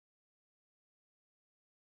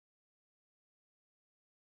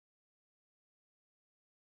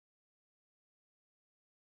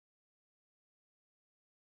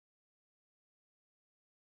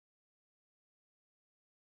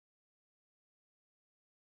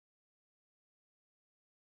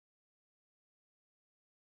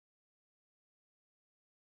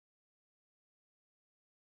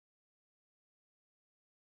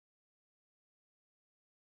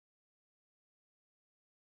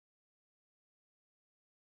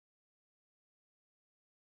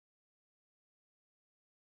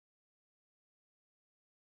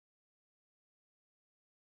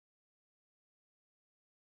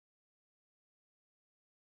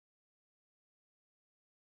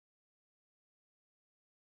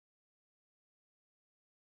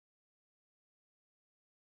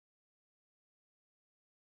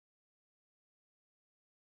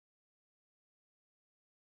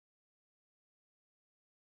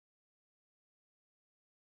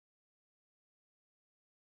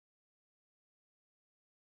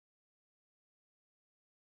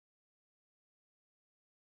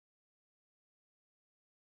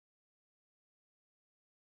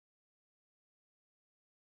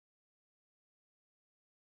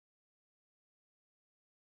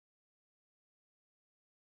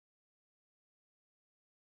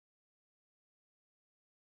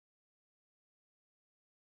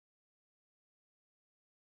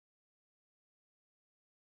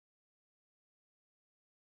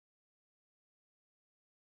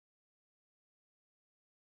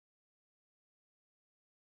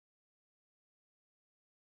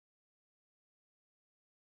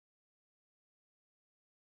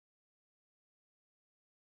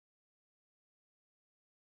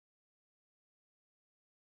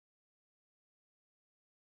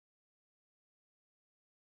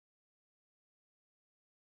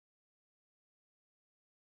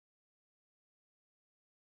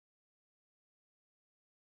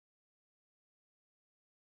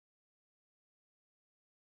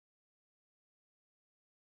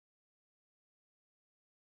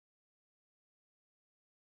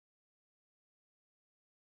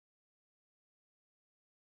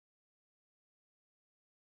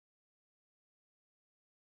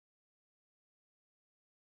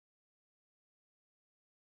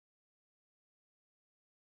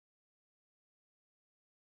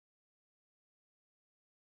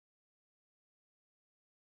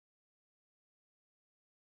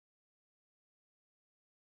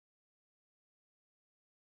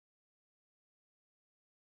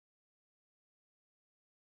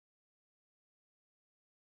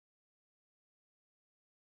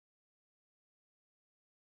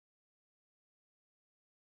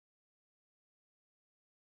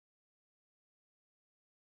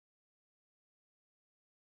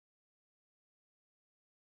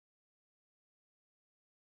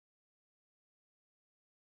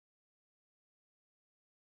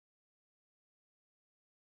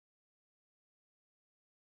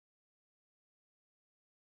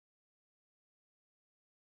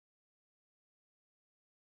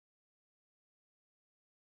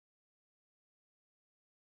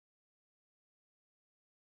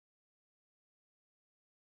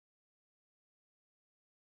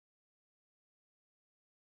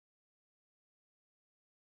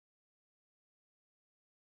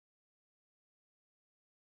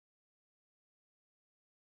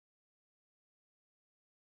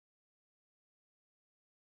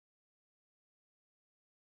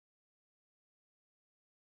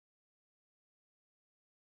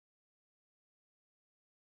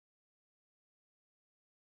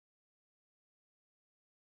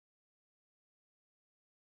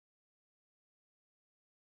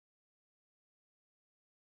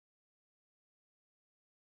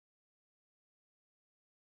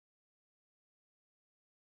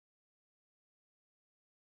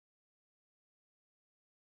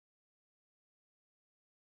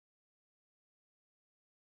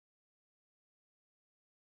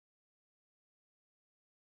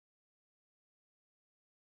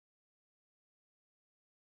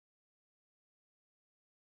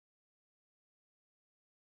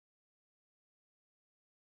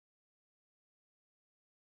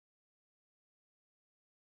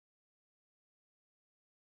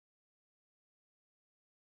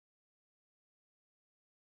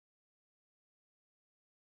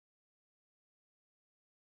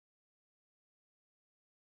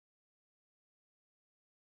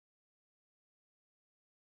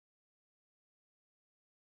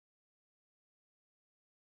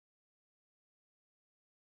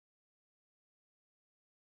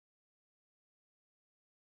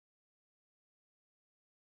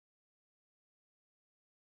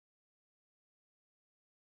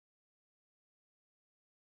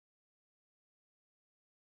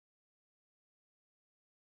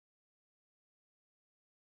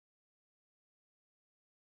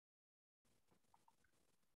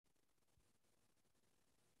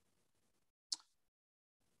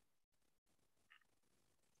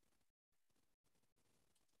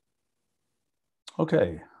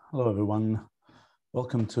Okay, hello everyone.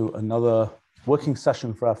 Welcome to another working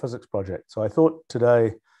session for our physics project. So I thought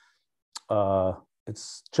today,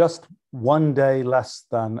 it's just one day less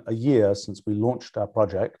than a year since we launched our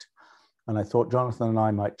project. And I thought Jonathan and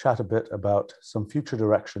I might chat a bit about some future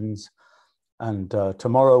directions. And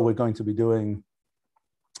tomorrow we're going to be doing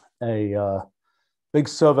a big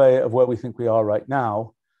survey of where we think we are right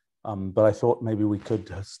now. But I thought maybe we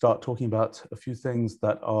could start talking about a few things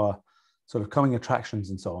that are sort of coming attractions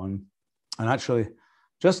and so on. And actually,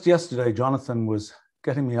 just yesterday, Jonathan was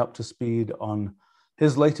getting me up to speed on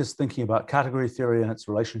his latest thinking about category theory and its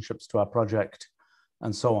relationships to our project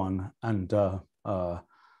and so on. And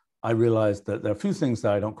I realized that there are a few things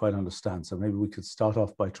that I don't quite understand. So maybe we could start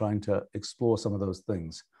off by trying to explore some of those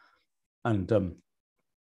things. And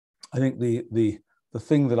I think the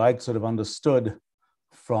thing that I'd sort of understood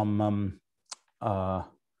from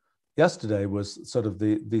yesterday was sort of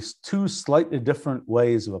these two slightly different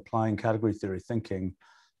ways of applying category theory thinking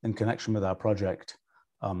in connection with our project.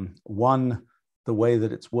 One, the way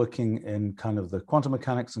that it's working in kind of the quantum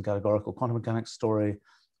mechanics and categorical quantum mechanics story,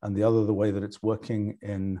 and the other, the way that it's working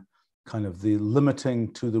in kind of the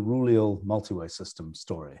limiting to the Rulial multi-way system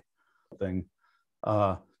story thing,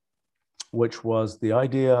 which was the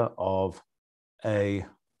idea of a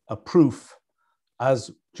proof as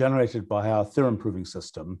generated by our theorem proving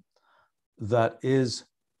system that is,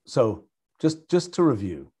 so just to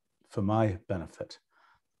review for my benefit,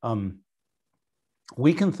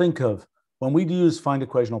 we can think of, when we use find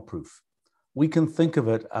equational proof, we can think of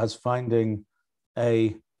it as finding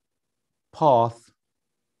a path,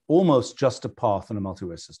 almost just a path in a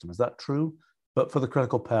multi-way system. Is that true? But for the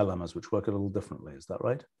critical pair lemmas, which work a little differently, is that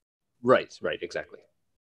right? Right, exactly.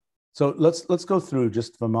 So let's go through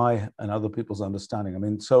just for my and other people's understanding. I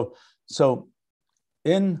mean, so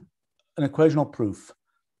in an equational proof,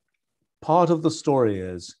 part of the story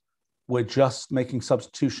is we're just making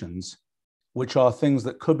substitutions, which are things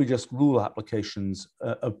that could be just rule applications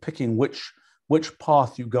of picking which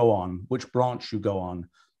path you go on, which branch you go on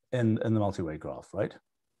in the multi-way graph, right?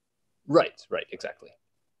 Right, exactly.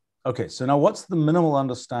 Okay, so now what's the minimal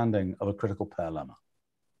understanding of a critical pair lemma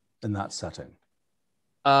in that setting?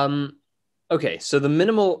 Okay, so the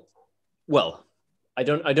minimal, well, I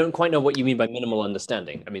don't quite know what you mean by minimal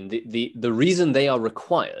understanding. I mean, the reason they are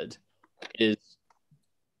required is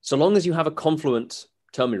so long as you have a confluent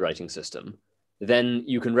term rewriting system, then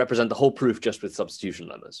you can represent the whole proof just with substitution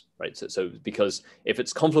lemmas, right? So because if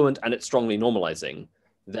it's confluent and it's strongly normalizing,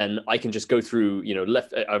 then I can just go through,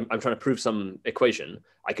 I'm trying to prove some equation.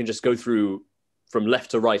 I can just go through from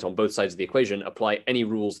left to right on both sides of the equation, apply any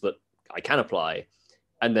rules that I can apply.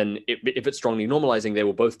 And then if it's strongly normalizing, they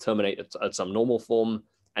will both terminate at some normal form.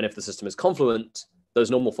 And if the system is confluent,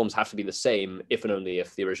 those normal forms have to be the same if and only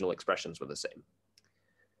if the original expressions were the same.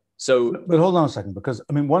 So, but hold on a second, because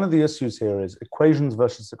I mean, one of the issues here is equations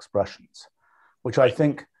versus expressions, which right.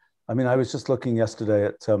 I was just looking yesterday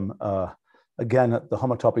at again at the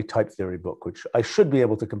homotopy type theory book, which I should be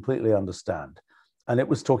able to completely understand, and it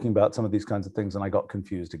was talking about some of these kinds of things, and I got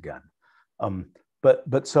confused again.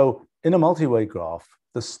 But so in a multi-way graph,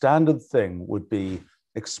 the standard thing would be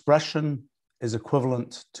expression is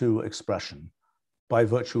equivalent to expression by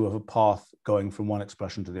virtue of a path going from one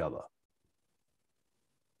expression to the other,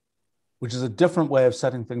 which is a different way of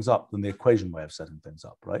setting things up than the equation way of setting things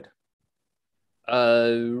up, right?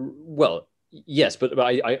 Well, yes, but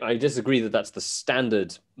I disagree that that's the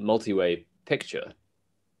standard multi-way picture.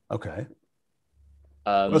 Okay.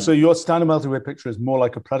 So your standard multi-way picture is more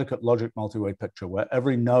like a predicate logic multi-way picture where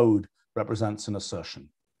every node represents an assertion.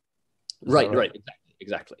 Right,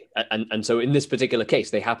 exactly. And so in this particular case,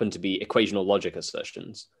 they happen to be equational logic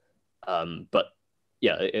assertions. But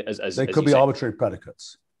yeah, as they could be arbitrary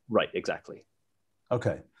predicates. Right, exactly.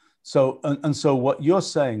 Okay. So and so what you're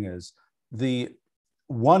saying is the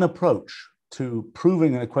one approach to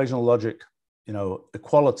proving an equational logic,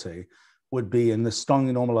 equality would be in this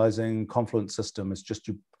strongly normalizing confluent system. It's just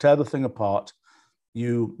you tear the thing apart,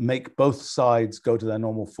 you make both sides go to their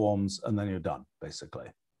normal forms, and then you're done, basically.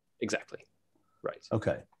 Exactly. Right.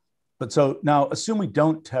 Okay. But so now assume we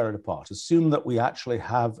don't tear it apart. Assume that we actually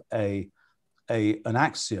have an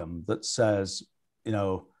axiom that says,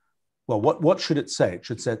 well, what should it say? It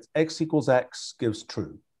should say x equals x gives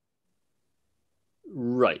true.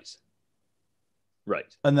 Right.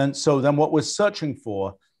 And then what we're searching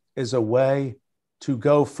for is a way to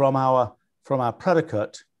go from our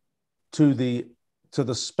predicate to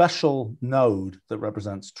the special node that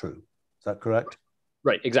represents true. Is that correct?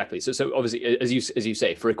 Right, exactly. So obviously, as you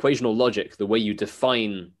say, for equational logic, the way you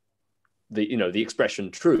define the expression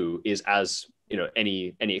true is as,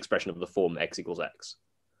 any expression of the form x equals x.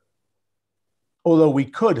 Although we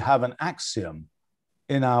could have an axiom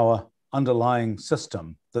in our underlying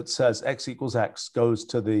system that says x equals x goes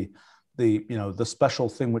to the special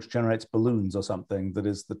thing which generates balloons or something that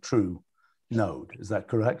is the true node. Is that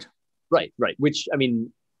correct? Right. Which, I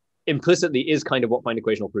mean, implicitly is kind of what find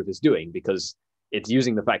equational proof is doing, because it's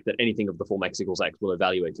using the fact that anything of the form x equals x will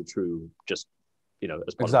evaluate to true just, as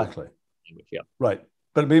part exactly. of the language. Yeah. Right.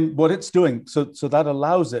 But I mean, what it's doing, so that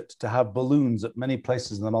allows it to have balloons at many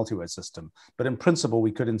places in the multi-way system. But in principle,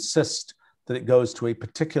 we could insist that it goes to a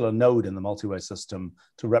particular node in the multi-way system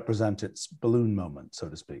to represent its balloon moment, so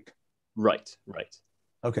to speak. Right.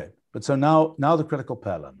 Okay. But so now the critical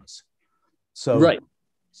pair lemmas. So right.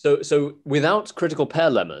 So without critical pair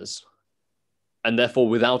lemmas, and therefore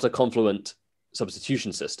without a confluent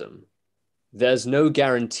substitution system, there's no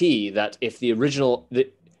guarantee that if the original,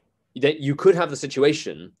 that you could have the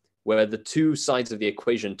situation where the two sides of the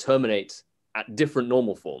equation terminate at different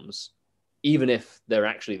normal forms, even if they're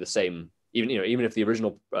actually the same, even if the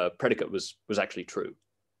original predicate was actually true.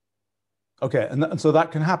 Okay, and so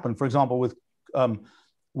that can happen. For example,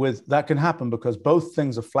 with that can happen because both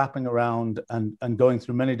things are flapping around and going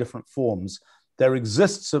through many different forms. There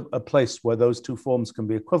exists a place where those two forms can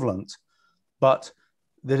be equivalent, but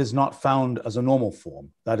that is not found as a normal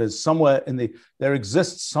form. That is there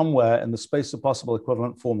exists somewhere in the space of possible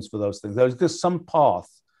equivalent forms for those things. There exists some path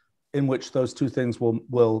in which those two things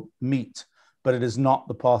will meet, but it is not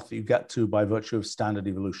the path that you get to by virtue of standard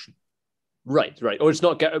evolution. Right. Or it's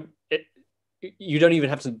not, you don't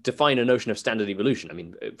even have to define a notion of standard evolution. I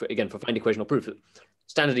mean, again, for find equational proof,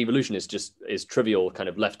 standard evolution is trivial kind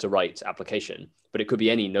of left to right application, but it could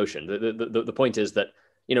be any notion. The point is that,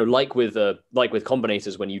 like with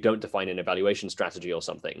combinators, when you don't define an evaluation strategy or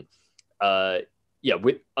something,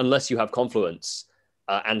 unless you have confluence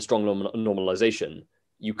and strong normalization,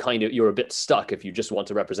 you're a bit stuck if you just want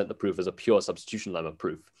to represent the proof as a pure substitution lemma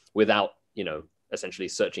proof without, essentially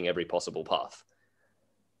searching every possible path.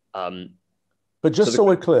 But so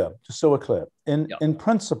we're clear, in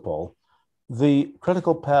principle, the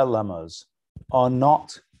critical pair lemmas are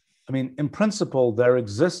not, I mean, in principle, there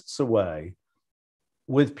exists a way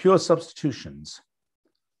with pure substitutions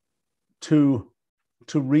to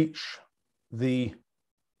reach it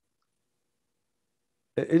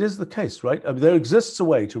is the case, right? I mean, there exists a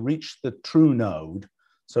way to reach the true node,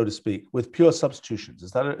 so to speak, with pure substitutions.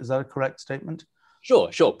 Is that a correct statement?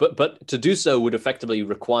 Sure. But to do so would effectively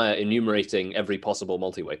require enumerating every possible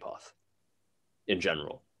multi-way path in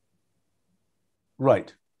general.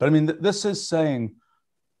 Right. But I mean, this is saying...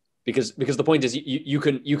 Because the point is you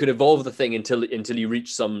can evolve the thing until you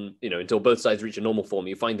reach some, until both sides reach a normal form.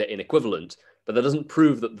 You find they're inequivalent, but that doesn't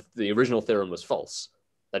prove that the original theorem was false.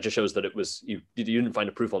 That just shows that it was, you didn't find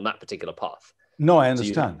a proof on that particular path. No, I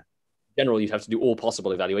understand. In general, you'd have to do all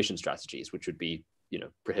possible evaluation strategies, which would be,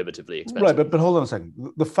 prohibitively expensive. Right, but hold on a second.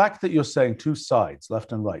 The fact that you're saying two sides,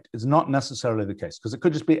 left and right, is not necessarily the case, because it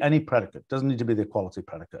could just be any predicate. It doesn't need to be the equality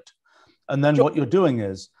predicate. And then what you're doing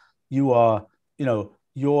is you are,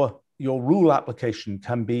 your rule application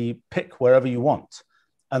can be pick wherever you want.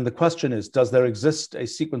 And the question is, does there exist a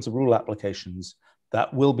sequence of rule applications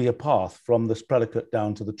that will be a path from this predicate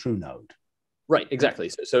down to the true node? Right, exactly.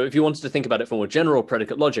 So if you wanted to think about it from a general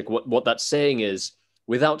predicate logic, what that's saying is,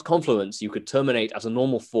 without confluence, you could terminate as a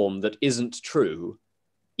normal form that isn't true,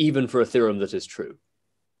 even for a theorem that is true,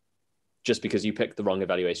 just because you picked the wrong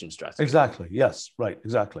evaluation strategy. Exactly. Yes. Right.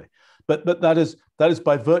 Exactly. But that is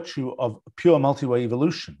by virtue of pure multi-way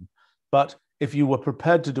evolution. But if you were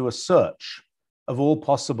prepared to do a search of all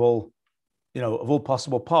possible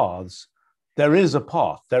paths, there is a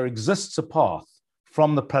path. There exists a path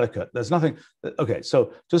from the predicate. There's nothing. Okay,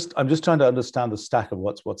 so I'm just trying to understand the stack of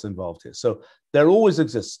what's involved here. So there always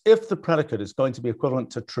exists, if the predicate is going to be equivalent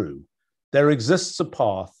to true, there exists a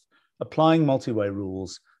path applying multi-way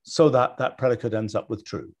rules so that that predicate ends up with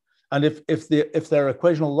true. And if there are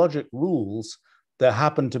equational logic rules, there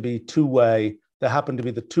happen to be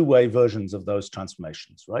the two-way versions of those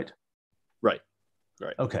transformations, right?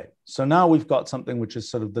 Right. Okay, so now we've got something which is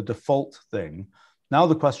sort of the default thing. Now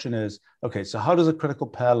the question is, okay, so how does a critical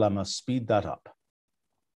pair lemma speed that up?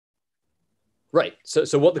 Right.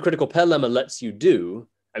 So what the critical pair lemma lets you do,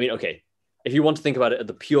 I mean, okay, if you want to think about it at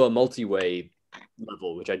the pure multi-way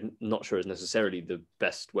level, which I'm not sure is necessarily the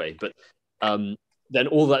best way, but then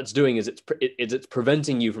all that's doing is it's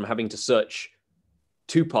preventing you from having to search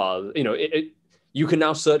two paths. You can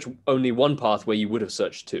now search only one path where you would have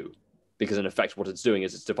searched two, because in effect what it's doing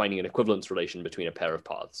is it's defining an equivalence relation between a pair of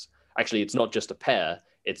paths. Actually, it's not just a pair,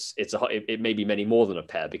 it may be many more than a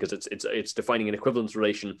pair, because it's defining an equivalence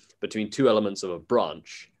relation between two elements of a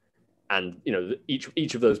branch, and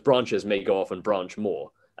each of those branches may go off and branch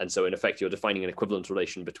more, and so in effect you're defining an equivalence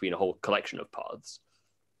relation between a whole collection of paths.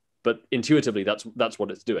 But intuitively, that's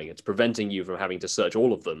what it's doing. It's preventing you from having to search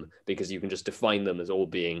all of them, because you can just define them as all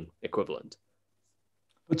being equivalent.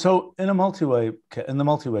 But so in the multi-way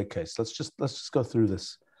case, let's just go through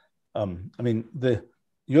this.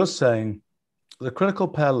 You're saying the critical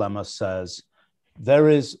pair lemma says there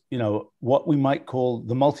is, what we might call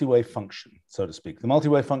the multi-way function, so to speak. The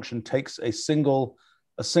multi-way function takes a single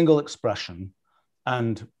expression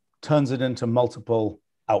and turns it into multiple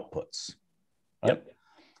outputs. Right? Yep.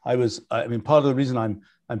 Part of the reason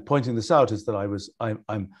I'm pointing this out is that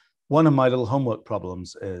I'm one of my little homework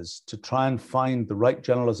problems is to try and find the right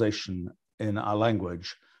generalization in our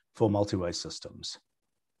language for multi-way systems.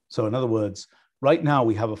 So in other words, right now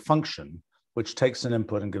we have a function which takes an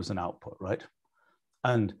input and gives an output, right?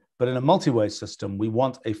 But in a multi-way system, we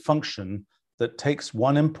want a function that takes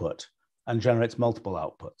one input and generates multiple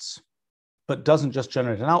outputs, but doesn't just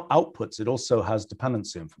generate outputs, it also has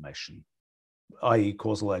dependency information, i.e.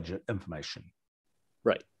 causal edge information.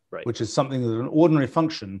 Right. Which is something that an ordinary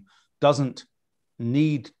function doesn't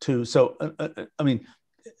need to. So,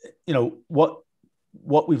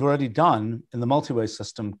 what we've already done in the multi-way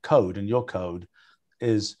system code, in your code,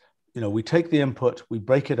 is, we take the input, we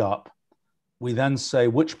break it up, we then say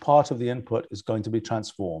which part of the input is going to be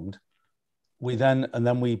transformed. And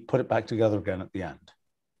then we put it back together again at the end.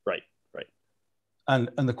 Right. And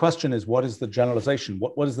the question is, what is the generalization?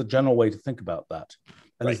 What is the general way to think about that?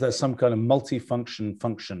 And is there some kind of multi-function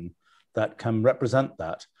function that can represent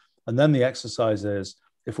that? And then the exercise is,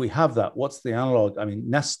 if we have that, what's the analog?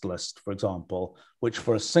 Nest list, for example, which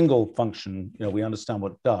for a single function, we understand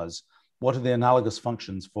what it does. What are the analogous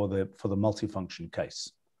functions for the multi-function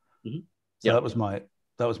case? Mm-hmm. So that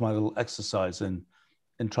was my little exercise in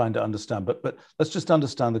trying to understand. But let's just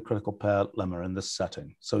understand the critical pair lemma in this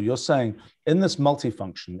setting. So you're saying in this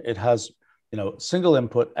multi-function, it has, single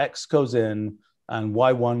input, X goes in, and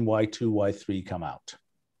Y1, Y2, Y3 come out.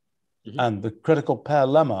 Mm-hmm. And the critical pair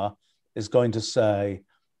lemma is going to say,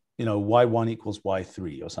 Y1 equals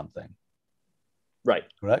Y3 or something. Right.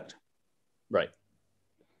 Correct? Right.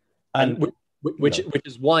 And which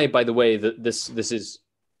is why, by the way, that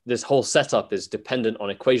this whole setup is dependent on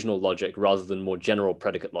equational logic rather than more general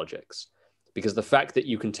predicate logics. Because the fact that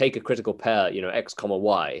you can take a critical pair, X comma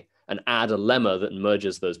Y, and add a lemma that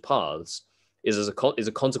merges those paths is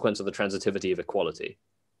a consequence of the transitivity of equality.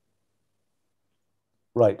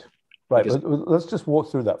 Right. Because, let's just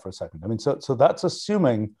walk through that for a second. So that's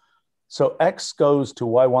assuming, so X goes to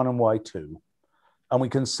Y1 and Y2, and we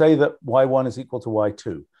can say that Y1 is equal to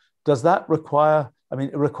Y2. Does that require,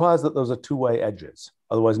 it requires that those are two-way edges.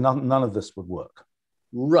 Otherwise, none of this would work.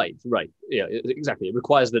 Right. Yeah, exactly. It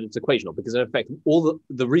requires that it's equational, because in effect, all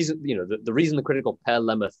the reason, the reason the critical pair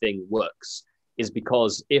lemma thing works is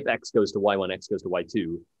because if X goes to Y1, X goes to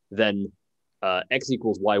Y2, then X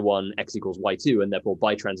equals Y1, X equals Y2, and therefore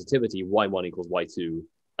by transitivity, Y1 equals Y2.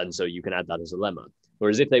 And so you can add that as a lemma.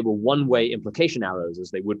 Whereas if they were one-way implication arrows,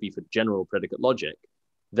 as they would be for general predicate logic,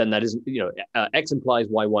 then that is, X implies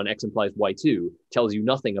Y1, X implies Y2, tells you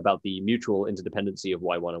nothing about the mutual interdependency of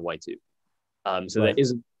Y1 and Y2. So there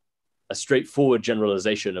isn't a straightforward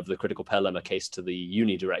generalization of the critical pair lemma case to the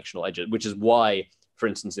unidirectional edges, which is why, for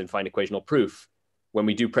instance, in fine equational proof, when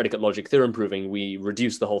we do predicate logic theorem proving, we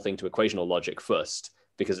reduce the whole thing to equational logic first,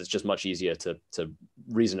 because it's just much easier to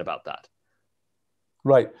reason about that.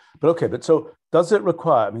 Right. But so does it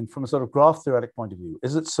require, from a sort of graph theoretic point of view,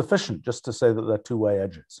 is it sufficient just to say that they're two-way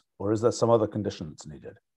edges, or is there some other condition that's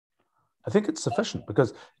needed? I think it's sufficient,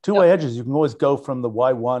 because two-way edges, you can always go from the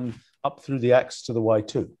Y1 up through the X to the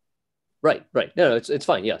Y2. Right. No, it's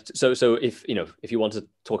fine. Yeah. So if you want to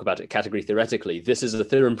talk about it category theoretically, this is a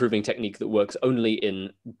theorem proving technique that works only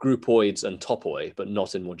in groupoids and topoi, but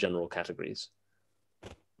not in more general categories.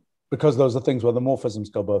 Because those are things where the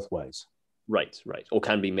morphisms go both ways. Right. Or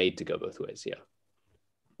can be made to go both ways. Yeah.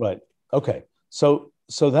 Right. Okay. So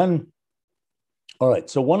then, all right.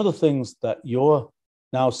 So one of the things that you're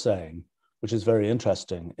now saying, which is very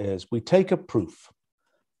interesting, is we take a proof,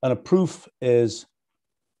 and a proof is,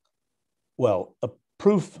 a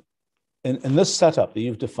proof in this setup that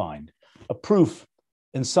you've defined, a proof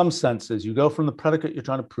in some senses, you go from the predicate you're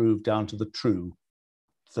trying to prove down to the true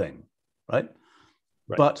thing, right?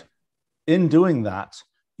 But in doing that,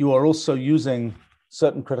 you are also using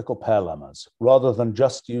certain critical pair lemmas rather than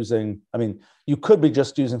just using, you could be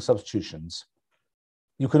just using substitutions.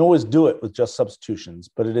 You can always do it with just substitutions,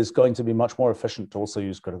 but it is going to be much more efficient to also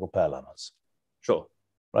use critical pair lemmas. Sure.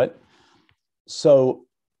 right? So,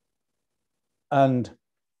 and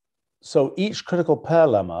so each critical pair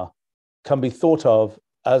lemma can be thought of,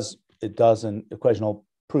 as it does in equational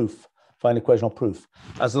proof, find equational proof,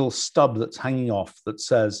 as a little stub that's hanging off that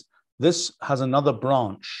says, this has another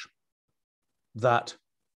branch that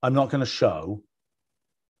I'm not going to show,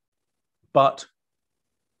 but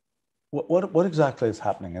what exactly is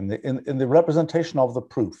happening in the representation of the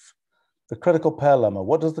proof, the critical pair lemma?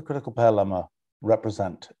 What does the critical pair lemma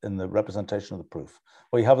represent in the representation of the proof?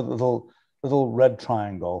 Well, you have a little red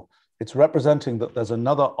triangle. It's representing that there's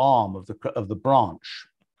another arm of the branch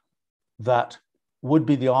that would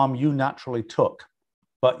be the arm you naturally took,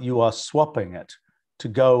 but you are swapping it to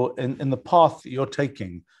go in the path that you're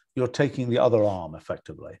taking the other arm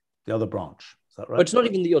effectively, the other branch. Is that right? But it's not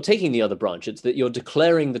even that you're taking the other branch, it's that you're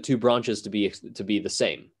declaring the two branches to be the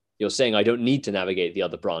same. You're saying I don't need to navigate the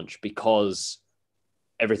other branch because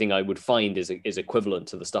everything I would find is equivalent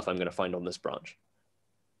to the stuff I'm going to find on this branch.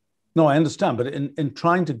 No, I understand, but in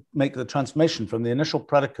trying to make the transformation from the initial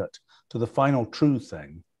predicate to the final true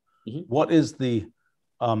thing, what is the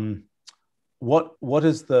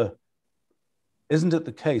isn't it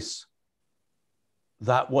the case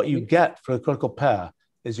that what you get for a critical pair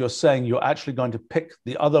is you're saying you're actually going to pick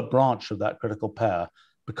the other branch of that critical pair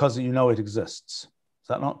because you know it exists? Is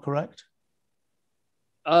that not correct?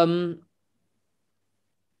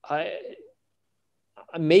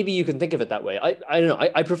 Maybe you can think of it that way. I don't know.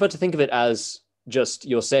 I prefer to think of it as just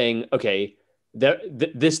you're saying, okay,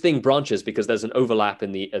 this thing branches because there's an overlap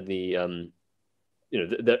in the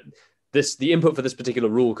input for this particular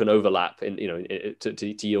rule can overlap in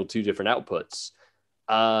to yield two different outputs.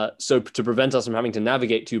 So to prevent us from having to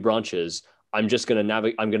navigate two branches, I'm just going to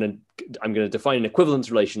navigate. I'm going to define an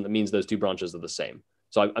equivalence relation that means those two branches are the same.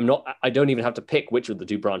 So I don't even have to pick which of the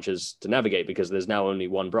two branches to navigate because there's now only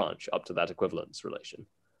one branch up to that equivalence relation.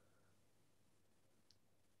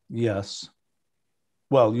 Yes.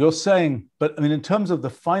 Well, you're saying, but I mean, in terms of the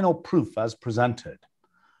final proof as presented,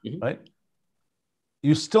 right?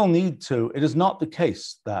 You still need to, it is not the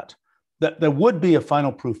case that there would be a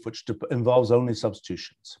final proof which involves only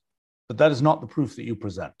substitutions, but that is not the proof that you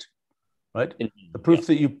present, right? The proof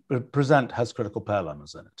that you present has critical pair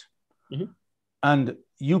lemmas in it. And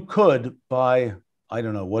you could, by, I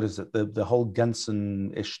don't know, what is it, the whole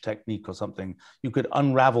Gensen-ish technique or something, you could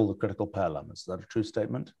unravel the critical pair lemmas. Is that a true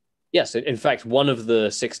statement? Yes. In fact, one of the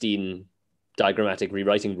 16 diagrammatic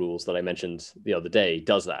rewriting rules that I mentioned the other day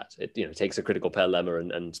does that. It takes a critical pair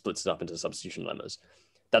lemma and splits it up into substitution lemmas.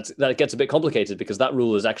 That gets a bit complicated because that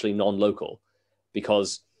rule is actually non-local.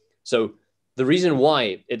 So the reason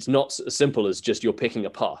why it's not as simple as just you're picking a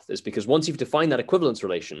path is because once you've defined that equivalence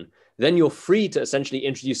relation, then you're free to essentially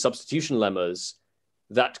introduce substitution lemmas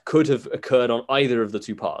that could have occurred on either of the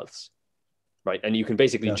two paths, right? And you can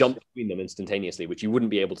basically jump between them instantaneously, which you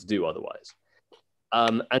wouldn't be able to do otherwise.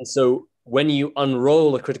 And so when you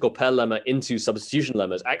unroll a critical pair lemma into substitution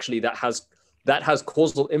lemmas, actually that has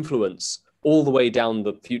causal influence all the way down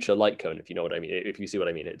the future light cone, if you know what I mean. If you see what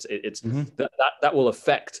I mean, that will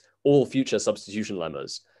affect all future substitution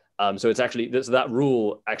lemmas. So it's actually that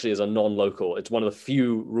rule actually is a non-local. It's one of the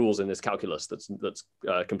few rules in this calculus that's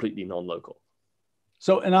completely non-local.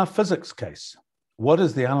 So in our physics case, what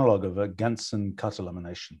is the analog of a Gensen cut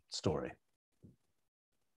elimination story?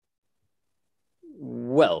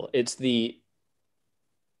 Well, it's the.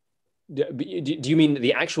 Do you mean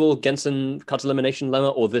the actual Gensen cut elimination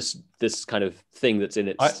lemma, or this kind of thing that's in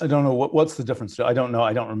it? I don't know what's the difference. I don't know.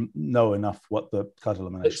 I don't know enough what the cut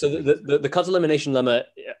elimination. So the cut elimination lemma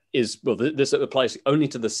is, well, this applies only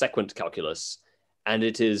to the sequent calculus, and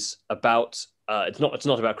it is about. It's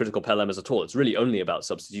not about critical pair lemmas at all. It's really only about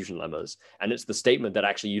substitution lemmas, and it's the statement that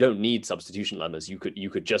actually you don't need substitution lemmas. You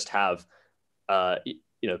could just have.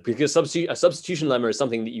 Because a substitution lemma is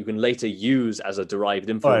something that you can later use as a derived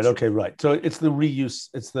inference. All right. Okay. Right. So it's the reuse.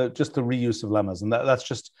 It's just the reuse of lemmas, and that's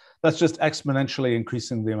just exponentially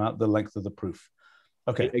increasing the length of the proof.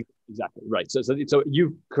 Okay. Exactly. Right. So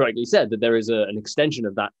you correctly said that there is an extension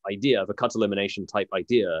of that idea of a cut elimination type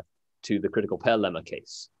idea to the critical pair lemma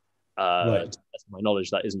case. Right. To my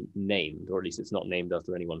knowledge, that isn't named, or at least it's not named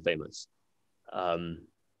after anyone famous.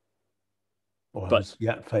 But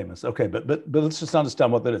famous. Okay, but let's just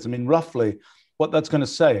understand what that is. I mean, roughly, what that's going to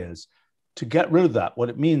say is to get rid of that. What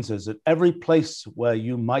it means is that every place where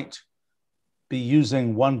you might be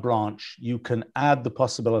using one branch, you can add the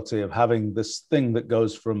possibility of having this thing that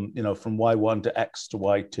goes from Y1 to X to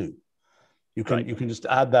Y2. You can just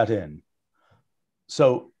add that in.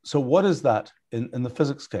 So what is that in the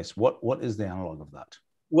physics case? What is the analog of that?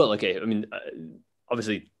 Well, okay. I mean,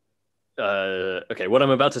 obviously, Okay, what I'm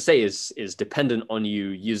about to say is dependent on you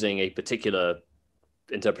using a particular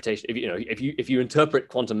interpretation. If you interpret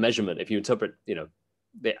quantum measurement, if you interpret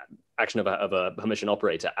the action of a Hermitian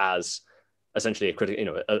operator as essentially a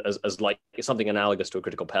critical, as like something analogous to a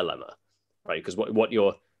critical pair lemma, right? Because what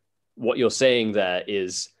you're saying there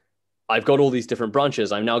is, I've got all these different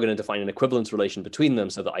branches. I'm now going to define an equivalence relation between them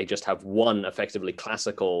so that I just have one effectively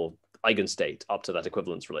classical eigenstate up to that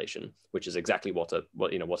equivalence relation, which is exactly what a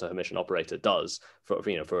Hermitian operator does for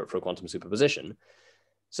a quantum superposition.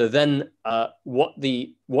 So then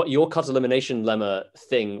what your cut elimination lemma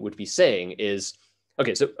thing would be saying is,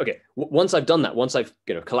 once I've done that, once I've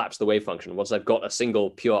collapsed the wave function, once I've got a single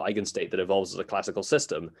pure eigenstate that evolves as a classical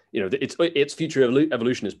system, its future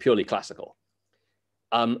evolution is purely classical.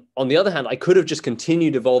 On the other hand, I could have just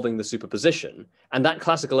continued evolving the superposition, and that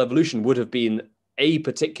classical evolution would have been a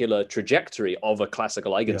particular trajectory of a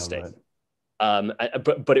classical eigenstate. Yeah,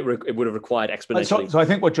 right. But it would have required exponentially. So I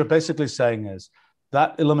think what you're basically saying is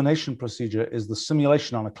that elimination procedure is the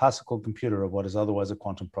simulation on a classical computer of what is otherwise a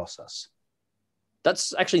quantum process.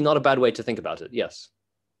 That's actually not a bad way to think about it, yes.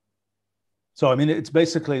 So, I mean, it's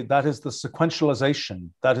basically, that is the sequentialization,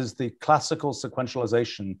 that is the classical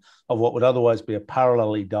sequentialization of what would otherwise be a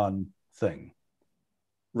parallelly done thing.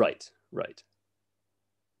 Right, right.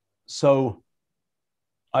 So,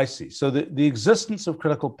 I see. So the existence of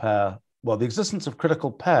critical pair, well, the existence of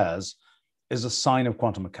critical pairs is a sign of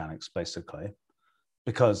quantum mechanics, basically,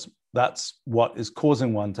 because that's what is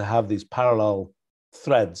causing one to have these parallel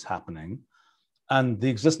threads happening. And the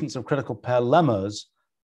existence of critical pair lemmas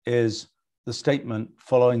is the statement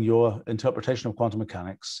following your interpretation of quantum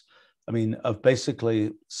mechanics. I mean, of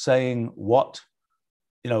basically saying what,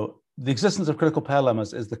 the existence of critical pair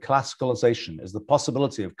lemmas is the classicalization, is the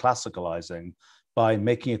possibility of classicalizing by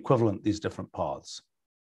making equivalent these different paths.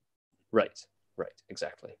 Right,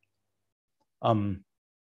 exactly.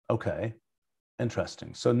 Okay,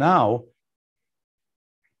 interesting. So now,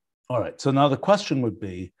 all right, so now the question would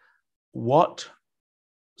be,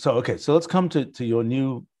 so let's come to your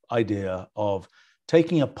new idea of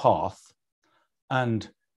taking a path and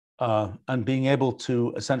being able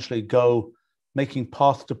to essentially go making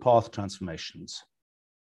path-to-path transformations,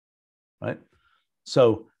 right?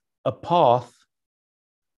 So a path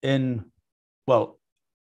a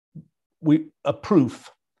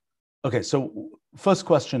proof. Okay, so first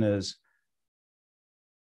question is,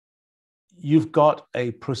 you've got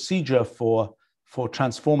a procedure for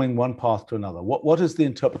transforming one path to another. What is the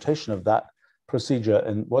interpretation of that procedure,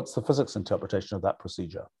 and what's the physics interpretation of that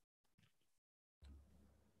procedure?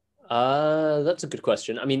 That's a good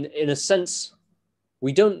question. I mean, in a sense,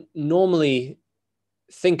 we don't normally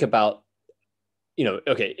think about,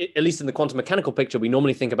 at least in the quantum mechanical picture, we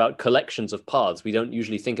normally think about collections of paths. We don't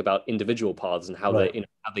usually think about individual paths and how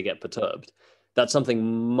they get perturbed. That's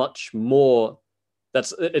something much more.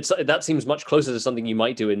 That seems much closer to something you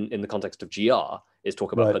might do in the context of GR, is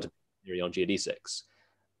talk about perturbation theory on GD6.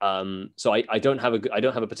 So I don't have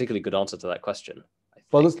a particularly good answer to that question.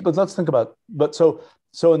 Well, let's think about. But so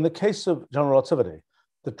in the case of general relativity,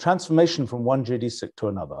 the transformation from one GD6 to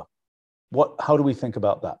another, how do we think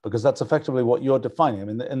about that? Because that's effectively what you're defining. I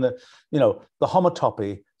mean, in the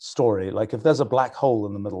homotopy story, like if there's a black hole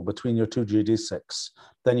in the middle between your two GD6,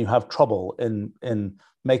 then you have trouble in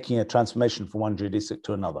making a transformation from one GD6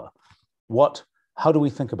 to another. How do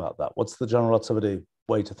we think about that? What's the general relativity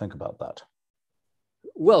way to think about that?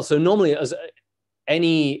 Well, so normally, as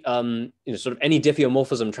any sort of any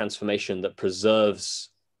diffeomorphism transformation that preserves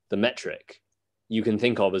the metric, you can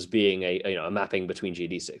think of as being a mapping between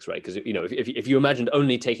GD6, right? Because if you imagined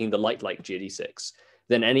only taking the light GD6,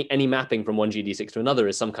 then any mapping from one GD6 to another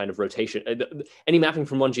is some kind of rotation. Any mapping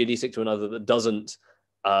from one GD6 to another that doesn't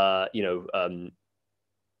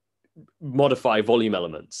modify volume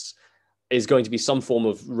elements is going to be some form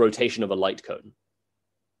of rotation of a light cone.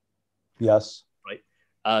 Yes.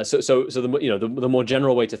 So the more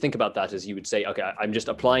general way to think about that is you would say, okay, I'm just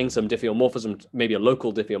applying some diffeomorphism, maybe a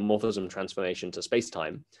local diffeomorphism transformation to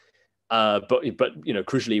space-time, but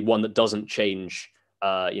crucially one that doesn't change,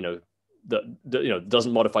 doesn't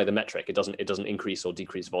modify the metric. It doesn't increase or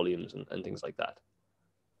decrease volumes and things like that.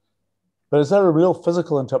 But is there a real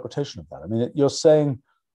physical interpretation of that? I mean, you're saying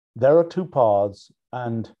there are two paths,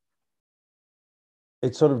 and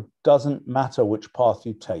it sort of doesn't matter which path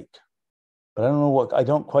you take. But I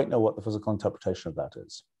don't quite know what the physical interpretation of that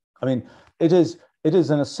is. I mean, it is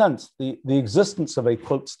in a sense, the existence of a,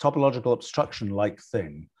 quote, topological obstruction-like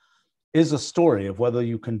thing is a story of whether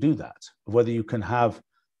you can do that, of whether you can have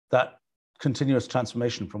that continuous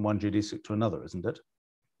transformation from one geodesic to another, isn't it?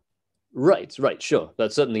 Right, right, sure.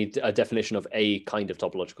 That's certainly a definition of a kind of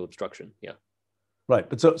topological obstruction. Yeah. Right,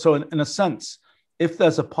 but so in a sense, if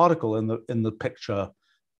there's a particle in the picture,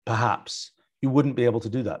 perhaps you wouldn't be able to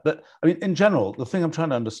do that. But I mean, in general, the thing I'm trying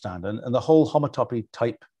to understand, and the whole homotopy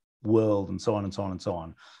type world, and so on and so on and so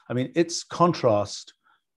on. I mean, its contrast.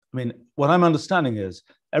 I mean, what I'm understanding is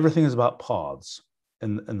everything is about paths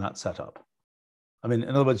in that setup. I mean, in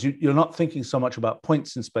other words, you're not thinking so much about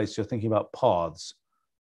points in space, you're thinking about paths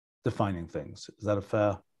defining things. Is that a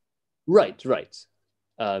fair? Right, right.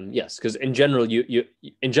 Yes, because in general,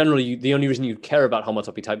 the only reason you care about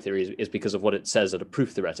homotopy type theory is because of what it says at a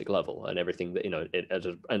proof theoretic level, and everything that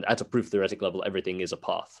at a proof theoretic level, everything is a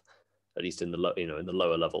path, at least in the in the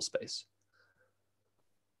lower level space.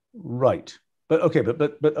 Right, but okay,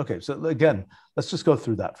 but okay. So again, let's just go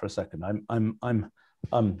through that for a second.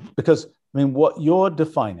 Because I mean, what you're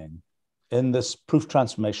defining in this proof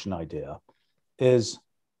transformation idea is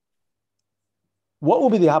what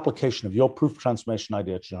will be the application of your proof transformation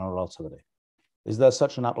idea to general relativity? Is there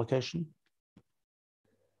such an application?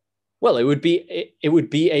 Well, it would be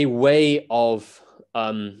a way of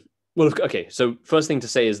well, okay. So first thing to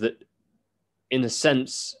say is that, in a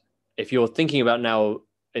sense, if you're thinking about now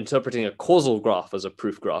interpreting a causal graph as a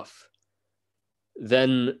proof graph,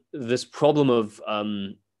 then this problem of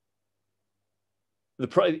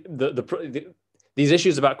these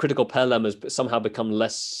issues about critical pair lemmas somehow become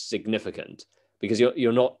less significant, because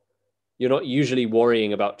you're not usually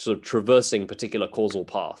worrying about sort of traversing particular causal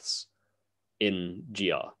paths in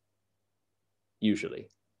GR. Usually.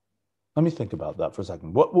 Let me think about that for a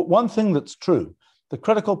second. One thing that's true, the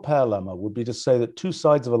critical pair lemma would be to say that two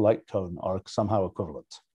sides of a light cone are somehow equivalent.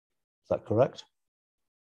 Is that correct?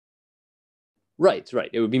 Right.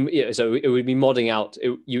 It would be so it would be modding out.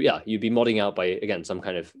 You'd be modding out by, again, some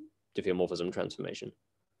kind of diffeomorphism transformation.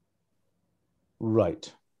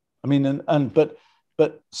 Right. I mean, but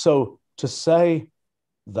so to say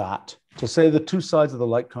the two sides of the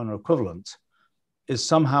light cone are equivalent is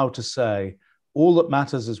somehow to say all that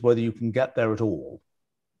matters is whether you can get there at all.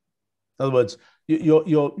 In other words, you're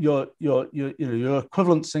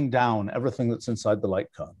equivalencing down everything that's inside the light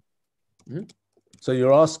cone. Mm-hmm. So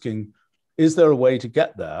you're asking, is there a way to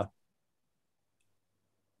get there?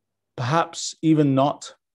 Perhaps even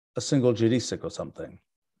not a single geodesic or something.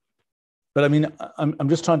 But I mean, I'm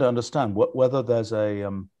just trying to understand whether there's a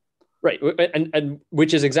right, and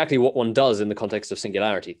which is exactly what one does in the context of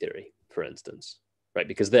singularity theory, for instance, right?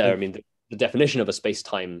 Because there, I mean, the definition of a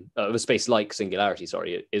space-time of a space-like singularity,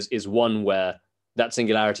 sorry, is one where that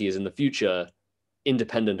singularity is in the future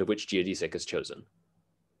independent of which geodesic is chosen.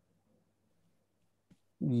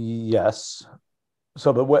 Yes.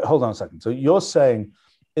 So, but wait, hold on a second. So you're saying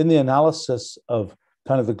in the analysis of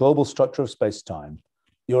kind of the global structure of space-time,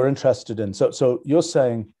 you're interested in, so you're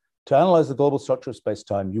saying to analyze the global structure of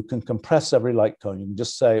space-time, you can compress every light cone. You can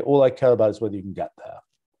just say, all I care about is whether you can get there.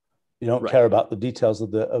 You don't care about the details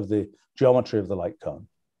of the geometry of the light cone.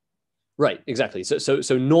 Right, exactly.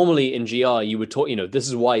 So normally in GR, you would talk, this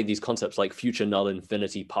is why these concepts like future null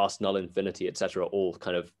infinity, past null infinity, etc., all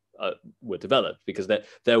kind of were developed, because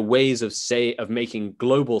they're ways of making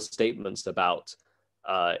global statements about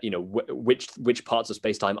which parts of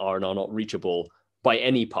space-time are and are not reachable by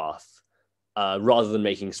any path, rather than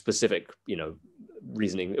making specific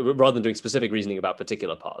reasoning, rather than doing specific reasoning about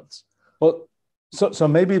particular paths. Well, so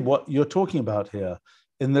maybe what you're talking about here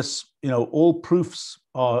in this, all proofs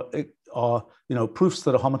are proofs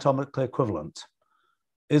that are homotomically equivalent,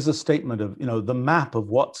 is a statement of, the map of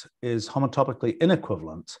what is homotopically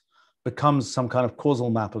inequivalent becomes some kind of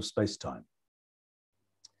causal map of space-time.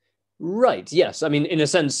 Right. Yes. I mean, in a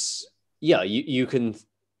sense, yeah,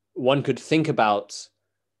 one could think about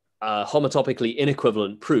homotopically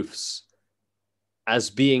inequivalent proofs as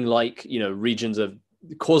being like, regions of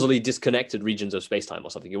causally disconnected regions of space-time or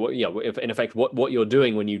something. In effect, what you're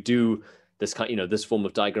doing when you do this kind, this form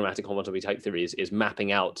of diagrammatic homotopy type theory is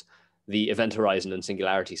mapping out the event horizon and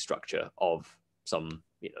singularity structure of some,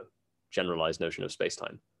 generalized notion of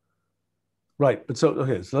space-time. Right, but so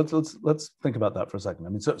let's think about that for a second. I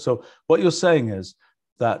mean, so what you're saying is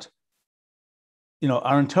that,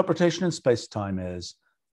 our interpretation in space-time is,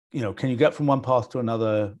 can you get from one path to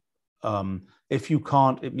another? If you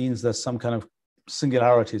can't, it means there's some kind of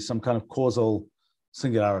singularity, some kind of causal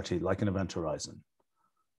singularity, like an event horizon.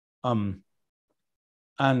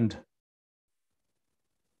 And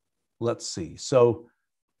let's see. So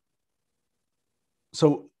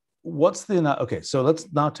what's the, okay, so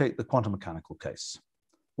let's now take the quantum mechanical case.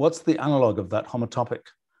 What's the analog of that homotopic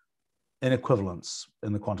inequivalence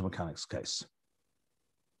in the quantum mechanics case?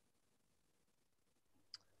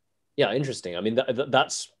 Yeah, interesting. I mean,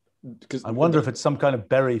 that's because I wonder if it's some kind of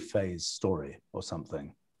Berry phase story or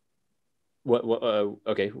something.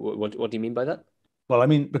 Okay, what do you mean by that? Well, I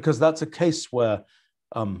mean, because that's a case where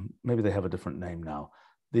maybe they have a different name now.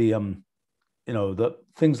 The the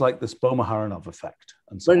things like this Bohm-Aharonov effect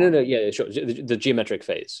and so on. No, yeah, sure. The geometric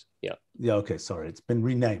phase. Yeah. Yeah. Okay. Sorry, it's been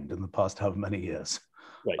renamed in the past however many years.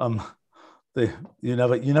 Right. You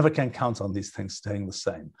never can count on these things staying the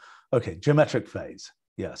same. Okay, geometric phase.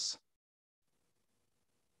 Yes.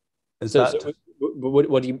 What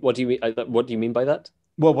do you mean? What do you mean by that?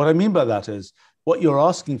 Well, what I mean by that is what you're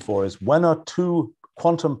asking for is when are two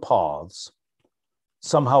quantum paths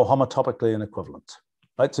somehow homotopically inequivalent,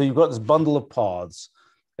 right? So you've got this bundle of paths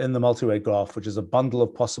in the multi-way graph, which is a bundle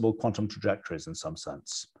of possible quantum trajectories in some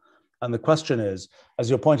sense. And the question is, as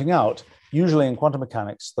you're pointing out, usually in quantum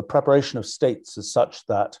mechanics, the preparation of states is such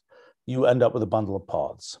that you end up with a bundle of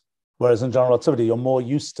paths. Whereas in general relativity, you're more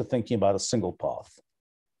used to thinking about a single path,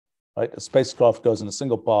 right? A spacecraft goes in a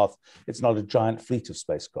single path. It's not a giant fleet of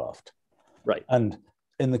spacecraft. Right. And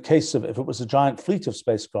in the case of, if it was a giant fleet of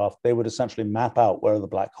spacecraft, they would essentially map out where are the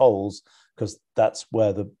black holes, because that's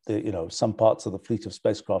where some parts of the fleet of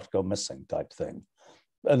spacecraft go missing type thing.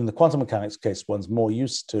 And in the quantum mechanics case, one's more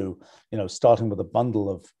used to, starting with a bundle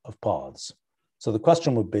of paths. So the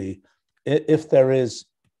question would be, if there is,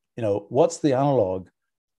 what's the analog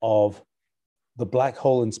of the black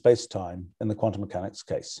hole in space-time in the quantum mechanics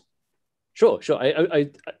case? Sure.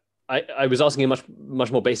 I was asking a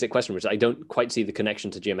much more basic question, which I don't quite see the connection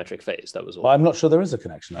to geometric phase. That was all. Well, I'm not sure there is a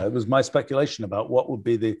connection. It was my speculation about what would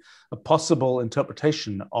be a possible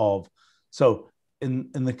interpretation of. So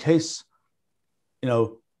in the case, I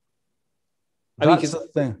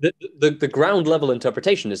mean, the ground level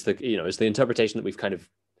interpretation is the interpretation that we've kind of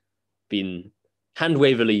been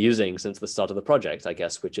hand-wavily using since the start of the project, I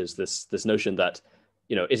guess, which is this notion that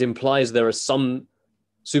it implies there are some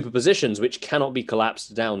superpositions which cannot be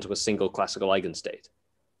collapsed down to a single classical eigenstate,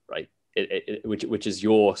 right? Which is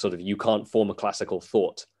your sort of, you can't form a classical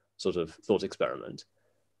thought experiment.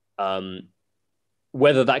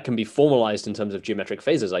 Whether that can be formalized in terms of geometric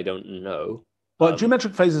phases, I don't know. Well,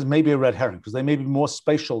 geometric phases may be a red herring because they may be more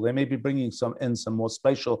spatial. They may be bringing some more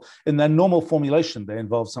spatial. In their normal formulation, they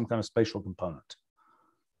involve some kind of spatial component.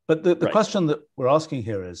 But the question that we're asking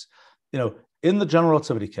here is, in the general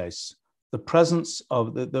relativity case, the presence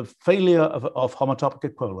of the failure of homotopic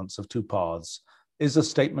equivalence of two paths is a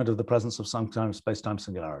statement of the presence of some kind of space-time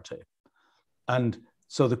singularity. And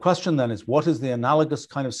so the question then is, what is the analogous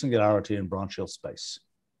kind of singularity in branchial space?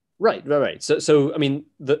 Right. So I mean,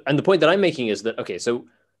 the point that I'm making is that, okay, so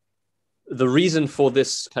the reason for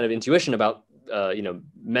this kind of intuition about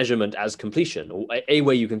measurement as completion, or a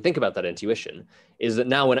way you can think about that intuition, is that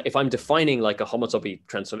now if I'm defining like a homotopy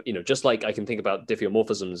transform, just like I can think about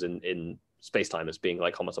diffeomorphisms in space-time as being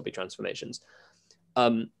like homotopy transformations.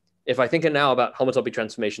 If I think now about homotopy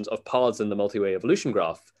transformations of paths in the multi-way evolution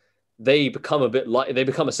graph, they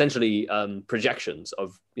become essentially projections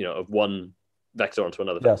of one vector onto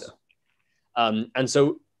another vector. Yes. And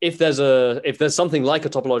so if there's something like a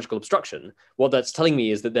topological obstruction, what that's telling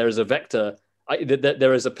me is that there is a vector, that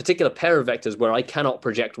there is a particular pair of vectors where I cannot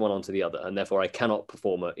project one onto the other, and therefore I cannot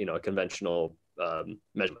perform a conventional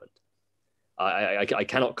measurement. I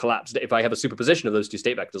cannot collapse. If I have a superposition of those two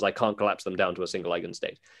state vectors, I can't collapse them down to a single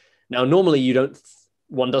eigenstate. Now, normally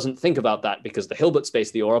one doesn't think about that because the Hilbert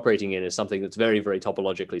space that you're operating in is something that's very, very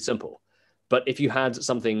topologically simple. But if you had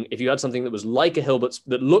something that was like a Hilbert,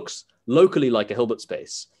 that looks locally like a Hilbert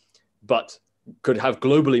space, but could have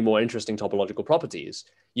globally more interesting topological properties,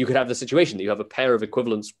 you could have the situation that you have a pair of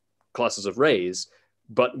equivalence classes of rays,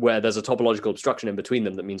 but where there's a topological obstruction in between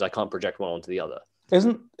them that means I can't project one onto the other.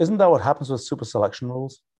 Isn't that what happens with super selection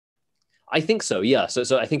rules? I think so, yeah.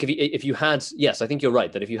 So I think if you had, yes, I think you're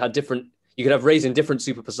right, that if you had you could have rays in different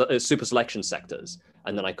super selection sectors,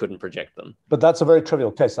 and then I couldn't project them. But that's a very trivial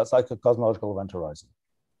case. That's like a cosmological event horizon.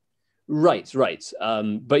 Right.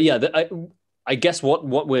 But yeah, I guess what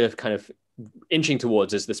we're kind of inching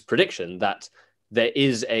towards is this prediction that there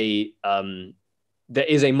is a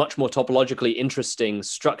much more topologically interesting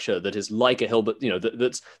structure that is like a Hilbert,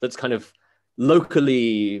 that's kind of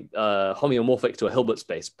locally homeomorphic to a Hilbert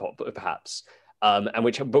space, perhaps. And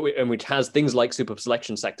which has things like super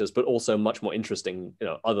selection sectors, but also much more interesting,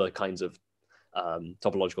 other kinds of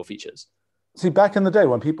topological features. See, back in the day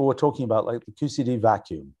when people were talking about like the QCD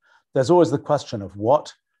vacuum, there's always the question of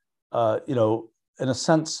what, in a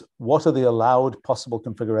sense, what are the allowed possible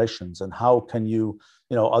configurations, and how can you,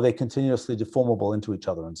 are they continuously deformable into each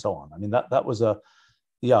other, and so on. I mean, that was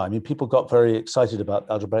people got very excited about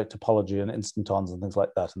algebraic topology and instantons and things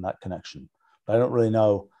like that in that connection. But I don't really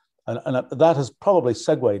know And that has probably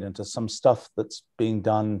segued into some stuff that's being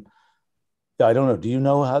done. Yeah, I don't know. Do you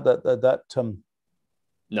know how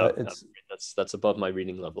No, it's that's above my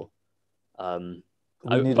reading level.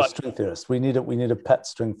 we need a string theorist. We need a pet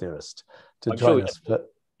string theorist to join us. But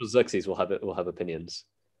Xerxes will have opinions.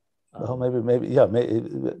 Well, maybe yeah, maybe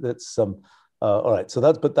that's all right. So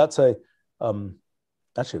that's a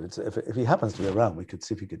actually if he happens to be around, we could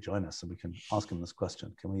see if he could join us and we can ask him this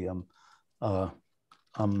question. Can we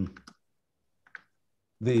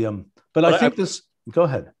but I think this. Go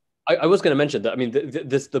ahead. I was going to mention that. I mean,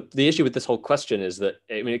 the issue with this whole question is that,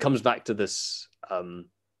 I mean, it comes back to this.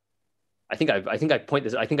 I think I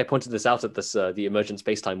pointed this out at this the Emergent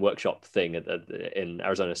Spacetime workshop thing in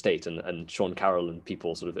Arizona State, and Sean Carroll and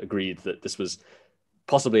people sort of agreed that this was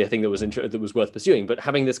possibly a thing that was worth pursuing. But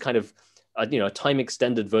having this kind of a time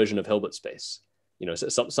extended version of Hilbert space,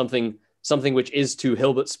 something which is to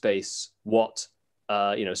Hilbert space what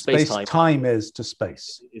space-time is to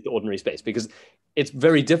space, is ordinary space, because it's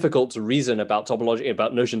very difficult to reason about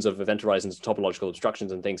notions of event horizons, topological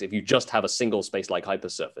obstructions and things if you just have a single space-like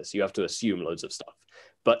hypersurface. You have to assume loads of stuff.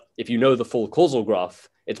 But if you know the full causal graph,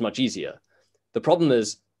 it's much easier. The problem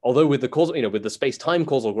is, although with the space-time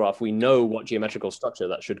causal graph, we know what geometrical structure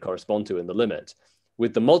that should correspond to in the limit.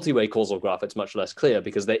 With the multi-way causal graph, it's much less clear,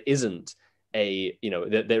 because there isn't a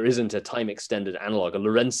time extended analog, a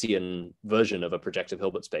Lorentzian version of a projective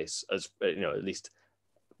Hilbert space, as at least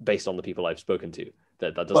based on the people I've spoken to.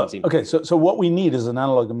 That doesn't seem okay. So what we need is an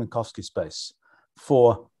analog of Minkowski space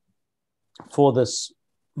for this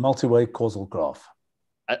multi-way causal graph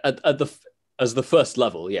as the first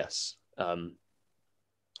level, yes. And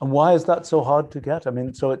why is that so hard to get? I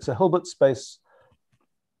mean, so it's a Hilbert space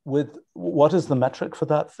with, what is the metric for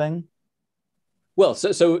that thing? Well,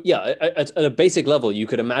 so yeah, at a basic level, you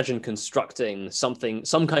could imagine constructing some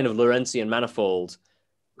kind of Lorentzian manifold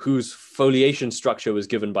whose foliation structure was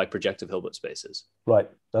given by projective Hilbert spaces. Right,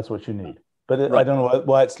 that's what you need. But right. I don't know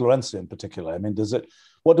why it's Lorentzian in particular. I mean,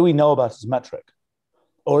 what do we know about its metric?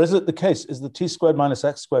 Or is it the case, is the t squared minus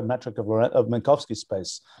x squared metric of Minkowski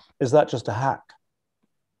space, is that just a hack?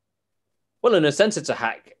 Well, in a sense, it's a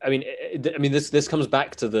hack. I mean, this comes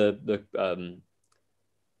back to the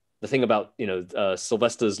thing about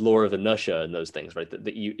Sylvester's law of inertia and those things, right?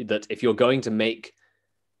 That if you're going to make,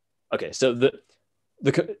 okay, so the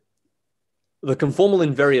conformal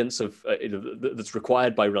invariance of that's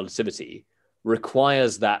required by relativity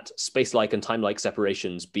requires that space-like and time-like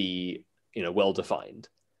separations be well defined.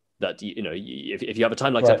 That if you have a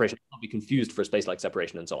time-like separation, it can't be confused for a space-like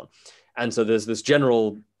separation and so on. And so there's this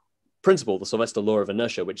general principle, the Sylvester law of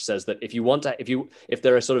inertia, which says that if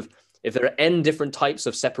there are n different types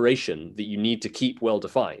of separation that you need to keep well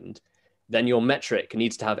defined, then your metric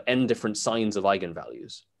needs to have n different signs of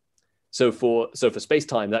eigenvalues. So for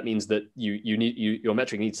space-time, that means that your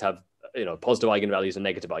metric needs to have positive eigenvalues and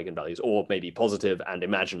negative eigenvalues, or maybe positive and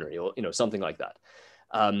imaginary, or something like that.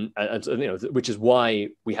 Which is why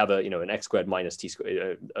we have an x squared minus t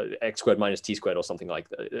squared, x squared minus t squared, or something like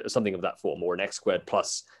that, something of that form, or an x squared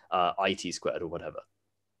plus it squared, or whatever.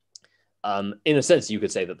 In a sense, you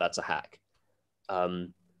could say that that's a hack.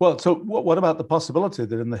 Well, so what about the possibility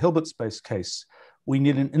that in the Hilbert space case, we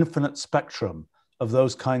need an infinite spectrum of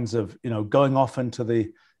those kinds of, going off into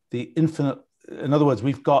the infinite? In other words,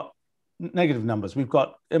 we've got negative numbers, we've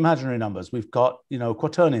got imaginary numbers, we've got,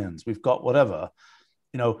 quaternions, we've got whatever.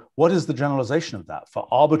 What is the generalization of that for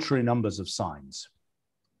arbitrary numbers of signs?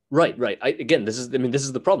 Right. This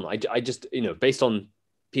is the problem. I just, based on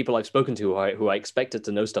people I've spoken to who I expected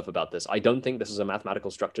to know stuff about this, I don't think this is a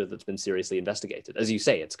mathematical structure that's been seriously investigated. As you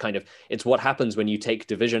say, it's what happens when you take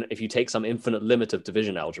division, if you take some infinite limit of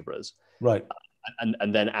division algebras. Right.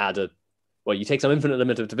 And then you take some infinite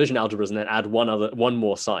limit of division algebras and then add one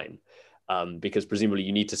more sign. Because presumably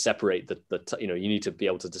you need to separate you need to be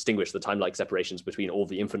able to distinguish the time-like separations between all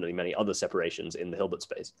the infinitely many other separations in the Hilbert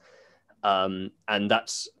space. And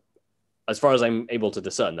that's, as far as I'm able to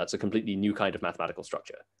discern, that's a completely new kind of mathematical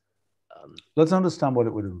structure. Let's understand what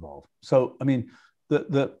it would involve. So, I mean,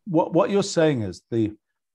 what you're saying is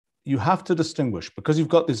you have to distinguish, because you've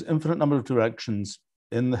got this infinite number of directions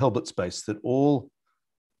in the Hilbert space that all,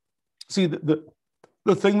 see, the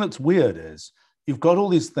thing that's weird is you've got all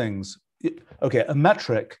these things. Okay, a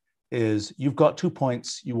metric is you've got 2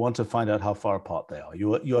 points, you want to find out how far apart they are.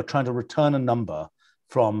 You are trying to return a number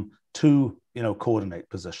from two coordinate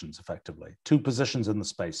positions, effectively. 2 positions in the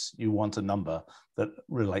space, you want a number that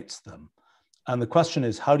relates them. And the question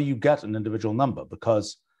is, how do you get an individual number?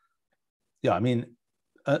 Because, and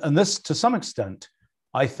this to some extent,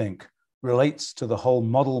 I think, relates to the whole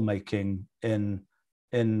model making in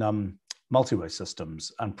multi-way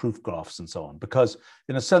systems and proof graphs and so on, because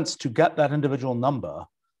in a sense, to get that individual number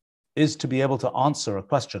is to be able to answer a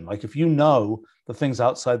question. Like if you know the things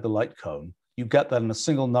outside the light cone, you get that in a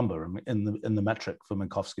single number in the metric for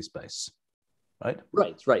Minkowski space, right?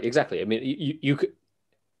 Right, exactly. I mean,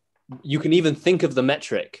 you can even think of the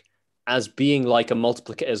metric as being like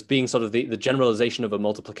as being sort of the generalization of a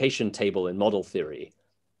multiplication table in model theory,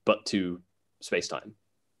 but to space-time.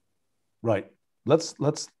 Right. Let's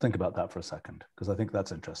think about that for a second, because I think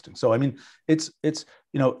that's interesting. So I mean, it's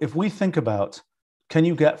if we think about, can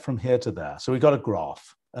you get from here to there? So we got a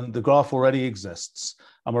graph, and the graph already exists,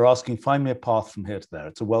 and we're asking, find me a path from here to there.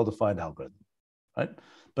 It's a well-defined algorithm, right?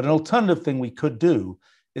 But an alternative thing we could do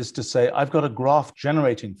is to say, I've got a graph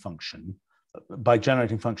generating function. By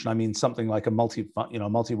generating function, I mean something like a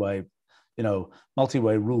multi-way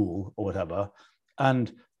rule or whatever.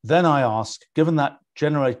 And then I ask, given that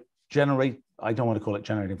generate, I don't want to call it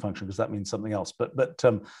generating function because that means something else, but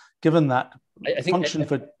given that I think function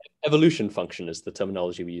for evolution function is the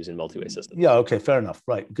terminology we use in multi-way systems. Yeah, okay, fair enough,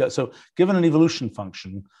 right. So given an evolution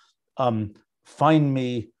function, find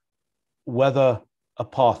me whether a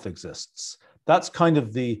path exists. That's kind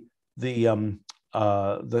of the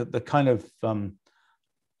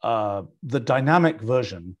dynamic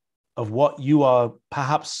version of what you are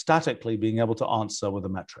perhaps statically being able to answer with a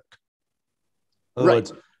metric. In other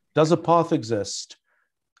words, does a path exist?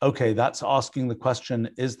 Okay, that's asking the question,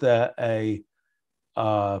 is there a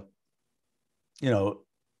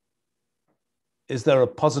is there a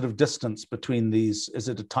positive distance between these? Is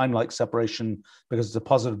it a time-like separation because it's a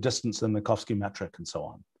positive distance in the Minkowski metric and so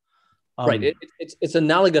on? Right. It's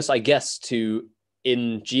analogous, I guess, to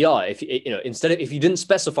in GI. If if you didn't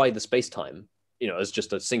specify the space-time, as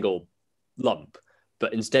just a single lump,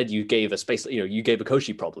 but instead you gave a space, you gave a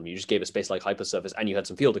Cauchy problem. You just gave a space-like hypersurface, and you had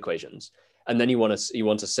some field equations, and then you want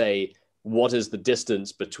to say what is the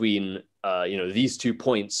distance between these 2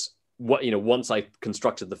 points. Once I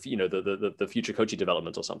constructed the future Cauchy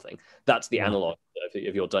development or something, that's the analog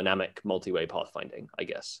of your dynamic multi-way pathfinding, I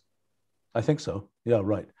guess. I think so. Yeah,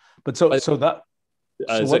 right. But Xerxes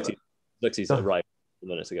arrived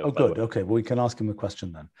minutes ago. Oh, good. Okay, well, we can ask him a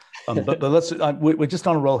question then. But let's. We're just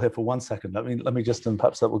on a roll here for 1 second. Let me just, and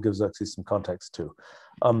perhaps that will give Xerxes some context too.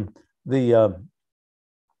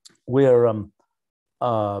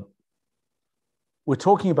 We're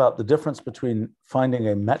talking about the difference between finding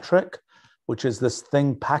a metric, which is this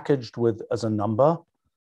thing packaged with as a number,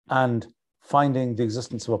 and finding the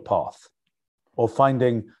existence of a path, or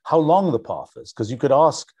finding how long the path is. Because you could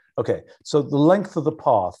ask, okay, so the length of the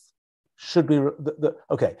path should be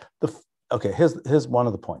here's one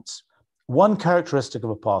of the points. One characteristic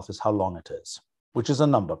of a path is how long it is, which is a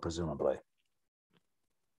number, presumably.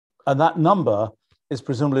 And that number is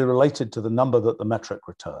presumably related to the number that the metric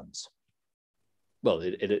returns. Well,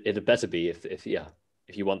 it'd better be if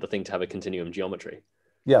you want the thing to have a continuum geometry.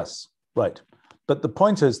 Yes, right. But the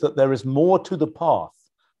point is that there is more to the path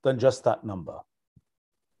than just that number.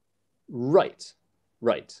 Right.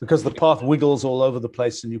 Because the path wiggles all over the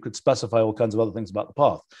place, and you could specify all kinds of other things about the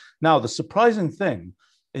path. Now, the surprising thing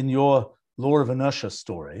in your law of inertia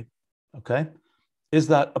story, okay, is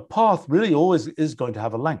that a path really always is going to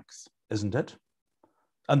have a length, isn't it?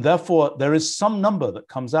 And therefore, there is some number that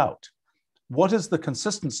comes out. What is the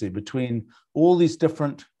consistency between all these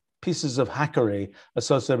different pieces of hackery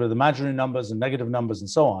associated with imaginary numbers and negative numbers and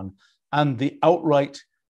so on, and the outright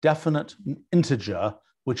definite integer,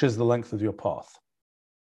 which is the length of your path?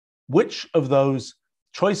 Which of those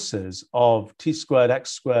choices of t squared,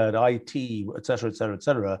 x squared, it, et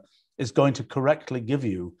cetera, is going to correctly give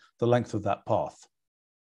you the length of that path?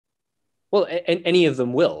 Well, any of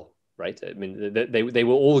them will, right? I mean, they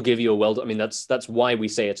will all give you a I mean, that's why we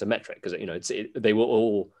say it's a metric, because they will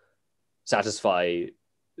all satisfy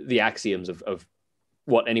the axioms of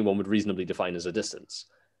what anyone would reasonably define as a distance.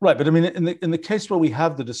 Right, but I mean, in the case where we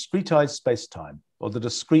have the discretized spacetime or the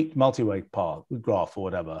discrete multi-way path graph or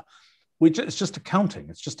whatever, it's just accounting.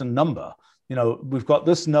 It's just a number. We've got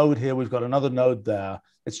this node here. We've got another node there.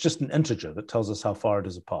 It's just an integer that tells us how far it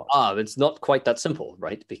is apart. It's not quite that simple,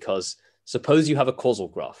 right? Because suppose you have a causal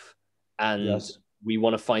graph, and we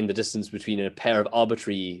want to find the distance between a pair of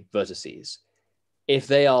arbitrary vertices. If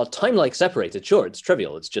they are time-like separated, sure, it's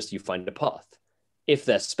trivial. It's just you find a path. If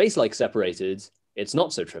they're space-like separated, it's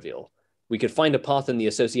not so trivial. We could find a path in the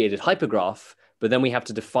associated hypergraph, but then we have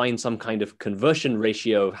to define some kind of conversion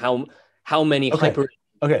ratio of how many hyper.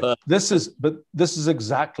 Okay, this is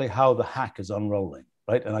exactly how the hack is unrolling,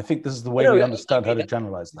 right? And I think this is the way we understand how to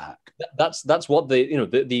generalize the hack. That's what the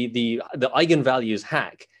eigenvalues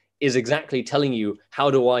hack is exactly telling you.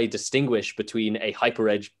 How do I distinguish between a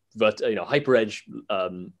hyperedge hyper edge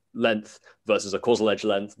length versus a causal edge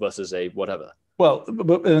length versus a whatever. Well,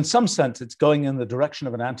 but in some sense, it's going in the direction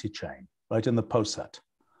of an anti-chain, right, in the poset.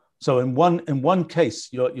 So in one case,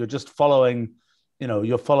 you're just following,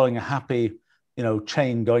 you're following a happy,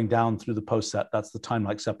 chain going down through the poset. That's the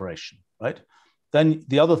time-like separation, right? Then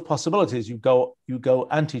the other possibility is you go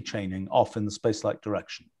anti-chaining off in the space-like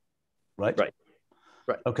direction, right?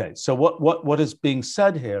 Right. Okay. So what is being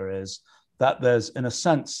said here is that in a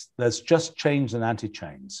sense, there's just chains and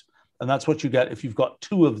anti-chains, and that's what you get if you've got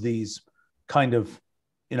two of these kind of,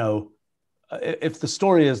 if the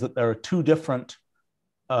story is that there are two different,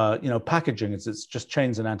 packaging, it's just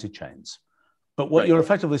chains and anti-chains. But what you're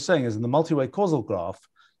effectively saying is in the multi-way causal graph,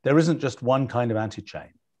 there isn't just one kind of anti-chain.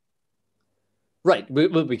 Right,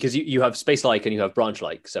 because you have space-like and you have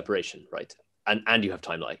branch-like separation, right? And you have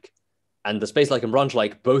time-like. And the space-like and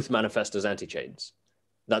branch-like both manifest as anti-chains.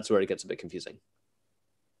 That's where it gets a bit confusing.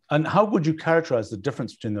 And how would you characterize the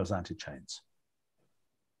difference between those anti-chains?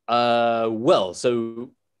 Well,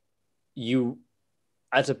 so you,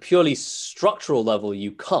 at a purely structural level,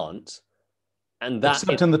 you can't. And that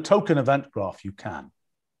except in the token event graph, you can,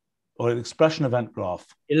 or an expression event graph.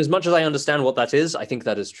 In as much as I understand what that is, I think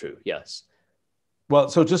that is true. Yes. Well,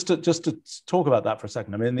 so just to talk about that for a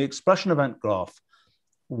second. I mean, the expression event graph,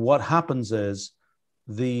 what happens is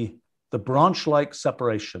the branch-like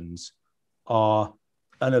separations are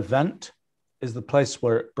an event is the place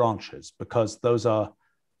where it branches, because those are,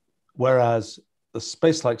 whereas the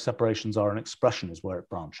space-like separations are an expression is where it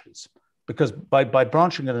branches. Because by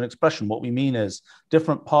branching at an expression, what we mean is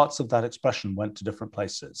different parts of that expression went to different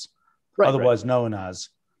places, otherwise known as,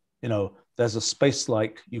 there's a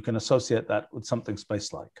space-like, you can associate that with something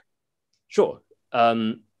space-like. Sure.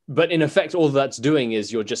 But in effect, all that's doing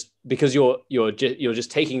is you're just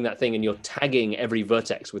taking that thing and you're tagging every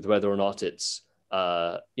vertex with whether or not it's,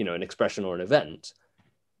 an expression or an event.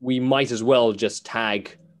 We might as well just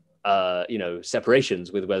tag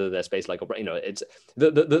separations with whether they're space-like or, it's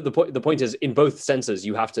the point is, in both senses,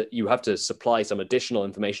 you have to supply some additional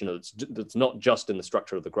information that's not just in the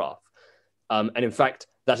structure of the graph. And in fact,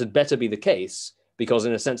 that had better be the case, because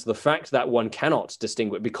in a sense, the fact that one cannot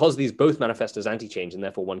distinguish, because these both manifest as anti-chains and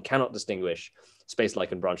therefore one cannot distinguish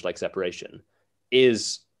space-like and branch-like separation,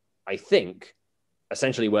 is, I think,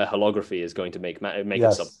 essentially where holography is going to make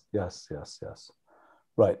yes, it. Yes.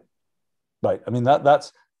 Right. I mean,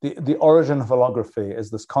 that's the origin of holography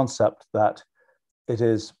is this concept that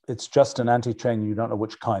it's just an anti-chain. You don't know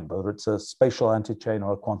which kind, whether it's a spatial anti-chain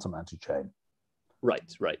or a quantum anti-chain.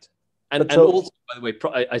 Right. And also, by the way,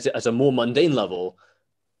 at a more mundane level,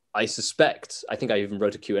 I think I even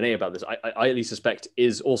wrote a Q&A about this, I at least suspect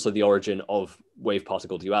is also the origin of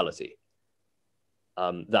wave-particle duality.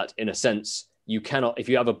 That in a sense, you cannot, if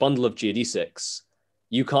you have a bundle of geodesics,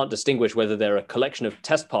 you can't distinguish whether they're a collection of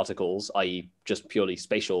test particles, i.e. just purely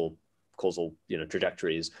spatial causal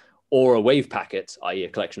trajectories, or a wave packet, i.e. a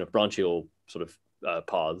collection of branchial sort of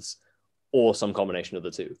paths, or some combination of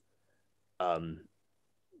the two.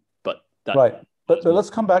 But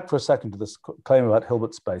let's come back for a second to this claim about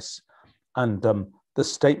Hilbert space and the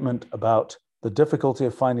statement about the difficulty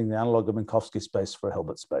of finding the analog of Minkowski space for a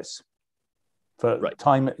Hilbert space, for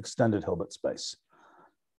time-extended Hilbert space.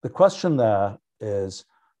 The question there is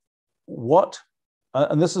what,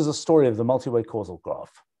 and this is a story of the multi-way causal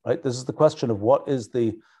graph, right? This is the question of what is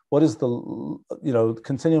the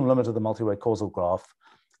continuum limit of the multi-way causal graph,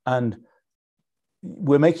 and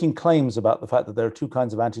we're making claims about the fact that there are two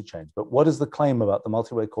kinds of antichains, but what is the claim about the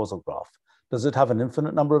multi-way causal graph? Does it have an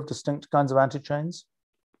infinite number of distinct kinds of antichains?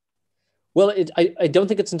 Well, I don't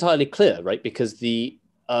think it's entirely clear, right? Because it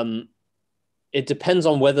depends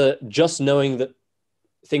on whether just knowing that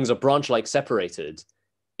things are branch-like separated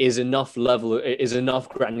is enough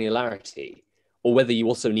granularity, or whether you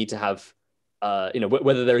also need to have,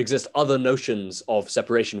 whether there exist other notions of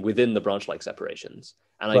separation within the branch-like separations.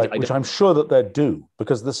 And which I'm sure that they do,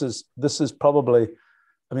 because this is probably,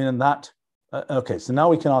 I mean, in that, okay, so now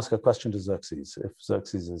we can ask a question to Xerxes, if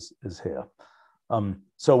Xerxes is here.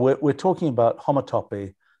 So we're talking about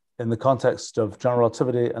homotopy in the context of general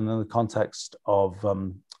relativity and in the context of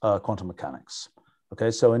quantum mechanics. Okay,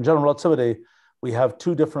 so in general relativity, we have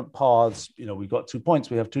two different paths. We've got 2 points,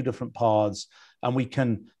 we have two different paths, and we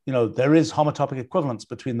can, there is homotopic equivalence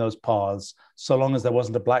between those paths, so long as there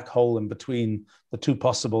wasn't a black hole in between the two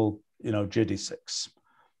possible, geodesics.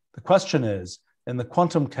 The question is, in the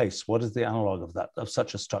quantum case, what is the analog of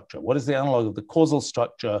such a structure? What is the analog of the causal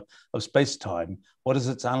structure of space-time? What is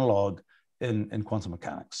its analog in quantum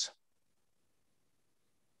mechanics?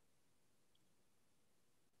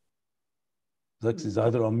 Lex is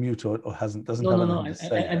either on mute or doesn't No, have no, no. anything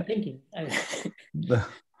to say. I'm thinking.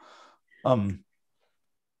 Um,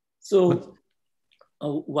 So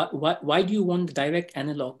why do you want the direct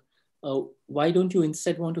analog? Why don't you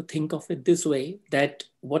instead want to think of it this way, that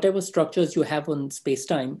whatever structures you have on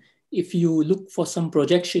space-time, if you look for some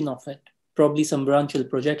projection of it, probably some branchial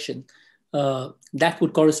projection, that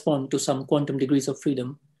would correspond to some quantum degrees of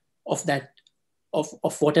freedom of that,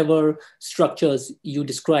 of whatever structures you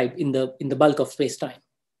describe in the bulk of space-time.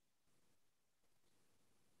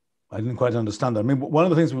 I didn't quite understand that. I mean, one of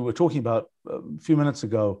the things we were talking about a few minutes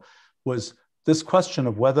ago was this question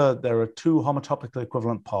of whether there are two homotopically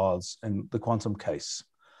equivalent paths in the quantum case.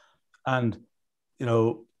 And, you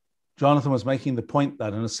know, Jonathan was making the point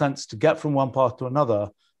that, in a sense, to get from one path to another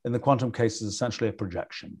in the quantum case is essentially a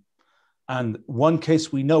projection. And one case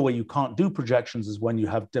we know where you can't do projections is when you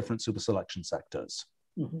have different superselection sectors.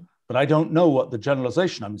 Mm-hmm. But I don't know what the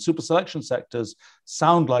generalization, I mean, superselection sectors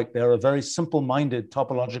sound like they're a very simple-minded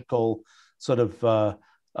topological sort of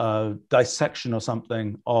dissection or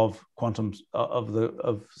something of quantum,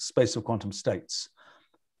 of space of quantum states.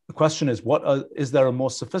 The question is, is there a more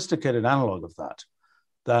sophisticated analog of that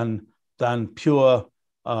than pure,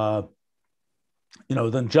 than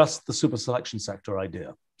just the superselection sector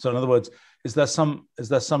idea? So in other words, is there some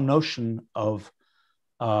notion of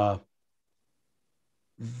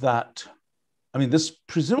that? I mean, this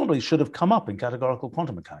presumably should have come up in categorical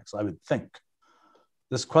quantum mechanics, I would think.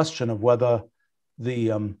 This question of whether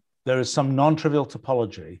there is some non-trivial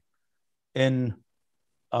topology in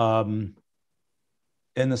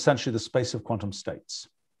essentially the space of quantum states.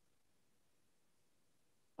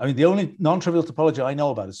 I mean, the only non-trivial topology I know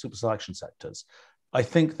about is superselection sectors. I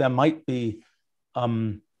think there might be,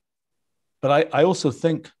 but I also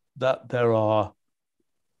think that there are,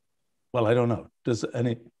 well, I don't know. Does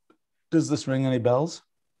this ring any bells?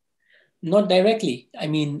 Not directly. I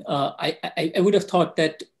mean, I would have thought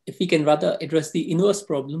that if we can rather address the inverse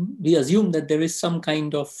problem, we assume that there is some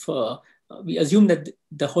kind of, we assume that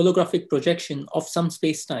the holographic projection of some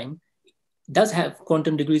space-time does have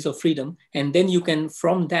quantum degrees of freedom. And then you can,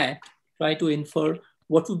 from that, try to infer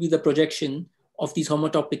what would be the projection of these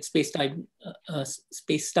homotopic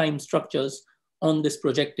space-time structures on this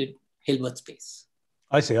projected Hilbert space.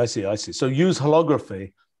 I see. So use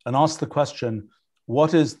holography and ask the question,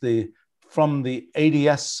 what is from the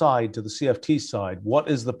ADS side to the CFT side, what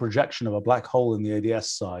is the projection of a black hole in the ADS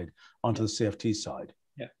side onto the CFT side?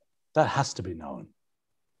 Yeah. That has to be known.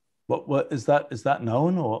 What is that? Is that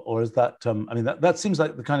known, or is that? I mean, that seems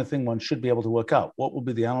like the kind of thing one should be able to work out. What would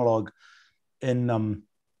be the analog in?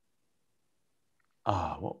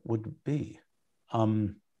 What would it be?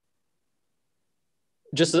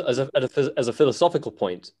 Just as a philosophical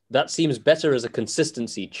point, that seems better as a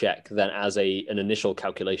consistency check than as an initial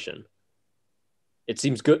calculation. It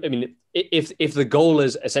seems good. I mean, if the goal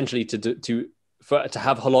is essentially to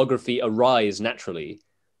have holography arise naturally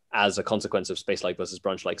as a consequence of space-like versus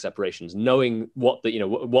branch-like separations, knowing what the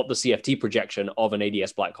CFT projection of an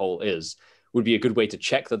ADS black hole is would be a good way to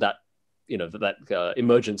check that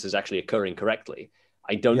emergence is actually occurring correctly.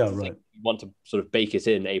 I don't think you want to sort of bake it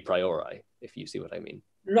in a priori, if you see what I mean.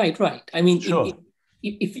 Right. I mean, sure.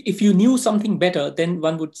 If you knew something better, then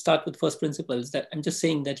one would start with first principles. That I'm just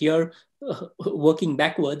saying that here, working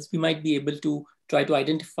backwards, we might be able to try to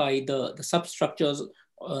identify the substructures,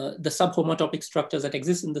 the subhomotopic structures that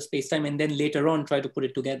exist in the spacetime, and then later on try to put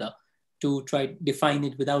it together to try to define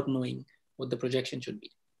it without knowing what the projection should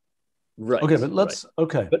be. Right. Okay, but let's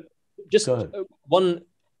But just one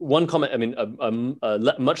comment. I mean, a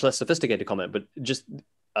much less sophisticated comment, but just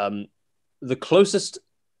the closest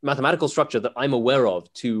mathematical structure that I'm aware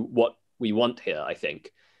of to what we want here, I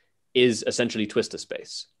think, is essentially twistor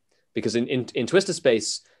space. Because in twistor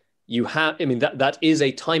space, you have, I mean, that is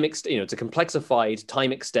a time, it's a complexified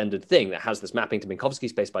time extended thing that has this mapping to Minkowski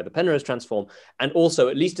space by the Penrose transform. And also,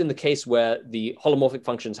 at least in the case where the holomorphic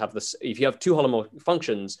functions have this, if you have two holomorphic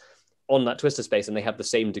functions on that twistor space and they have the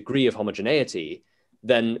same degree of homogeneity,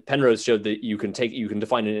 then Penrose showed that you can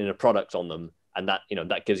define an inner product on them. And that,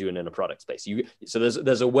 that gives you an inner product space. So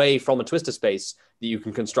there's a way from a twistor space that you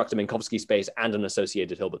can construct a Minkowski space and an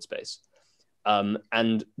associated Hilbert space.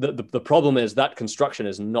 And the problem is that construction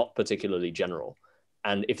is not particularly general.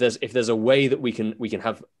 And if there's a way that we can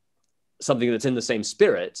have something that's in the same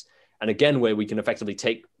spirit, and again where we can effectively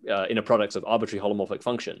take inner products of arbitrary holomorphic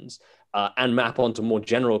functions and map onto more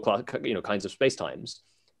general kinds of spacetimes,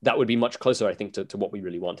 that would be much closer, I think, to what we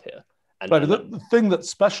really want here. Right, the thing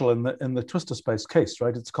that's special in the twistor space case,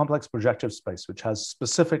 right? It's a complex projective space, which has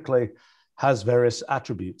various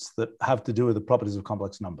attributes that have to do with the properties of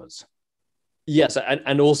complex numbers. Yes,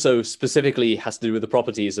 and also specifically has to do with the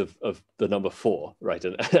properties of the number 4, right?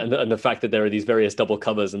 And the fact that there are these various double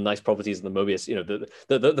covers and nice properties in the Mobius. You know,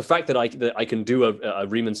 the fact that I can do a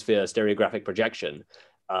Riemann sphere stereographic projection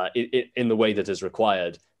in the way that is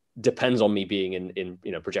required depends on me being in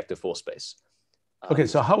projective force space. Okay,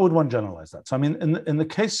 so how would one generalize that? So I mean, in the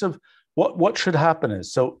case of what should happen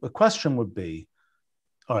is, so the question would be,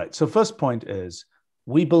 all right, so first point is,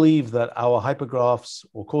 we believe that our hypergraphs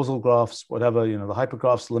or causal graphs, whatever, the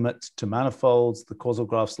hypergraphs limit to manifolds, the causal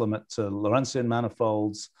graphs limit to Lorentzian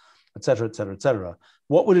manifolds, et cetera, et cetera, et cetera.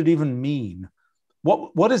 What would it even mean?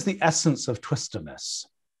 What is the essence of twisterness,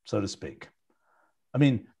 so to speak? I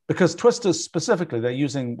mean, because twisters specifically, they're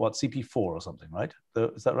using what, CP4 or something, right?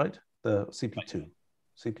 Is that right? The CP2,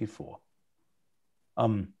 CP4.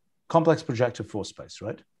 Complex projective force space,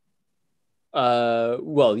 right?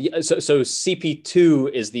 Well, yeah, so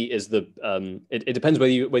CP2 is the it depends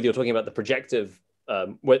whether you're talking about the projective,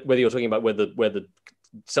 whether you're talking about where the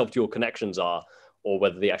self-dual connections are, or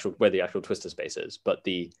where the actual twistor space is. But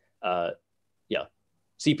CP2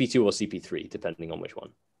 or CP3, depending on which one.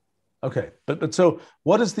 Okay, but so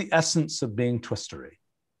what is the essence of being twistery?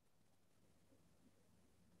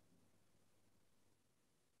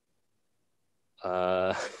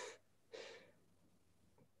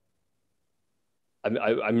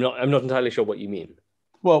 I'm not entirely sure what you mean.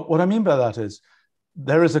 Well, what I mean by that is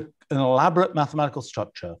there is an elaborate mathematical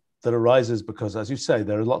structure that arises because, as you say,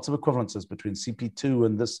 there are lots of equivalences between CP2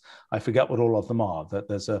 and this. I forget what all of them are. That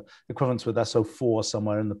there's a equivalence with SO4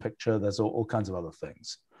 somewhere in the picture. There's all kinds of other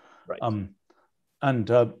things. Right. And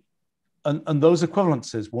those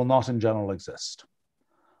equivalences will not in general exist.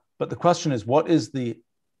 But the question is, what is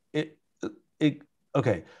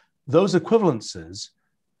okay, those equivalences,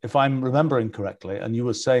 if I'm remembering correctly, and you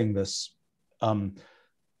were saying this,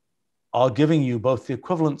 are giving you both the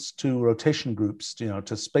equivalence to rotation groups,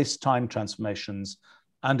 to space-time transformations,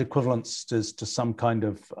 and equivalence to some kind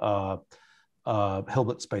of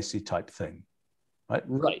Hilbert-spacey type thing, right?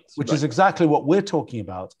 Right. Which is exactly what we're talking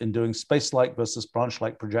about in doing space-like versus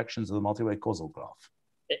branch-like projections of the multi-way causal graph.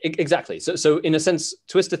 Exactly. So in a sense,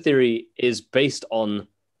 twistor theory is based on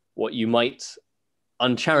what you might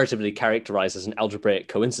uncharitably characterize as an algebraic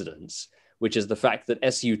coincidence, which is the fact that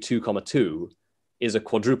SU2, is a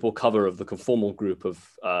quadruple cover of the conformal group of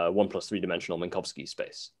 1 plus 3-dimensional Minkowski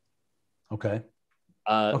space. Okay.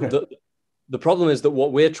 The problem is that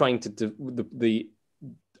what we're trying to the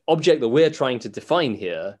object that we're trying to define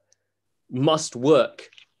here must work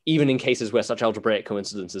even in cases where such algebraic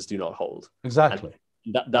coincidences do not hold. Exactly.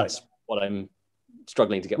 And that's right. What I'm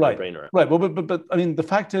struggling to get right. my brain around. Right. Well, but I mean, the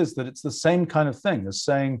fact is that it's the same kind of thing as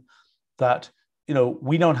saying that,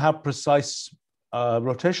 we don't have precise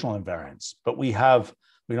rotational invariance, but we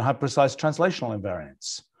don't have precise translational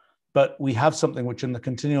invariance, but we have something which in the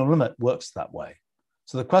continuum limit works that way.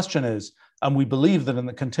 So the question is, and we believe that in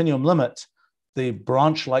the continuum limit, the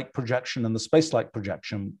branch-like projection and the space-like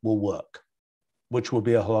projection will work, which will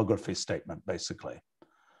be a holography statement, basically.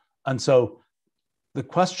 And so the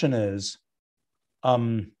question is,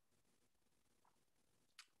 well,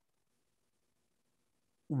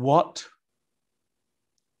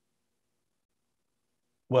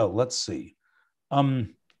 let's see. I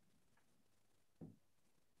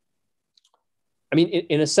mean,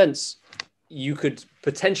 in a sense, you could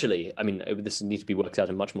potentially, this needs to be worked out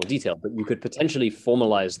in much more detail, but you could potentially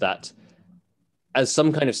formalize that as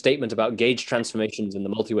some kind of statement about gauge transformations in the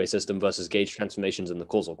multi-way system versus gauge transformations in the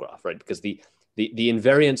causal graph, right? Because the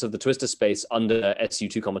invariance of the twistor space under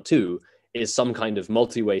SU2, is some kind of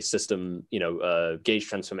multi-way system, gauge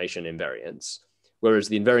transformation invariance, whereas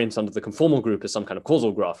the invariance under the conformal group is some kind of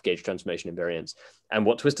causal graph gauge transformation invariance. And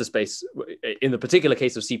what twistor space, in the particular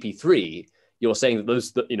case of CP3, you're saying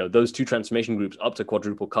that those two transformation groups up to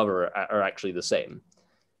quadruple cover are actually the same.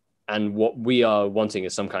 And what we are wanting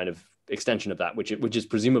is some kind of extension of that, which is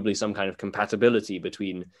presumably some kind of compatibility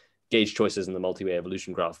between gauge choices in the multi-way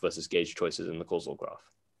evolution graph versus gauge choices in the causal graph,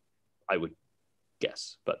 I would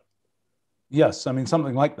guess. But yes, I mean,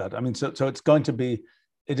 something like that. I mean, so it's going to be,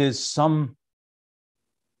 it is some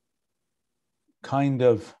kind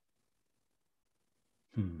of,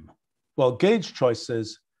 well, gauge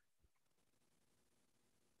choices.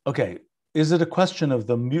 Okay, is it a question of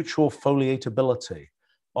the mutual foliatability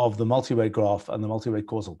of the multi-way graph and the multi-way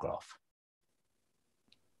causal graph?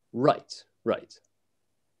 Right.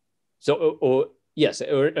 So, yes,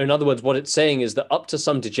 or in other words, what it's saying is that up to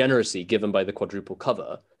some degeneracy given by the quadruple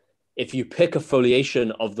cover, if you pick a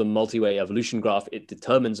foliation of the multi-way evolution graph, it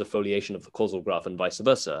determines a foliation of the causal graph and vice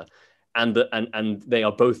versa. And they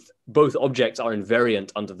are both objects are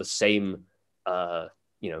invariant under the same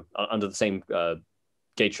under the same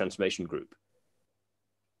gauge transformation group.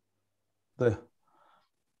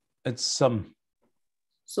 It's some.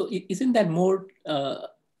 So isn't that more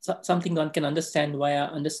something one can understand via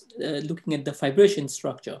looking at the vibration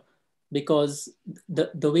structure? Because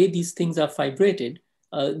the way these things are vibrated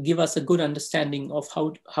give us a good understanding of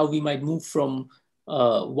how we might move from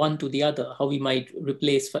one to the other, how we might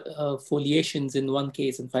replace foliations in one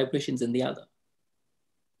case and vibrations in the other.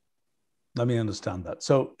 Let me understand that.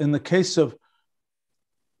 So in the case of,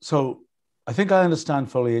 I think I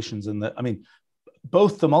understand foliations in that, I mean,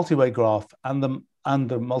 both the multi-way graph and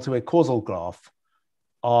the multi-way causal graph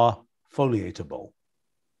are foliatable.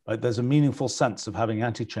 Right? There's a meaningful sense of having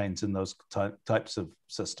anti-chains in those types of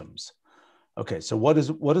systems. Okay, so what is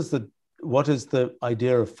the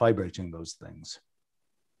idea of vibrating those things?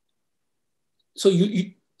 So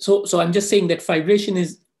I'm just saying that vibration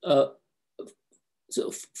is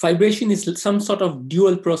some sort of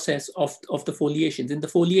dual process of the foliations. In the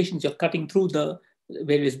foliations, you're cutting through the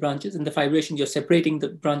various branches. In the vibrations, you're separating the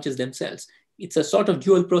branches themselves. It's a sort of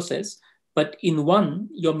dual process, but in one,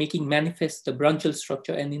 you're making manifest the branchial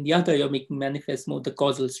structure, and in the other, you're making manifest more the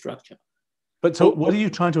causal structure. But so what are you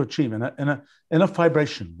trying to achieve in a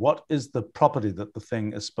vibration? What is the property that the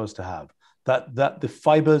thing is supposed to have? That the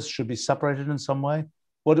fibers should be separated in some way?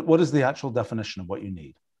 What is the actual definition of what you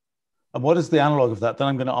need? And what is the analog of that? Then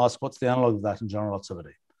I'm going to ask, what's the analog of that in general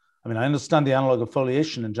relativity? I mean, I understand the analog of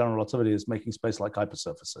foliation in general relativity is making space-like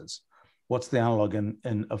hypersurfaces. What's the analog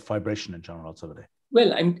of vibration in general relativity?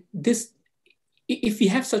 Well, if we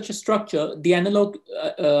have such a structure, the analog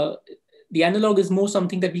is more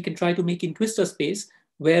something that we can try to make in twistor space,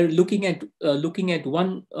 where looking at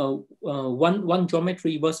one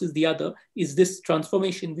geometry versus the other is this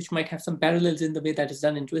transformation, which might have some parallels in the way that is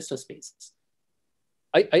done in twistor space.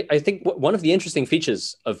 I think one of the interesting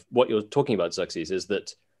features of what you're talking about, Xerxes, is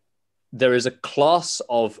that there is a class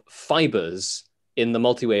of fibers in the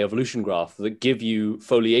multi-way evolution graph that give you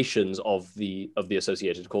foliations of the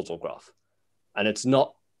associated causal graph, and it's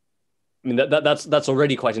not. I mean, that's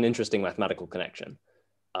already quite an interesting mathematical connection.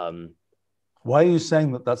 Why are you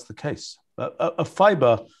saying that that's the case? A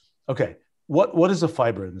fiber, okay. What is a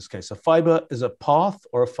fiber in this case? A fiber is a path,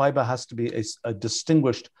 or a fiber has to be a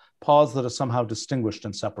distinguished paths that are somehow distinguished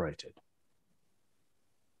and separated.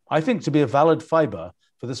 I think to be a valid fiber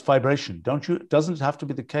for this vibration, doesn't it have to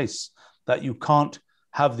be the case that you can't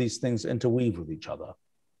have these things interweave with each other?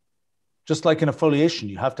 Just like in a foliation,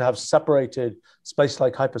 you have to have separated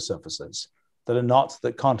space-like hypersurfaces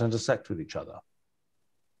that can't intersect with each other.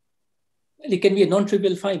 It can be a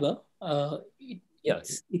non-trivial fiber. I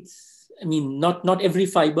mean, not every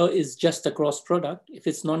fiber is just a cross product. If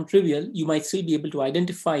it's non-trivial, you might still be able to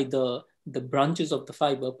identify the branches of the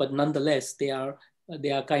fiber, but nonetheless, they are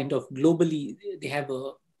kind of globally, they have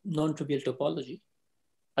a non-trivial topology.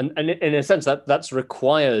 And in a sense, that's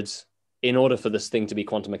required in order for this thing to be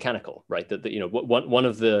quantum mechanical, right? That one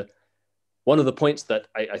of the points that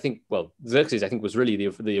I think, well, Xerxes, I think, was really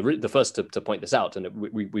the first to point this out, and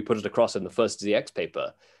we put it across in the first ZX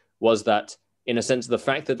paper, was that, in a sense, the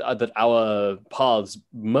fact that our paths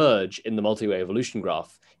merge in the multi-way evolution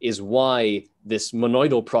graph is why this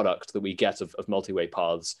monoidal product that we get of multi-way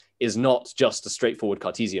paths is not just a straightforward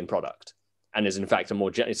Cartesian product, and is in fact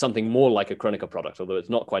it's something more like a Kronecker product, although it's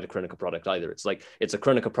not quite a Kronecker product either. It's a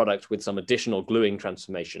Kronecker product with some additional gluing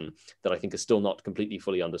transformation that I think is still not completely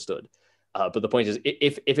fully understood. But the point is,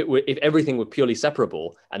 if everything were purely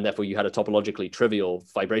separable, and therefore you had a topologically trivial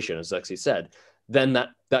vibration, as Xerxes said, then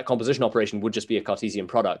that composition operation would just be a Cartesian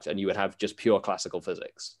product, and you would have just pure classical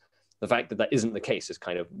physics. The fact that isn't the case is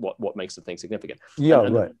kind of what makes the thing significant. Yeah,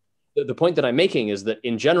 and right. The point that I'm making is that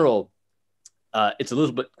in general, it's a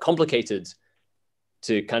little bit complicated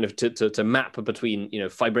to kind of to map between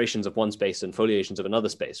vibrations of one space and foliations of another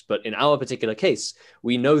space. But in our particular case,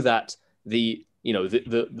 we know that the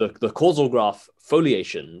causal graph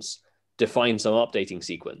foliations define some updating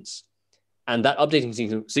sequence. And that updating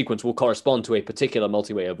sequence will correspond to a particular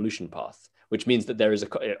multi-way evolution path, which means that there is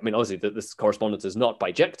obviously that this correspondence is not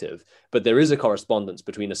bijective, but there is a correspondence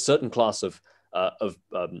between a certain class of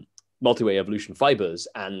multi-way evolution fibers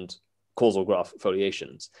and causal graph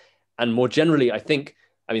foliations. And more generally, I think,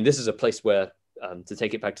 this is a place where, to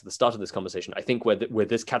take it back to the start of this conversation, I think where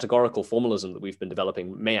this categorical formalism that we've been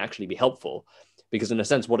developing may actually be helpful, because in a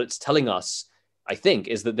sense, what it's telling us, I think,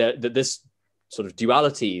 is that this sort of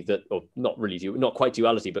duality or not quite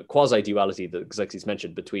duality, but quasi-duality that Xerxes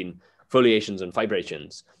mentioned between foliations and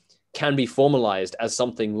vibrations can be formalized as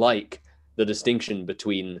something like the distinction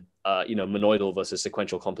between monoidal versus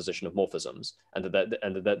sequential composition of morphisms, and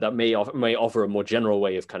that may offer a more general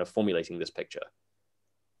way of kind of formulating this picture.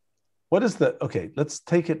 what is the, okay, let's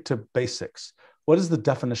take it to basics. What is the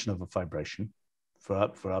definition of a vibration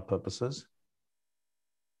for our purposes?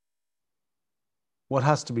 What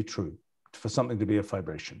has to be true for something to be a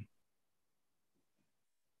vibration?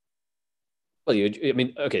 Well, I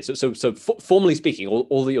mean, okay. So formally speaking,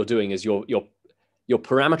 all that you're doing is you're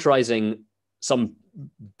parameterizing some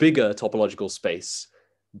bigger topological space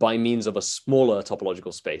by means of a smaller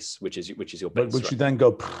topological space, which is your base. Which you then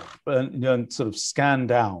go and sort of scan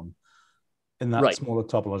down in that smaller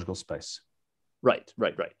topological space. Right.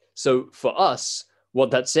 So for us,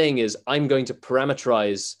 what that's saying is I'm going to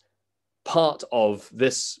parameterize part of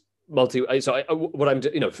this what I'm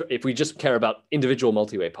doing, if we just care about individual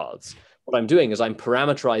multi-way paths, what I'm doing is I'm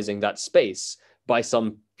parameterizing that space by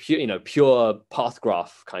some pure path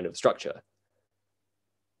graph kind of structure.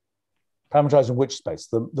 Parameterizing which space?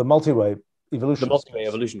 The multi-way evolution. The multi-way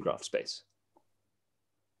evolution graph space.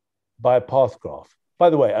 By a path graph.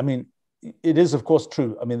 By the way, I mean, it is of course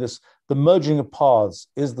true. I mean, the merging of paths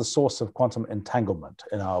is the source of quantum entanglement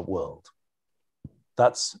in our world.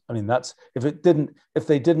 That's if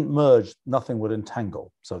they didn't merge, nothing would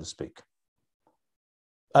entangle, so to speak.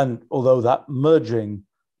 And although that merging,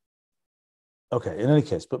 okay, in any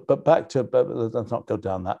case, but let's not go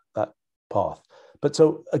down that path. But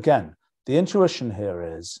so again, the intuition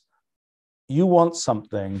here is you want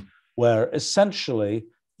something where essentially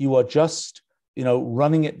you are just,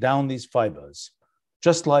 running it down these fibers,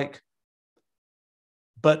 just like,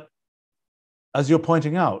 but as you're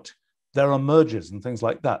pointing out, there are mergers and things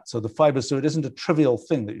like that. So the fibers, so it isn't a trivial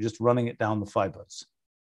thing that you're just running it down the fibers.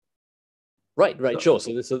 Right, sure.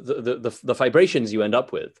 So the vibrations you end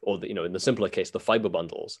up with, or in the simpler case, the fiber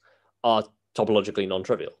bundles, are topologically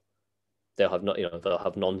non-trivial. They'll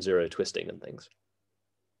have non-zero twisting and things.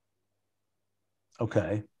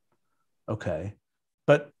 Okay,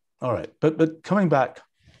 but all right, but coming back.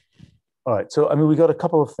 All right, so I mean, we got a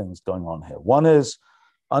couple of things going on here. One is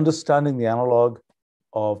understanding the analog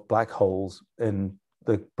of black holes in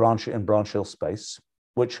the branchial space,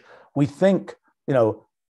 which we think,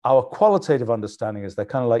 our qualitative understanding is they're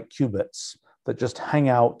kind of like qubits that just hang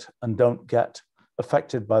out and don't get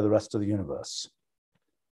affected by the rest of the universe.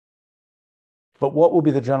 But what will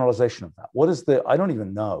be the generalization of that? What is I don't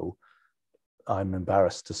even know, I'm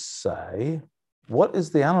embarrassed to say, what is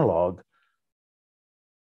the analog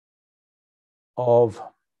of,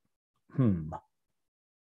 I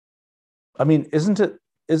mean, isn't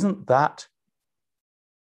that,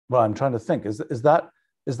 well, I'm trying to think, is that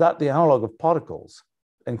the analog of particles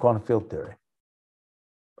in quantum field theory?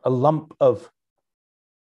 A lump of,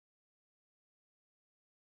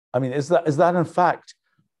 I mean, is that in fact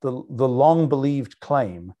the long believed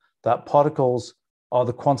claim that particles are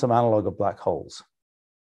the quantum analog of black holes?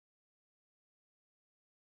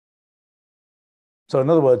 So in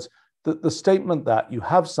other words, the statement that you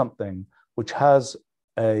have something which has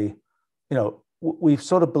a, we've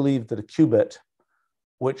sort of believed that a qubit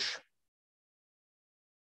which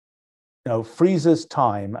freezes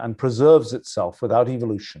time and preserves itself without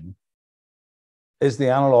evolution is the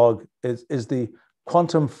analog, is the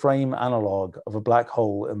quantum frame analog of a black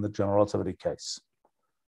hole in the general relativity case.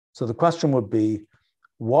 So the question would be,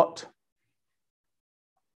 what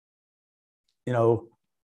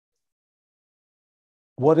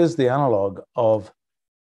is the analog of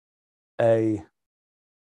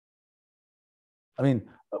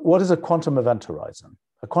what is a quantum event horizon?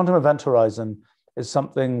 A quantum event horizon is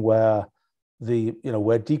something where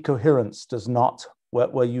where decoherence does not,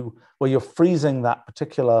 where you're freezing that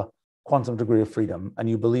particular quantum degree of freedom, and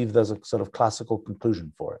you believe there's a sort of classical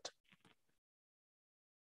conclusion for it.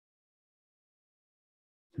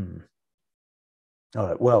 All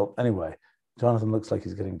right. Well, anyway, Jonathan looks like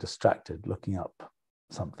he's getting distracted looking up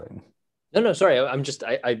something. No, sorry. I'm just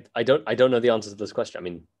I don't know the answer to this question. I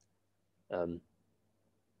mean,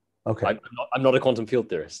 okay. I'm not a quantum field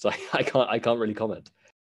theorist, so I can't really comment.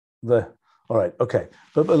 All right. Okay.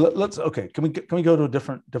 But let's. Okay. Can we go to a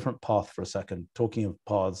different path for a second? Talking of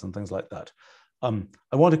paths and things like that. I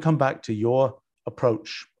want to come back to your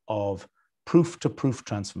approach of proof-to-proof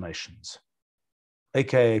transformations,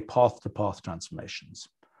 aka path-to-path transformations,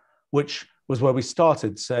 which was where we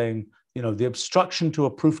started saying, the obstruction to a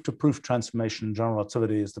proof-to-proof transformation in general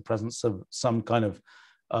relativity is the presence of some kind of,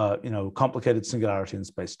 complicated singularity in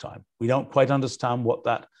space-time. We don't quite understand what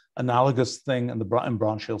that analogous thing in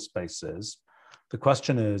branchial space is. The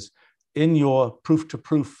question is, in your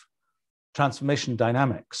proof-to-proof transformation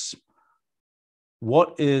dynamics,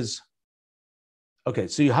 what is, okay,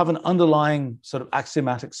 so you have an underlying sort of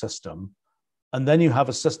axiomatic system, and then you have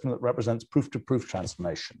a system that represents proof-to-proof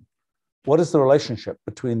transformation. what is the relationship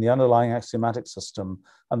between the underlying axiomatic system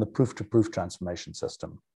and the proof-to-proof transformation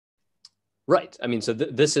system? Right. I mean, so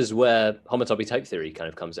this is where homotopy type theory kind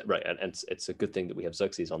of comes in, right? And it's a good thing that we have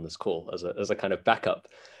Xerxes on this call as a kind of backup.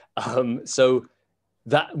 So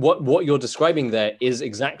that what you're describing there is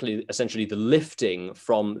exactly essentially the lifting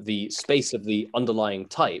from the space of the underlying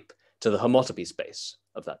type to the homotopy space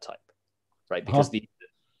of that type, right? Because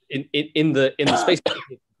in the space of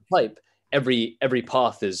the type, every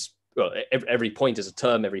path is, well, every point is a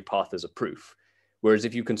term, every path is a proof. Whereas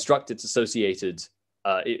if you construct its associated,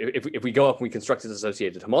 if we go up and we construct its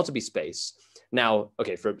associated homotopy space, now,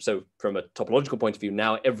 okay, so from a topological point of view,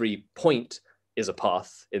 now every point is a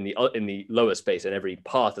path in the lower space, and every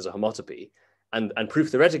path is a homotopy. And proof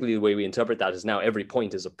theoretically, the way we interpret that is now every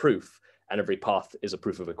point is a proof, and every path is a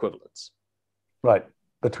proof of equivalence. Right,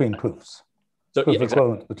 between proofs. So proof of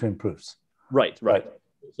equivalence between proofs. Right.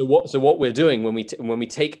 So what we're doing when we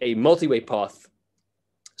take a multi-way path,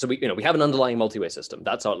 so we have an underlying multi-way system.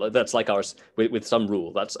 That's like ours with some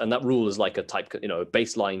rule. And that rule is like a type, a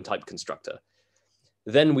baseline type constructor.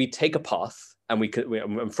 Then we take a path,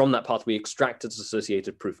 and from that path we extract its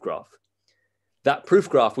associated proof graph. That proof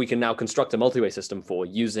graph we can now construct a multi-way system for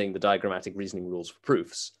using the diagrammatic reasoning rules for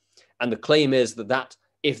proofs. And the claim is that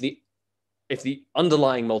if the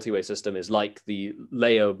underlying multi-way system is like the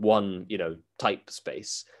layer one, type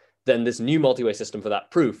space, then this new multi-way system for that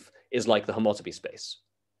proof is like the homotopy space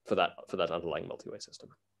for that underlying multi-way system.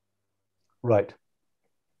 Right.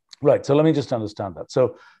 So let me just understand that.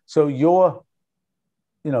 So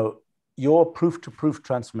your proof-to-proof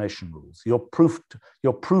transformation rules, your proof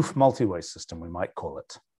multi-way system, we might call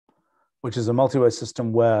it, which is a multi-way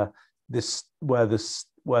system where the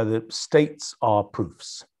states are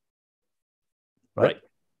proofs. Right?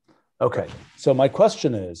 Okay. So my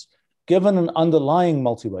question is, given an underlying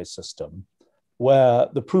multi-way system where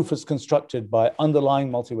the proof is constructed by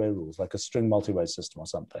underlying multi-way rules, like a string multi-way system or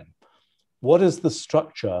something, what is the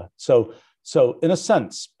structure? So in a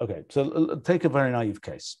sense, okay, so take a very naive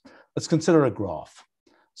case. Let's consider a graph.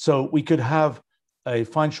 So we could have a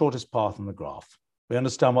find shortest path in the graph. We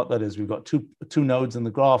understand what that is. We've got two nodes in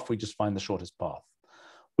the graph. We just find the shortest path.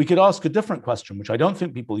 We could ask a different question, which I don't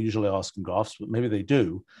think people usually ask in graphs, but maybe they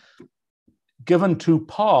do. Given two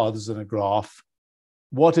paths in a graph,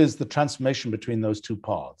 what is the transformation between those two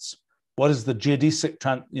paths? What is the geodesic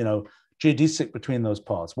between those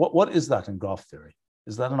paths? What is that in graph theory?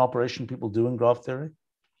 Is that an operation people do in graph theory?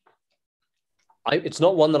 It's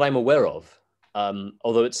not one that I'm aware of.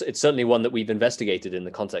 Although it's certainly one that we've investigated in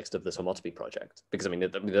the context of this homotopy project, because I mean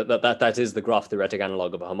that is the graph theoretic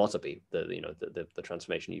analog of a homotopy, the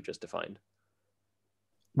transformation you've just defined.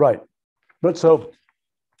 Right, but so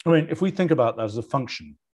I mean, if we think about that as a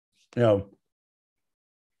function,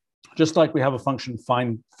 just like we have a function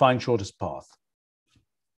find shortest path,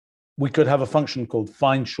 we could have a function called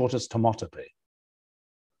find shortest homotopy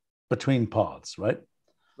between paths, right?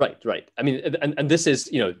 Right. I mean, and this is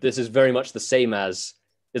very much the same as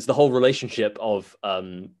it's the whole relationship of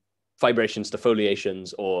fibrations to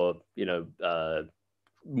foliations, or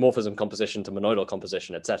morphism composition to monoidal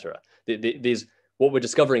composition, etc. These what we're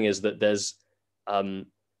discovering is that there's okay,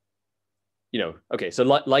 so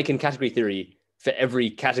like in category theory, for every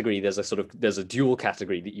category there's a dual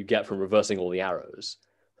category that you get from reversing all the arrows.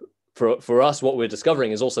 For us, what we're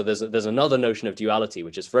discovering is also there's another notion of duality,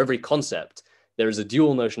 which is for every concept there is a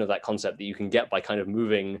dual notion of that concept that you can get by kind of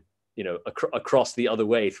moving, across the other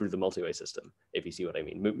way through the multi-way system, if you see what I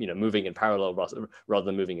mean. Moving in parallel rather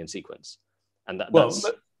than moving in sequence. And that's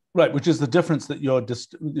right, which is the difference that you're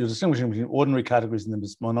distinguishing between ordinary categories and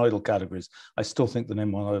the monoidal categories. I still think the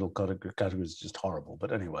name monoidal categories is just horrible,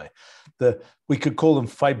 but anyway, we could call them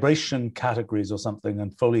fibration categories or something,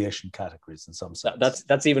 and foliation categories in some sense.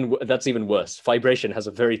 That's even worse. Fibration has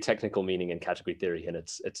a very technical meaning in category theory, and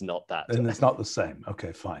it's not that. And it's not the same.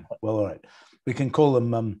 Okay, fine. Well, all right. We can call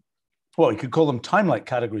them we could call them time-like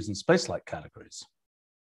categories and space-like categories.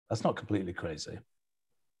 That's not completely crazy.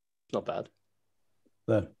 Not bad.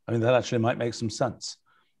 I mean, that actually might make some sense.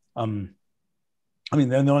 I mean,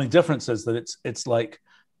 then the only difference is that it's like,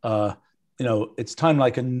 it's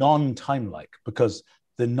time-like and non-time-like, because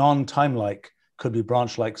the non-time-like could be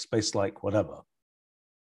branch-like, space-like, whatever.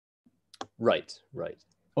 Right.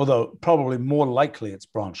 Although probably more likely it's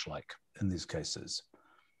branch-like in these cases.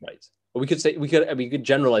 Right. But we could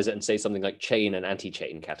generalize it and say something like chain and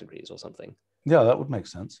anti-chain categories or something. Yeah, that would make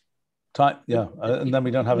sense. Time, yeah, and then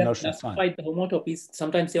we don't have a notion of time. The homotopies,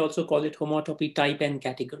 sometimes they also call it homotopy type n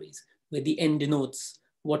categories, where the n denotes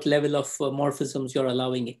what level of morphisms you're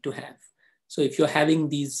allowing it to have. So if you're having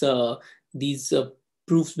these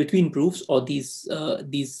proofs between proofs, or these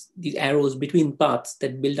arrows between paths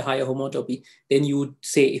that build a higher homotopy, then you would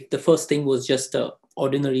say if the first thing was just a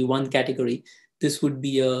ordinary one category, this would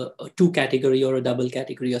be a two category or a double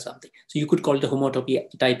category or something. So you could call it a homotopy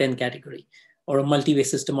type n category, or a multi-way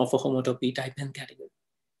system of a homotopy type n category.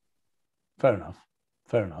 Fair enough.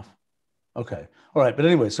 Fair enough. Okay. All right. But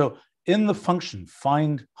anyway, so in the function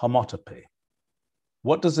find homotopy,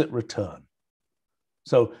 what does it return?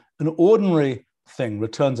 So an ordinary thing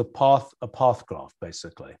returns a path graph,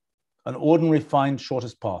 basically. An ordinary find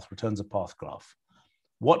shortest path returns a path graph.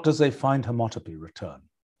 What does a find homotopy return?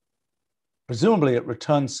 Presumably it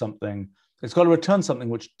returns something, it's got to return something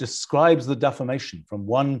which describes the deformation from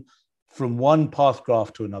one path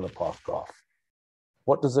graph to another path graph.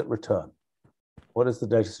 What does it return? What is the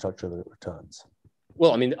data structure that it returns?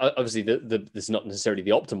 Well, I mean, obviously, this is not necessarily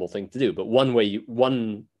the optimal thing to do, but one way you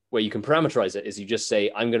can parameterize it is you just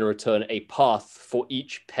say, I'm going to return a path for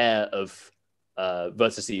each pair of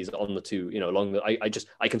vertices on the two, along the,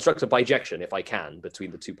 I construct a bijection if I can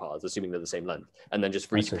between the two paths, assuming they're the same length. And then just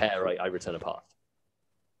for each pair, I return a path.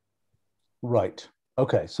 Right.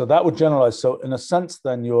 Okay. So that would generalize. So in a sense,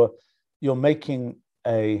 then you're making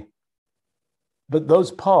but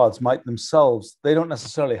those paths might themselves, they don't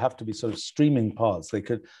necessarily have to be sort of streaming paths.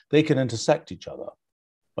 They can intersect each other.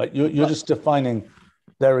 Right. You're just defining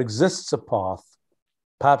there exists a path,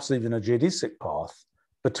 perhaps even a geodesic path,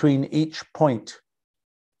 between each point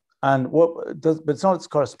and but it's not its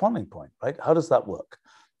corresponding point, right? How does that work?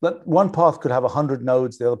 That one path could have 100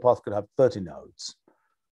 nodes, the other path could have 30 nodes.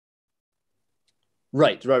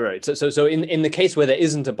 Right. So in the case where there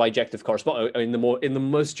isn't a bijective corresponding, in the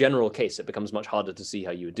most general case, it becomes much harder to see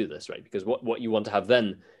how you would do this, right? Because what you want to have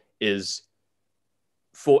then is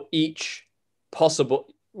for each possible,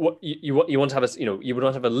 what you want to have you would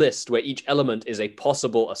want to have a list where each element is a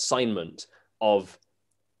possible assignment of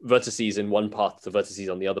vertices in one path to vertices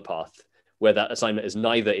on the other path, where that assignment is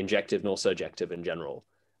neither injective nor surjective in general.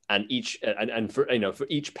 And for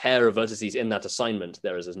each pair of vertices in that assignment,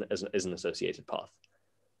 there is an associated path.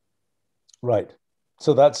 Right.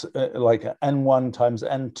 So that's like N1 times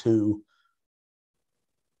N2.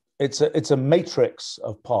 It's a matrix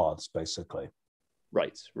of paths, basically.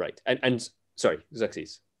 Right. And sorry,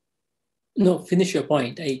 Xerxes. No, finish your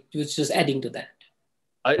point. I was just adding to that.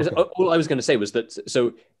 All I was going to say was that,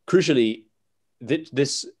 so crucially,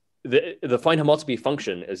 the find homotopy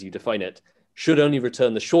function, as you define it, should only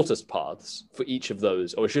return the shortest paths for each of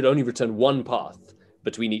those, or should only return one path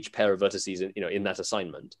between each pair of vertices in that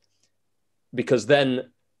assignment. Because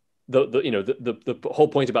then the whole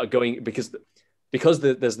point about going, because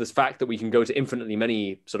there's this fact that we can go to infinitely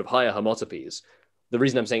many sort of higher homotopies. The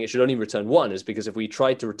reason I'm saying it should only return one is because if we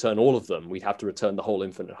tried to return all of them, we'd have to return the whole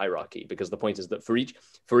infinite hierarchy, because the point is that for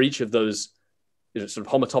each of those sort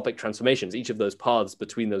of homotopic transformations, each of those paths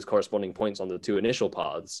between those corresponding points on the two initial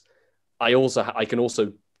paths, I can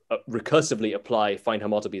also recursively apply find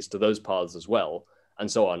homotopies to those paths as well,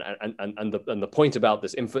 and so on. And the point about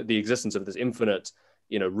this the existence of this infinite,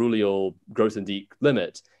 Rullial Grothendieck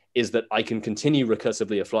limit is that I can continue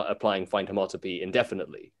recursively applying find homotopy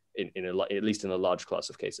indefinitely at least in a large class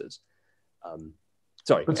of cases.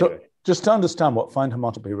 Sorry. So anyway. Just to understand what find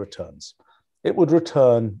homotopy returns, it would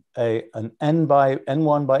return an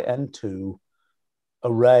N1 by N2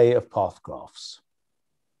 array of path graphs.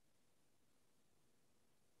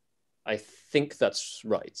 I think that's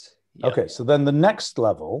right. Yeah. Okay, so then the next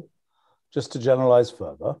level, just to generalize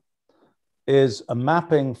further, is a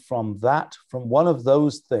mapping from one of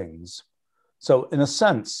those things. So in a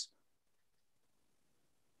sense,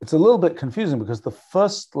 it's a little bit confusing because the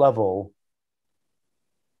first level,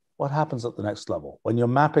 what happens at the next level when you're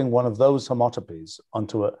mapping one of those homotopies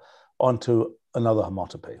onto another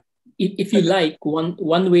homotopy? If you like,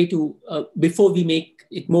 one way to, before we make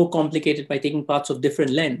it more complicated by taking parts of different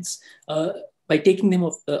lengths, by taking them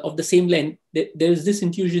of the same length, there is this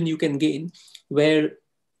intuition you can gain where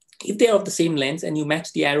if they are of the same length and you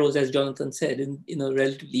match the arrows, as Jonathan said, in a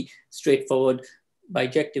relatively straightforward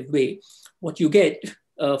bijective way, what you get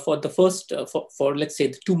for the first, for let's say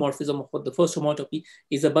the two morphism for the first homotopy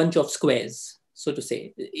is a bunch of squares, so to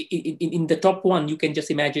say. In the top one, you can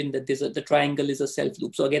just imagine that the triangle is a self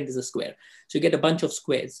loop. So again, there's a square. So you get a bunch of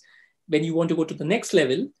squares. When you want to go to the next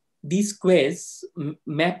level, these squares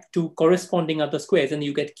map to corresponding other squares and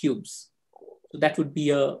you get cubes. So that would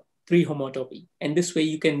be a 3 homotopy. And this way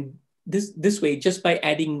you can, this way, just by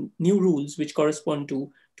adding new rules which correspond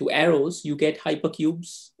to arrows, you get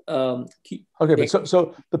hypercubes. Okay, but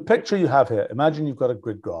so the picture you have here, imagine you've got a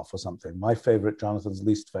grid graph or something, my favorite, Jonathan's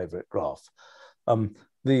least favorite graph.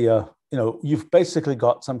 You've basically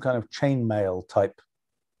got some kind of chainmail type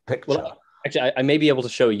picture. Well, actually, I may be able to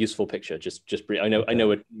show a useful picture. Just brief. I know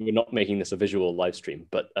we're not making this a visual live stream,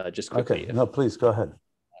 but just quickly. Okay. No, please go ahead.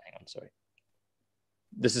 Hang on, sorry.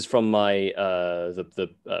 This is from my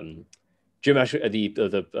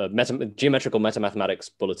geometrical metamathematics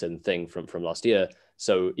bulletin thing from last year.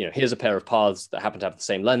 So here's a pair of paths that happen to have the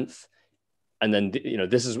same length, and then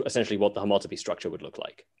this is essentially what the homotopy structure would look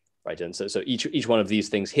like, right? And so each one of these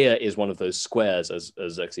things here is one of those squares as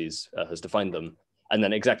Xerxes has defined them. And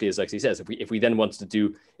then exactly as Xerxes says, if we then wanted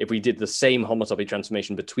to if we did the same homotopy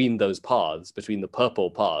transformation between those paths, between the purple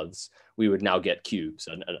paths, we would now get cubes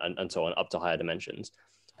and so on up to higher dimensions.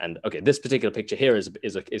 And okay, this particular picture here is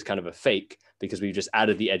kind of a fake because we've just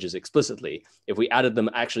added the edges explicitly. If we added them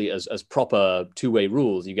actually as proper two-way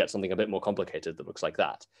rules, you get something a bit more complicated that looks like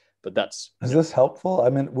that. But that's... Is this helpful? I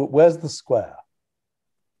mean, where's the square?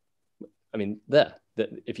 I mean, there.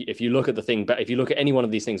 If you look at the thing, if you look at any one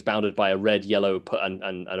of these things bounded by a red, yellow,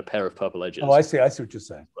 and a pair of purple edges. Oh, I see what you're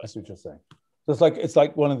saying. I see what you're saying. So it's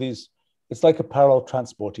like one of these. It's like a parallel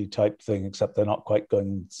transporty type thing, except they're not quite going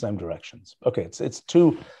in the same directions. Okay, it's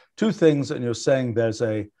two things, and you're saying there's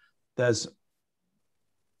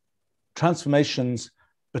transformations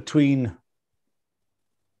between.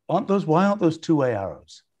 Why aren't those two-way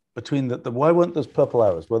arrows between why weren't those purple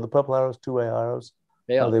arrows? Were the purple arrows two-way arrows?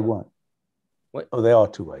 They are. No, they weren't. What? Oh, they are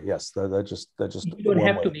two-way. Yes, they're just. You don't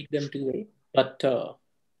have to make them two-way, but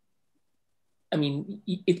I mean,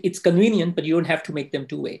 it's convenient, but you don't have to make them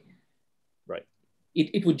two-way. Right.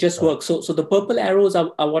 It would just work. So the purple arrows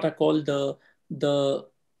are what are called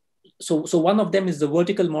so one of them is the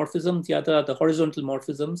vertical morphisms, the other are the horizontal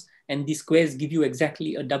morphisms, and these squares give you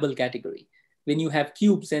exactly a double category. When you have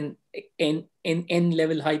cubes and n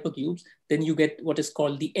level hypercubes, then you get what is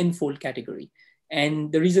called the n-fold category.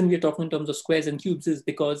 And the reason we are talking in terms of squares and cubes is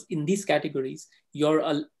because in these categories,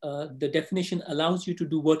 the definition allows you to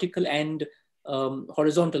do vertical and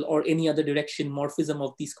horizontal or any other direction morphism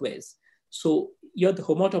of these squares. So here the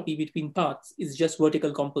homotopy between paths is just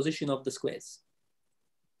vertical composition of the squares.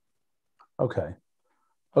 Okay,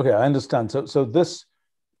 I understand. So this.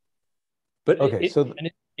 But okay,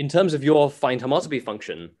 in terms of your find homotopy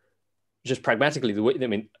function, just pragmatically,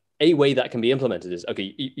 a way that can be implemented is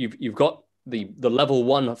okay. You've got the level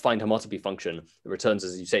 1 find homotopy function that returns,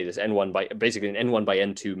 as you say, this n1 by basically an n1 by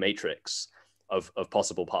n2 matrix of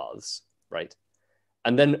possible paths, right?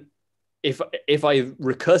 And then if I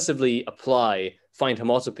recursively apply find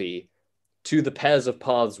homotopy to the pairs of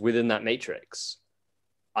paths within that matrix,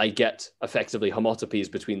 I get effectively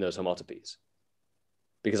homotopies between those homotopies.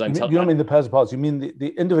 Because you don't mean the pairs of paths, you mean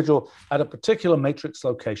the individual at a particular matrix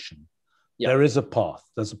location. Yeah. There is a path,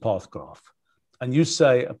 there's a path graph. And you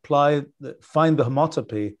say, find the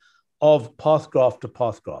homotopy of path graph to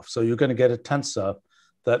path graph. So you're going to get a tensor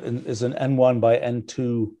that is an n1 by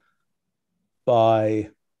n2 by...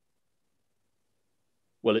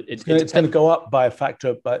 Well, it's going to go up by a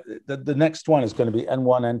factor, but the next one is going to be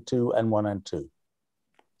n1, n2, n1, n2.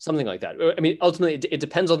 Something like that. I mean, ultimately, it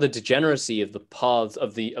depends on the degeneracy of the paths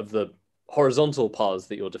of the horizontal paths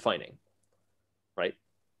that you're defining, right?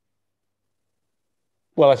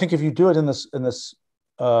 Well, I think if you do it in this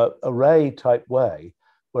array type way,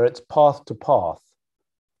 where it's path to path,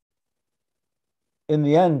 in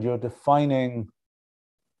the end, you're defining,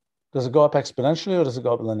 does it go up exponentially or does it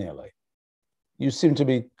go up linearly? You seem to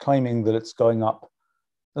be claiming that it's going up.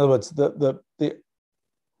 In other words, the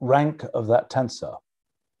rank of that tensor.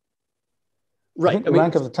 Right. I think the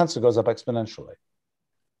rank of the tensor goes up exponentially.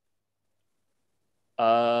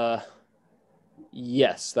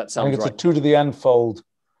 Yes, that sounds right. I think it's a 2 to the n fold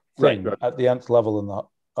thing right. At the nth level in the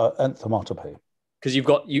nth homotopy. Because you've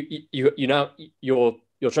got you're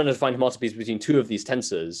trying to find homotopies between two of these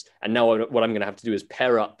tensors, and now what I'm going to have to do is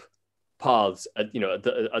pair up paths,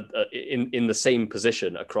 in the same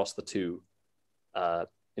position across the two,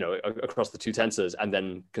 across the two tensors, and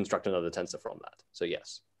then construct another tensor from that. So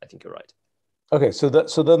yes, I think you're right. Okay, so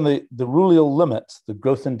then the Rulial limit, the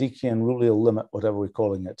Grothendieck'ian Rulial limit, whatever we're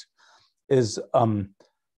calling it, is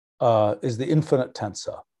the infinite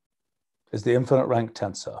tensor, is the infinite rank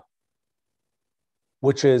tensor,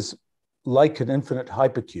 which is like an infinite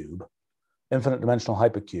hypercube, infinite dimensional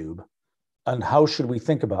hypercube. And how should we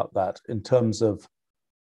think about that in terms of,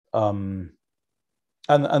 and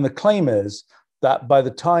the claim is that by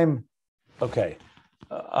the time,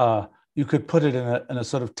 you could put it in a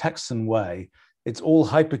sort of Texan way, it's all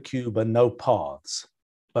hypercube and no paths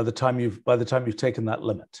by the time you've taken that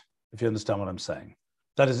limit, if you understand what I'm saying.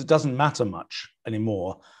 That is, it doesn't matter much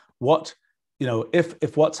anymore.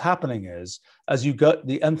 If what's happening is, as you go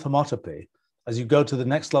the nth homotopy, as you go to the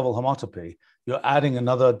next level homotopy, you're adding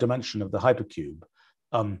another dimension of the hypercube.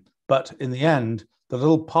 But in the end, the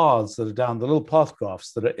little paths that are down, the little path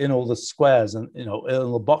graphs that are in all the squares and in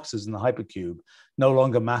the boxes in the hypercube no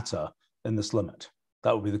longer matter in this limit.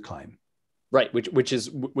 That would be the claim. Right,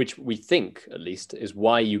 which we think, at least, is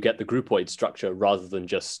why you get the groupoid structure rather than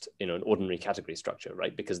just an ordinary category structure,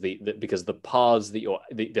 right? Because the paths that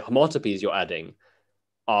the homotopes you're adding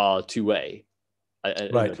are two-way.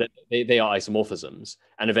 Right. They are isomorphisms,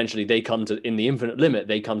 and eventually they come to, in the infinite limit,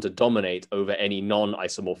 they come to dominate over any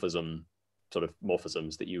non-isomorphism sort of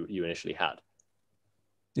morphisms that you initially had.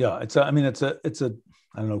 Yeah, it's a I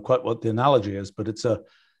don't know quite what the analogy is, but it's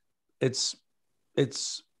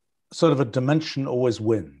sort of a dimension always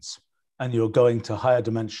wins, and you're going to higher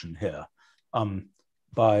dimension here.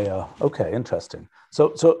 Okay, interesting.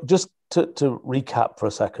 So just to recap for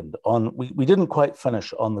a second, we didn't quite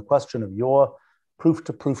finish on the question of your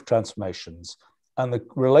proof-to-proof transformations and the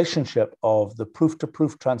relationship of the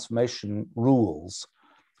proof-to-proof transformation rules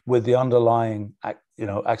with the underlying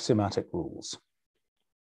axiomatic rules.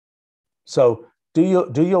 So do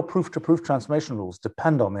your proof-to-proof transformation rules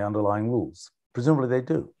depend on the underlying rules? Presumably they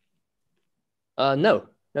do. No,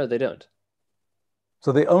 they don't.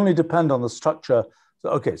 So they only depend on the structure.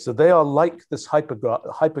 So they are like this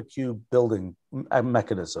hypercube building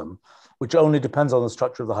mechanism, which only depends on the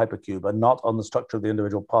structure of the hypercube and not on the structure of the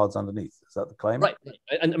individual paths underneath. Is that the claim? Right.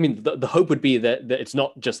 And I mean, the hope would be that it's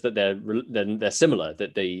not just that they're similar,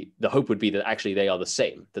 that the hope would be that actually they are the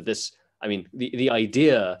same. That this, I mean, the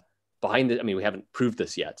idea behind it, I mean, we haven't proved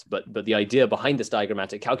this yet, but the idea behind this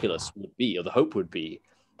diagrammatic calculus would be, or the hope would be,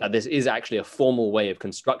 that this is actually a formal way of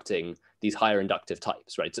constructing these higher inductive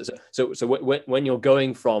types, right? So when you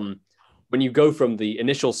go from the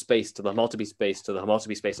initial space to the homotopy space to the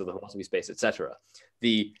homotopy space to the homotopy space, etc.,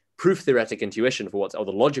 the proof theoretic intuition or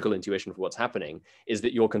the logical intuition for what's happening is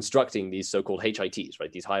that you're constructing these so-called HITs,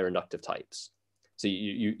 right? These higher inductive types. So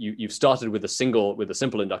you've started with a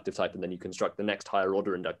simple inductive type, and then you construct the next higher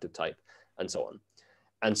order inductive type, and so on.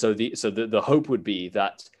 And so the hope would be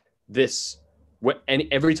that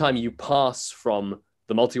every time you pass from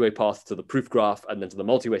the multi-way path to the proof graph and then to the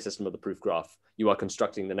multi-way system of the proof graph, you are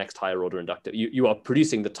constructing the next higher order inductive. You are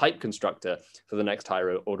producing the type constructor for the next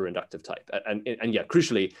higher order inductive type. And yeah,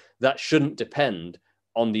 crucially, that shouldn't depend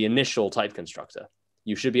on the initial type constructor.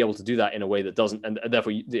 You should be able to do that in a way that doesn't, and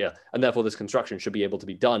therefore this construction should be able to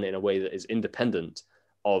be done in a way that is independent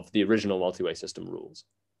of the original multi-way system rules.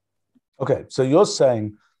 Okay, so you're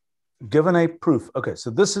saying, given a proof, okay, so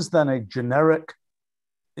this is then a generic,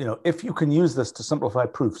 if you can use this to simplify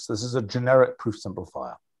proofs, this is a generic proof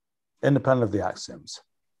simplifier, independent of the axioms.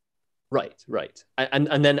 Right.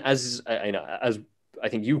 And then as I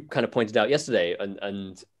think you kind of pointed out yesterday,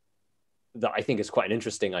 and that I think is quite an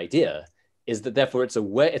interesting idea, is that therefore it's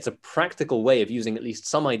a practical way of using at least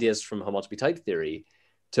some ideas from homotopy type theory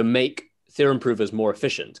to make theorem provers more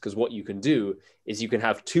efficient. Because what you can do is you can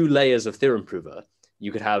have two layers of theorem prover.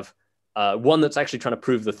 You could have one that's actually trying to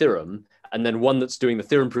prove the theorem, and then one that's doing the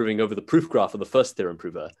theorem proving over the proof graph of the first theorem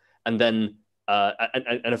prover, and then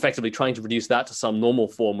and effectively trying to reduce that to some normal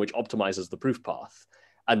form which optimizes the proof path.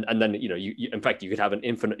 And then in fact you could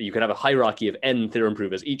have a hierarchy of n theorem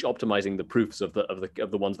provers, each optimizing the proofs of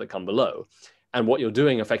the ones that come below. And what you're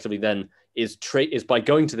doing effectively then is by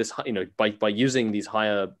going to this, by using these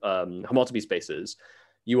higher homotopy spaces,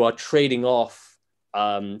 you are trading off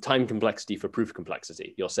time complexity for proof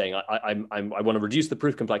complexity. You're saying I want to reduce the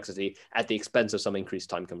proof complexity at the expense of some increased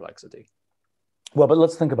time complexity. Well, but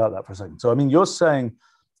let's think about that for a second. So I mean, you're saying,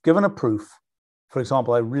 given a proof, for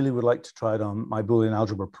example, I really would like to try it on my Boolean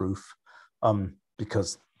algebra proof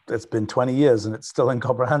because it's been 20 years and it's still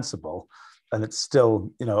incomprehensible, and it's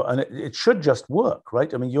still, and it should just work,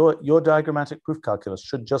 right? I mean, your diagrammatic proof calculus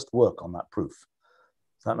should just work on that proof.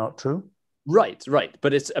 Is that not true? Right.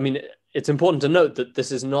 But it's important to note that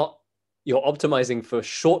this is not, you're optimizing for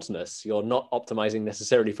shortness. You're not optimizing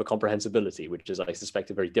necessarily for comprehensibility, which is, I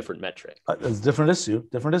suspect, a very different metric. It's a different issue,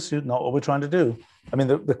 not what we're trying to do. I mean,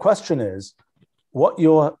 the question is, what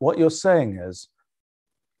you're saying is,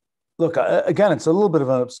 look, again, it's a little bit of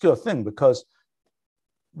an obscure thing because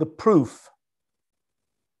the proof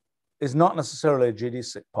is not necessarily a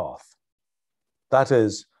geodesic path. That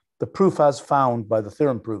is, the proof as found by the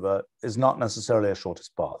theorem prover is not necessarily a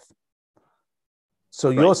shortest path. So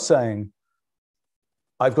you're saying,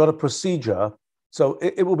 I've got a procedure. So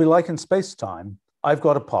it will be like in space-time. I've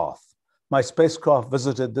got a path. My spacecraft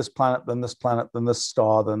visited this planet, then this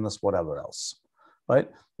star, then this whatever else, right?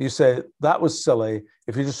 You say, that was silly.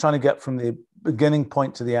 If you're just trying to get from the beginning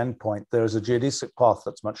point to the end point, there's a geodesic path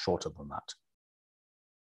that's much shorter than that.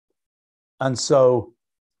 And so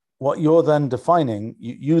what you're then defining,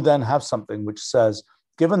 you then have something which says,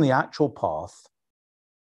 given the actual path,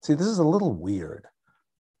 see, this is a little weird.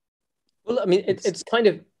 Well, I mean, it's kind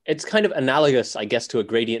of analogous, I guess, to a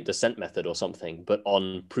gradient descent method or something, but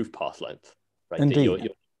on proof path length, right? Indeed.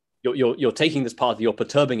 You're taking this path, you're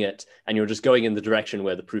perturbing it, and you're just going in the direction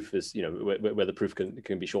where the proof is, where the proof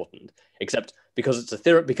can be shortened. Except because it's a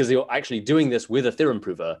theorem, because you're actually doing this with a theorem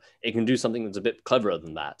prover, it can do something that's a bit cleverer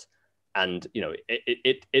than that, and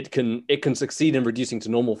it can succeed in reducing to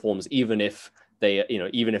normal forms, even if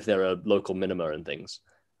they're a local minima and things.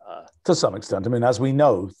 To some extent. I mean, as we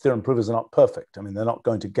know, theorem provers are not perfect. I mean, they're not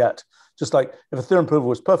going to get, just like if a theorem prover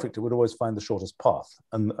was perfect, it would always find the shortest path,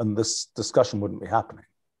 and this discussion wouldn't be happening.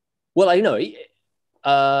 Well, I know.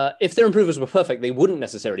 If theorem provers were perfect, they wouldn't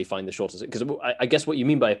necessarily find the shortest, because I guess what you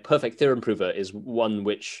mean by a perfect theorem prover is one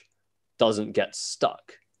which doesn't get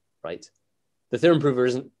stuck, right? The theorem prover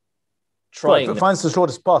isn't trying. Right, if it finds the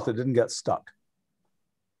shortest path, it didn't get stuck.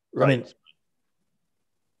 Right. I mean,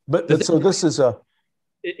 but so this is a...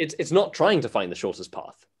 It's not trying to find the shortest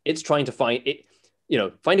path. It's trying to find it.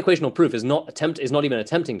 Find equational proof is not even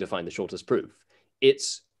attempting to find the shortest proof.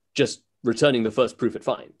 It's just returning the first proof it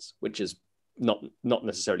finds, which is not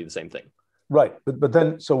necessarily the same thing. Right, but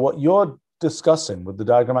then, so what you're discussing with the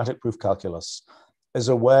diagrammatic proof calculus is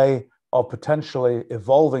a way of potentially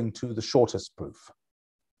evolving to the shortest proof.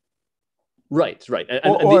 Right.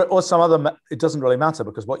 Or some other, it doesn't really matter,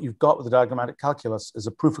 because what you've got with the diagrammatic calculus is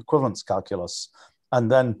a proof equivalence calculus. And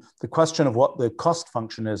then the question of what the cost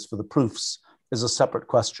function is for the proofs is a separate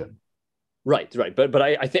question. Right. But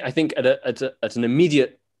I think at an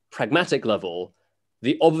immediate pragmatic level,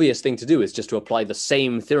 the obvious thing to do is just to apply the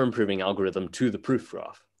same theorem proving algorithm to the proof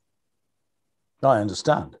graph. I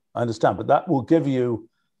understand, but that will give you,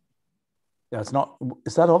 is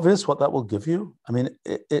that obvious what that will give you? I mean,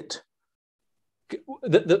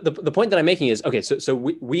 The point that I'm making is, okay, so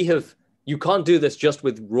we have, you can't do this just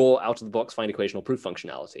with raw out-of-the-box find equational proof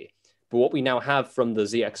functionality. But what we now have from the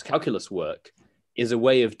ZX calculus work is a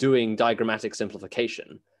way of doing diagrammatic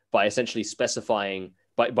simplification by essentially specifying,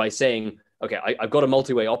 by saying, okay, I've got a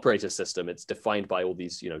multi-way operator system. It's defined by all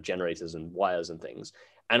these generators and wires and things.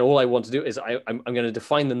 And all I want to do is I'm going to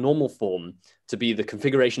define the normal form to be the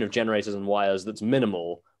configuration of generators and wires that's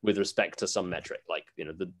minimal with respect to some metric, like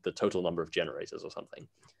the total number of generators or something.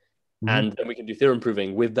 Mm-hmm. And then we can do theorem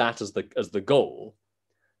proving with that as the goal,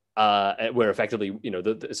 where effectively,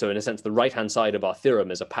 so in a sense, the right-hand side of our theorem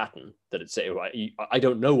is a pattern that it's saying, I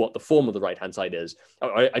don't know what the form of the right-hand side is.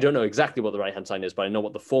 I don't know exactly what the right-hand side is, but I know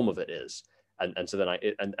what the form of it is. And so then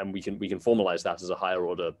we can formalize that as a higher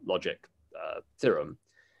order logic theorem.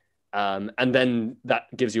 And then that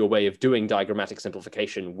gives you a way of doing diagrammatic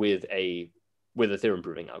simplification with a theorem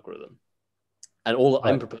proving algorithm. And all that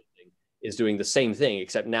I'm proposing is doing the same thing,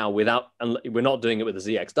 except now we're not doing it with a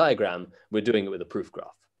ZX diagram, we're doing it with a proof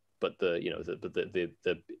graph. But the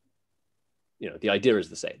idea is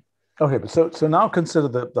the same. Okay, but so now consider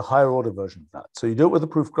the higher order version of that. So you do it with the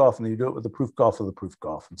proof graph, and then you do it with the proof graph of the proof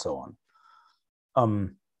graph, and so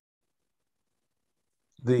on.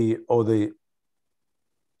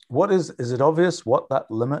 What is it obvious what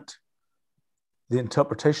that limit, the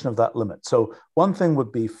interpretation of that limit? So one thing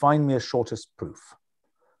would be find me a shortest proof,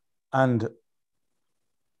 and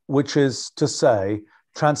which is to say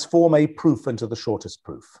transform a proof into the shortest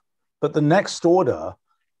proof. But the next order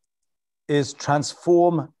is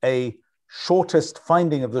transform a shortest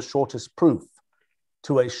finding of the shortest proof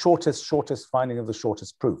to a shortest finding of the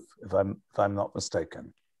shortest proof, if I'm not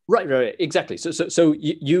mistaken. Right, exactly. So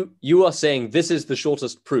you are saying this is the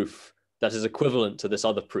shortest proof that is equivalent to this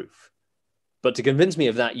other proof, but to convince me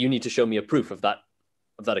of that, you need to show me a proof of that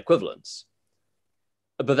equivalence.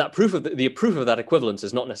 But that proof of the proof of that equivalence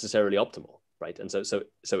is not necessarily optimal, right? And so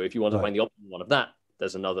if you want to find the optimal one of that,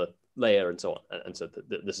 there's another layer and so on. And so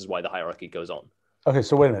this is why the hierarchy goes on. Okay,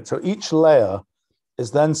 so wait a minute. So each layer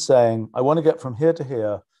is then saying, I want to get from here to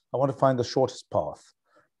here. I want to find the shortest path.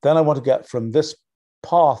 Then I want to get from this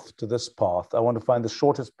path to this path. I want to find the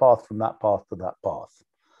shortest path from that path to that path.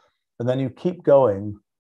 And then you keep going.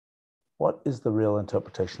 What is the real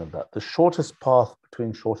interpretation of that? The shortest path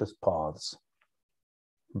between shortest paths.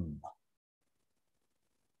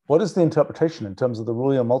 What is the interpretation in terms of the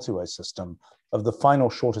Rulio multiway system of the final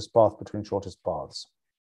shortest path between shortest paths?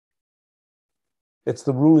 It's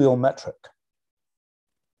the Rulio metric.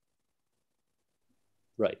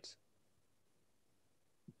 Right.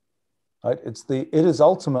 Right? It is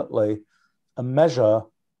ultimately a measure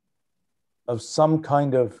of some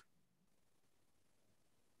kind of,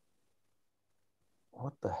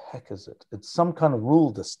 what the heck is it? It's some kind of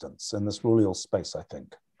rule distance in this Rulio space, I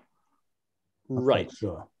think. Right.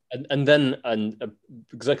 Sure. And then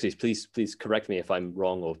Xerxes, please correct me if I'm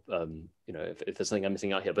wrong, or if there's something I'm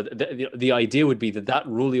missing out here. But the idea would be that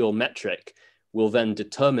rule metric will then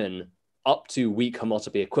determine up to weak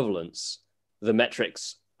homotopy equivalence the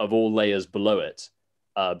metrics of all layers below it,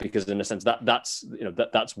 because in a sense that's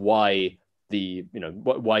why the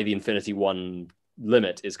infinity one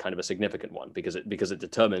limit is kind of a significant one, because it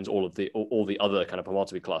determines all the other kind of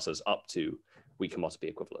homotopy classes up to weak homotopy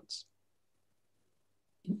equivalence.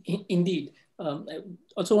 Indeed. I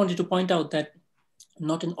also wanted to point out that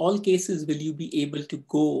not in all cases will you be able to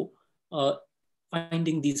go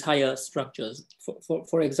finding these higher structures.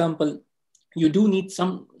 For example, you do need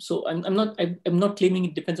some. So I'm not claiming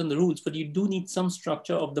it depends on the rules, but you do need some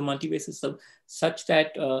structure of the multivariate system such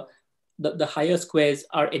that the higher squares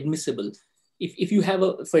are admissible. If you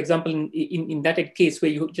have for example, in that case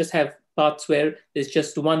where you just have paths where there's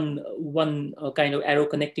just one kind of arrow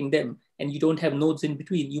connecting them, and you don't have nodes in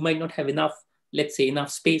between, you might not have enough, let's say,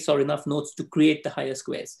 enough space or enough nodes to create the higher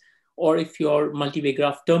squares. Or if your multivariate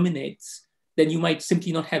graph terminates, then you might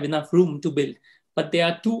simply not have enough room to build. But there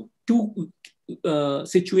are two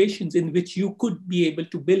situations in which you could be able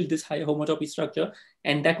to build this higher homotopy structure,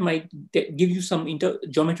 and that might give you some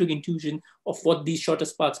geometric intuition of what these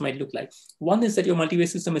shortest paths might look like. One is that your multivariate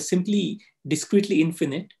system is simply discretely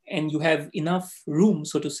infinite, and you have enough room,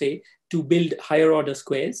 so to say, to build higher order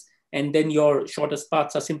squares, and then your shortest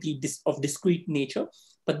paths are simply of discrete nature.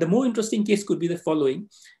 But the more interesting case could be the following,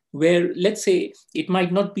 where let's say it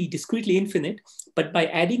might not be discretely infinite, but by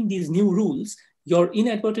adding these new rules, you're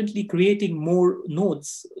inadvertently creating more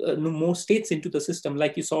nodes, more states into the system,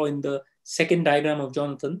 like you saw in the second diagram of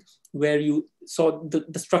Jonathan, where you saw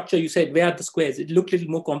the structure, you said, where are the squares? It looked a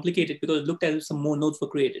little more complicated because it looked as if some more nodes were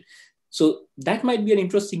created. So that might be an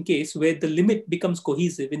interesting case where the limit becomes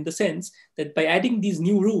cohesive, in the sense that by adding these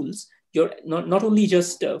new rules, you're not only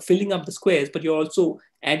just filling up the squares, but you're also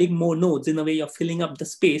adding more nodes. In a way, you're filling up the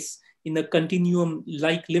space in a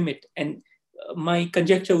continuum-like limit. And my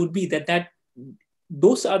conjecture would be that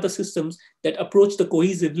those are the systems that approach the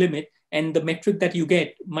cohesive limit, and the metric that you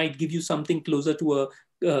get might give you something closer to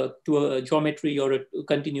a geometry or a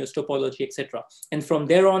continuous topology, etc. And from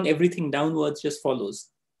there on, everything downwards just follows.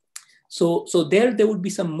 So there would be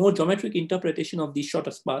some more geometric interpretation of these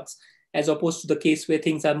shortest paths, as opposed to the case where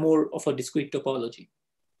things are more of a discrete topology.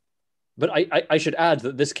 But I should add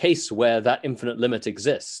that this case where that infinite limit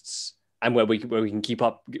exists, and where we can keep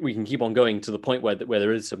on going to the point where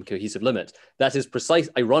there is some cohesive limit, that is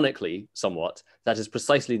ironically somewhat, that is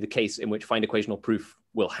precisely the case in which find equational proof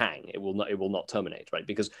will hang. It will not terminate, right?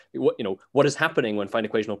 Because what is happening when find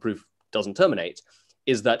equational proof doesn't terminate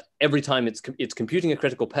is that every time it's computing a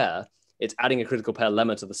critical pair, it's adding a critical pair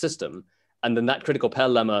lemma to the system, and then that critical pair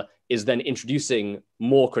lemma is then introducing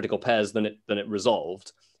more critical pairs than it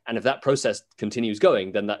resolved. And if that process continues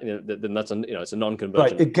going, then that's it's a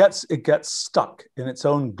non-convergent. Right. It gets stuck in its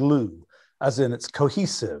own glue, as in it's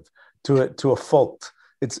cohesive to a fault.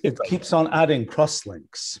 It keeps on adding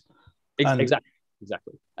crosslinks. Exactly.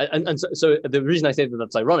 And so the reason I say that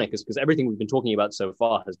that's ironic is because everything we've been talking about so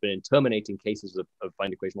far has been in terminating cases of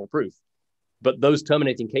find equational proof. But those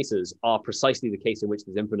terminating cases are precisely the case in which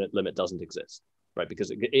this infinite limit doesn't exist, right?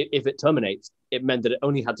 Because if it terminates, it meant that it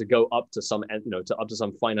only had to go up to some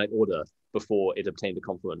finite order before it obtained a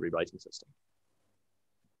confluent rewriting system.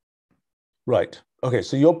 Right. Okay.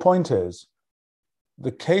 So your point is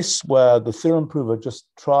the case where the theorem prover just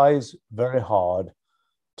tries very hard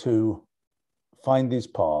to find these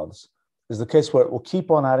paths is the case where it will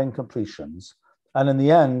keep on adding completions. And in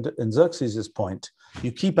the end, in Xerxes' point,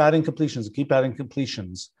 you keep adding completions,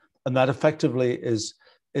 and that effectively is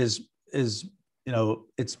it's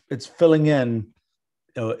filling in,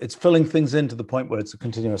 it's filling things in to the point where it's a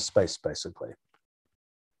continuous space, basically.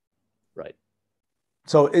 Right.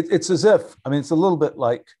 So it's as if, it's a little bit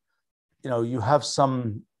like, you have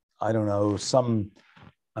some, I'm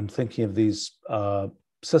thinking of these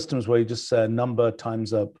systems where you just say a number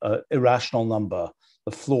times a irrational number,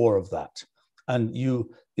 the floor of that. And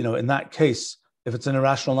in that case, if it's an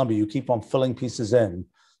irrational number, you keep on filling pieces in,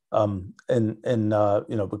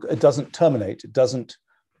 it doesn't terminate.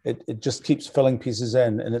 It just keeps filling pieces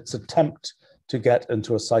in its attempt to get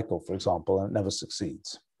into a cycle, for example, and it never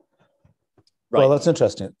succeeds. Right. Well, that's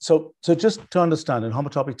interesting. So just to understand in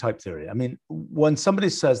homotopy type theory, when somebody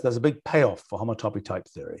says there's a big payoff for homotopy type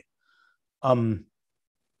theory,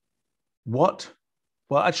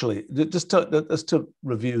 well, actually, just to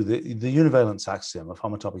review the univalence axiom of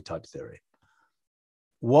homotopy type theory.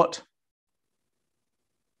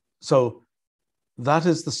 So that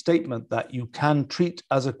is the statement that you can treat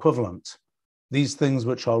as equivalent these things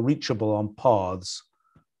which are reachable on paths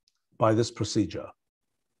by this procedure.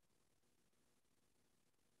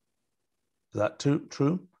 Is that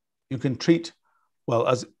true? You can treat, well,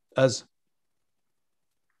 as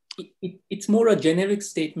it's more a generic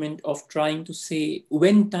statement of trying to say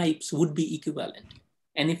when types would be equivalent.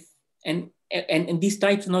 And if and these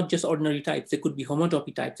types are not just ordinary types. They could be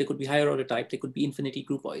homotopy types, they could be higher order types, they could be infinity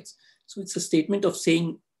groupoids. So it's a statement of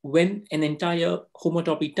saying when an entire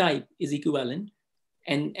homotopy type is equivalent,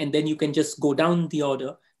 and then you can just go down the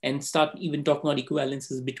order and start even talking about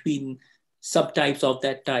equivalences between subtypes of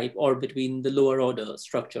that type or between the lower order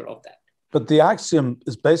structure of that. But the axiom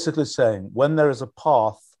is basically saying when there is a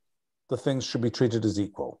path, the things should be treated as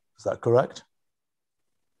equal. Is that correct?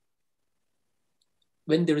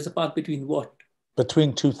 When there is a path between what?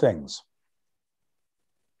 Between two things.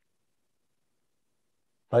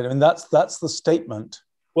 Right. I mean, that's the statement.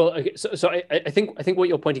 Well, okay, so I think what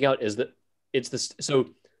you're pointing out is that it's this. So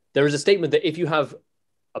there is a statement that if you have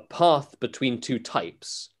a path between two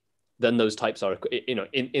types, then those types are,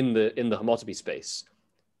 in the homotopy space,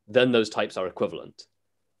 then those types are equivalent.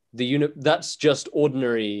 That's just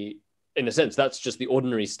ordinary, in a sense, that's just the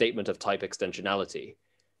ordinary statement of type extensionality.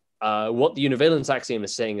 What the univalence axiom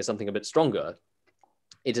is saying is something a bit stronger.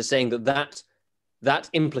 It is saying that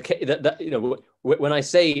implicates that when I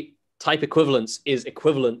say type equivalence is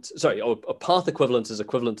equivalent, or a path equivalence is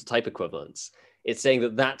equivalent to type equivalence, it's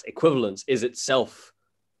saying that equivalence is itself,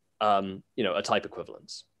 a type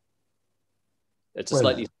equivalence. It's a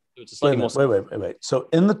slightly more. Wait. So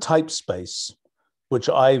in the type space, which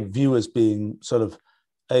I view as being sort of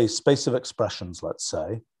a space of expressions, let's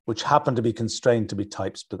say, which happen to be constrained to be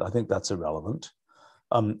types, but I think that's irrelevant.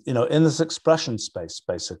 In this expression space,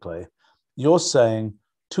 basically, you're saying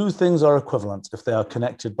two things are equivalent if they are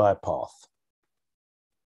connected by a path.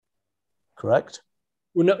 Correct?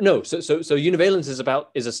 Well, no. So univalence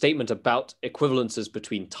is a statement about equivalences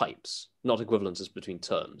between types, not equivalences between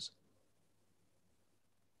terms.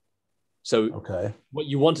 So okay. What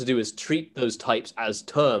you want to do is treat those types as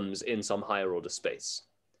terms in some higher order space,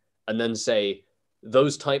 and then say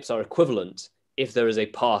those types are equivalent if there is a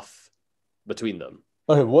path between them.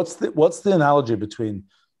 Okay, what's the analogy between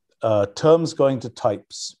terms going to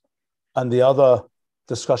types and the other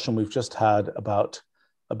discussion we've just had about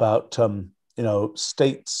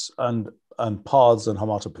states and paths and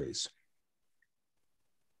homotopies?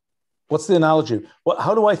 What's the analogy?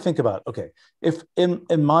 How do I think about, okay, if in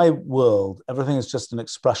my world, everything is just an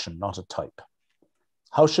expression, not a type,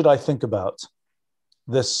 how should I think about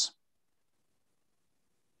this,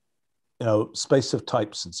 space of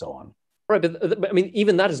types and so on? Right, but I mean,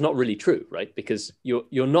 even that is not really true, right? Because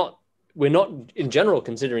we're not in general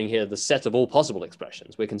considering here the set of all possible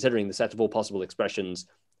expressions. We're considering the set of all possible expressions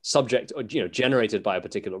subject or generated by a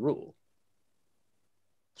particular rule.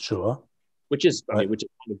 Sure. Which is kind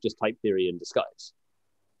of just type theory in disguise,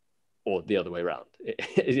 or the other way around.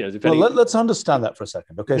 Well, let's understand that for a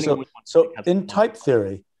second. Okay, so in type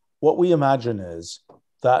theory, what we imagine is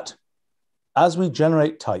that as we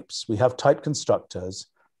generate types, we have type constructors.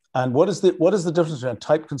 And what is the difference between a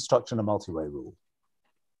type constructor and a multi-way rule?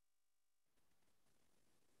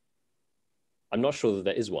 I'm not sure that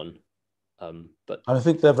there is one, but I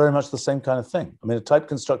think they're very much the same kind of thing. I mean, a type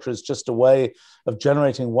constructor is just a way of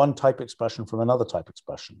generating one type expression from another type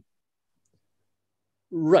expression.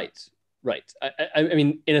 Right. I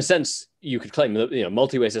mean, in a sense, you could claim that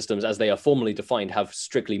multi-way systems, as they are formally defined, have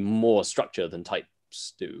strictly more structure than types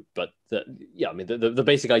do. But the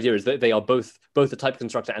basic idea is that they are both a type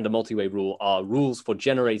constructor and a multi-way rule are rules for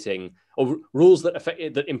generating, or rules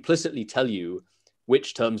that implicitly tell you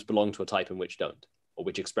which terms belong to a type and which don't, or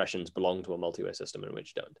which expressions belong to a multi-way system and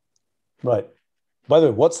which don't. Right. By the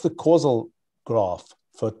way, what's the causal graph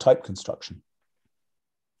for type construction?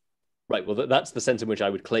 Right. Well, that's the sense in which I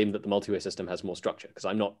would claim that the multi-way system has more structure, because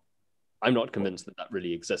I'm not convinced that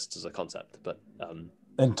really exists as a concept. But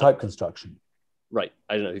in type construction. Right.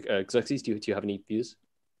 I don't know. Xerxes, do you have any views?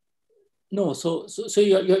 No. So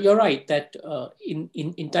you're right that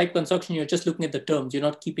in type construction you're just looking at the terms. You're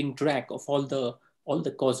not keeping track of all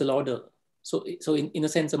the causal order. So in a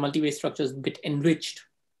sense, a multi-way structure is a bit enriched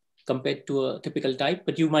compared to a typical type,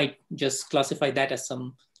 but you might just classify that as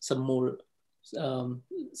some more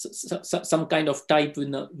some kind of type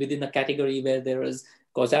within a category where there is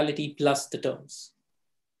causality plus the terms.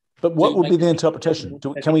 But what would be the interpretation?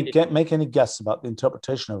 Can we make any guess about the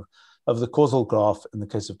interpretation of the causal graph in the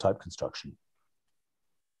case of type construction?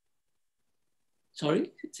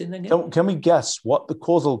 Sorry, it's in the Can we guess what the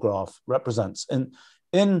causal graph represents?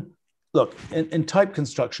 In type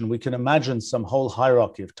construction, we can imagine some whole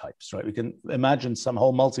hierarchy of types, right? We can imagine some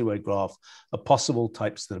whole multi-way graph of possible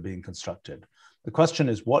types that are being constructed. The question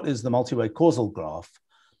is, what is the multi-way causal graph?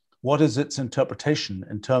 What is its interpretation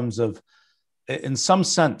in terms of, in some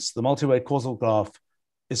sense, the multi-way causal graph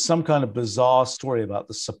is some kind of bizarre story about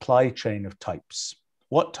the supply chain of types.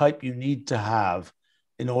 What type you need to have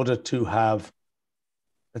in order to have,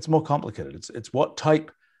 it's more complicated. It's what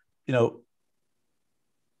type,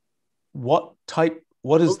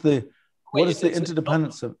 what is the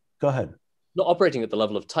interdependence of, go ahead. Not operating at the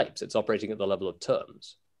level of types, it's operating at the level of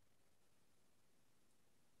terms.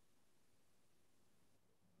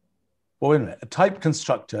 Well, wait a minute. A type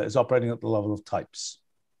constructor is operating at the level of types.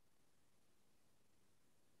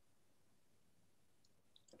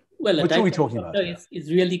 Well, which are we talking about?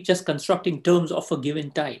 Is really just constructing terms of a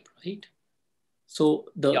given type, right? So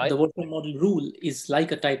the Wolfram model rule is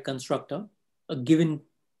like a type constructor. A given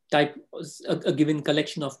type, a given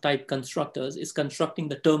collection of type constructors is constructing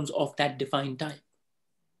the terms of that defined type.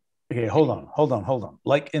 Okay, hold on.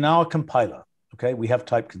 Like in our compiler, okay, we have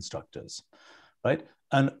type constructors, right?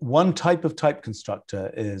 And one type of type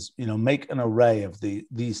constructor is, make an array of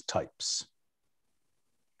these types.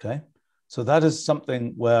 Okay, so that is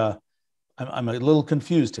something where I'm a little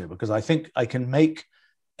confused here, because I think I can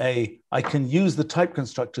use the type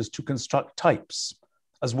constructors to construct types,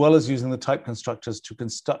 as well as using the type constructors to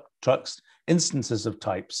construct instances of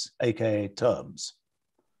types, aka terms.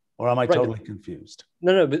 Or am I totally confused?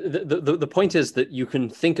 No. But the point is that you can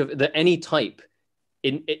think of that any type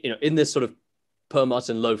in this sort of per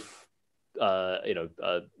Martin-Loaf,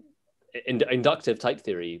 inductive type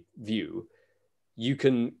theory view, you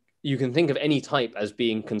can think of any type as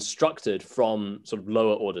being constructed from sort of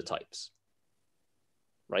lower order types,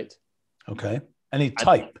 right? Okay. Any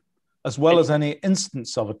type, as well as any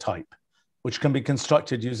instance of a type, which can be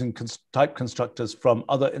constructed using type constructors from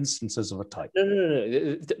other instances of a type.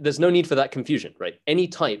 No. There's no need for that confusion, right? Any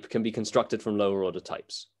type can be constructed from lower order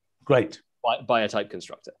types. Great. By a type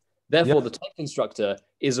constructor. Therefore, the type constructor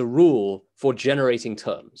is a rule for generating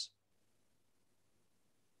terms.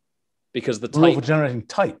 Because the type... Rule for generating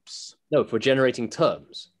types? No, for generating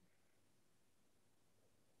terms.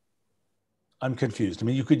 I'm confused. I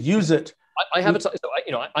mean, you could use it... I have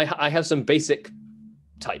some basic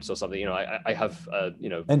types or something. I have,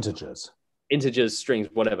 integers, strings,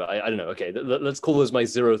 whatever. I don't know. Okay, let's call those my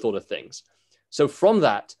zeroth order things. So from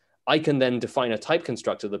that, I can then define a type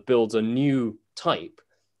constructor that builds a new type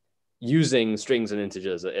using strings and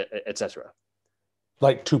integers, etc.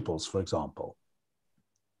 Like tuples, for example.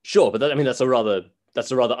 Sure, but that's a rather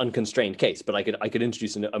unconstrained case. But I could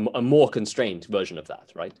introduce a more constrained version of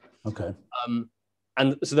that, right? Okay.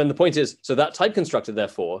 And so then the point is, so that type constructor,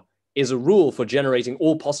 therefore, is a rule for generating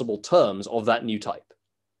all possible terms of that new type.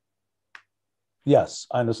 Yes,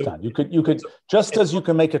 I understand. You could just as you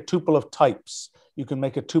can make a tuple of types, you can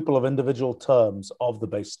make a tuple of individual terms of the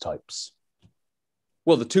base types.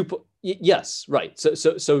 Well, the tuple, yes, right.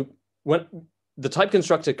 So when the type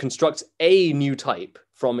constructor constructs a new type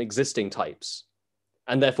from existing types,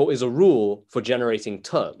 and therefore is a rule for generating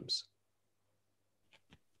terms,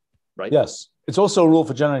 right? Yes, it's also a rule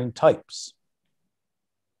for generating types.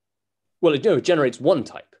 Well, it generates one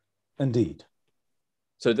type. Indeed.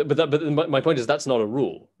 So, but my point is that's not a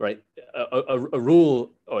rule, right? A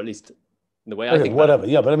rule, or at least the way I think whatever.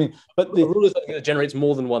 Yeah, but I mean, but the rule is something that generates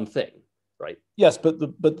more than one thing, right? Yes, but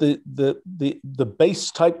the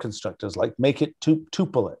base type constructors, like make it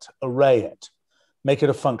tuple it, array it, make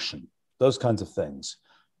it a function, those kinds of things.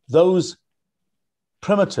 Those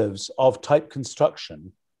primitives of type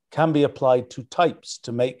construction can be applied to types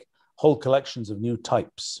to make whole collections of new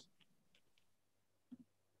types.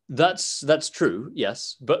 That's true,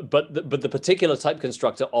 yes, but the particular type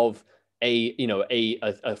constructor of a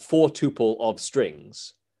for tuple of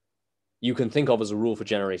strings, you can think of as a rule for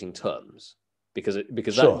generating terms, because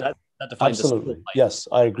sure. that defines absolutely. Yes,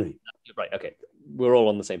 I agree. Right. Okay, we're all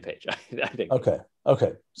on the same page, I think. Okay.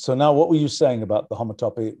 So now, what were you saying about the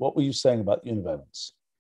homotopy? What were you saying about univalence?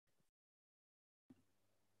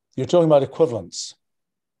 You're talking about equivalence.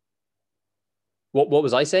 What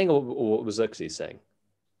was I saying, or what was Xerxes saying?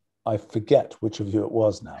 I forget which of you it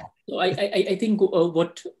was now. So I think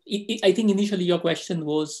I think initially your question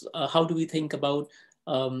was how do we think about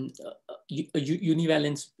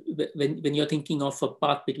univalence when you're thinking of a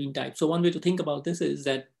path between types. So one way to think about this is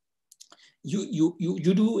that you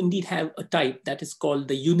do indeed have a type that is called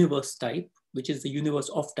the universe type, which is the universe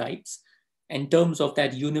of types, and terms of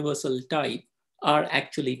that universal type are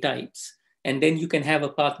actually types, and then you can have a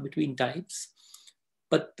path between types.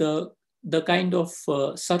 But the kind of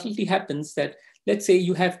subtlety happens that, let's say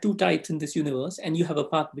you have two types in this universe and you have a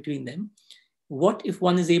path between them. What if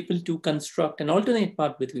one is able to construct an alternate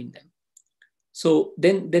path between them? So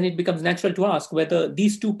then it becomes natural to ask whether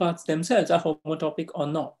these two paths themselves are homotopic or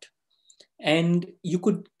not. And you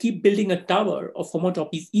could keep building a tower of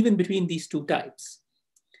homotopies even between these two types.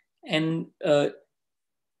 And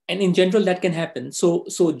in general, that can happen. So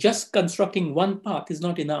just constructing one path is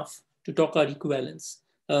not enough to talk about equivalence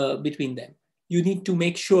between them. You need to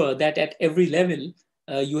make sure that at every level,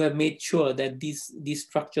 you have made sure that these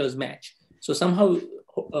structures match. So somehow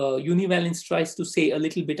univalence tries to say a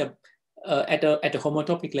little bit of, at a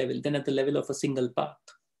homotopic level than at the level of a single path.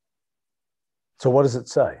 So what does it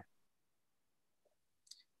say?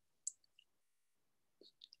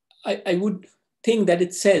 I would think that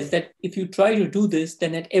it says that if you try to do this,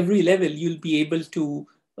 then at every level you'll be able to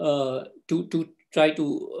try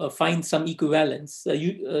to find some equivalence.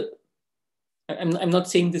 I'm not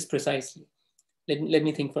saying this precisely. Let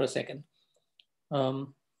me think for a second.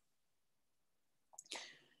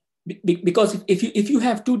 Because if you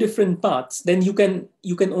have two different paths, then you can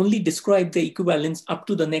only describe the equivalence up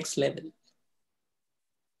to the next level,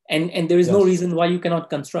 and there is no reason why you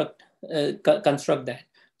cannot construct that.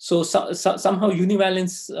 So somehow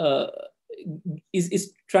univalence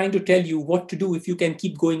is trying to tell you what to do if you can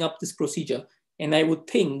keep going up this procedure. And I would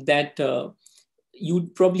think that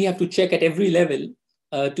you'd probably have to check at every level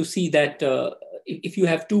to see that if you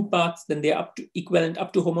have two paths, then they're equivalent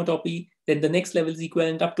up to homotopy, then the next level is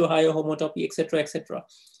equivalent up to higher homotopy, etc., etc.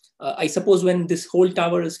 I suppose when this whole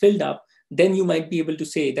tower is filled up, then you might be able to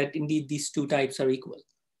say that indeed these two types are equal.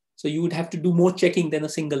 So you would have to do more checking than a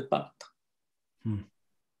single path.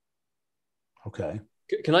 Okay.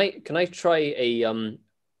 Can I try a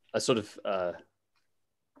sort of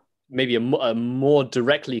maybe a more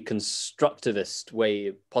directly constructivist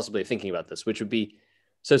way possibly of thinking about this, which would be,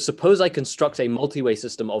 so suppose I construct a multi-way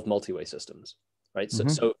system of multi-way systems, right? Mm-hmm.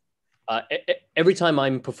 So every time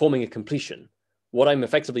I'm performing a completion, what I'm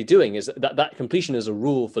effectively doing is that completion is a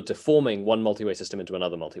rule for deforming one multi-way system into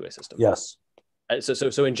another multi-way system. Yes.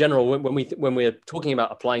 So in general, when we're talking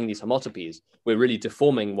about applying these homotopies, we're really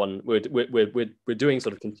deforming one. We're doing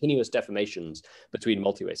sort of continuous deformations between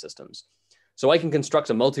multi-way systems. So I can construct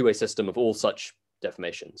a multi-way system of all such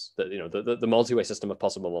deformations. That the multi-way system of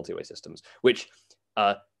possible multi-way systems, which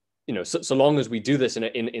so long as we do this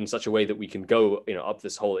in such a way that we can go up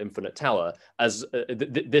this whole infinite tower, as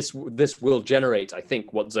this will generate, I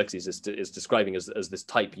think, what Xerxes is describing as this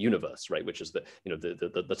type universe, right? Which is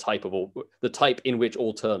the type of all, the type in which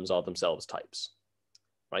all terms are themselves types,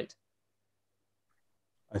 right?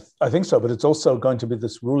 I think so, but it's also going to be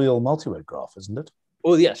this Rullial multiway graph, isn't it?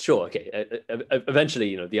 Oh yeah, sure, okay.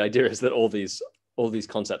 Eventually, the idea is that all these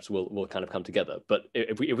concepts will kind of come together. But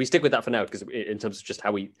if we stick with that for now, because in terms of just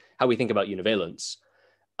how we think about univalence,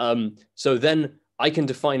 so then I can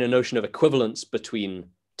define a notion of equivalence between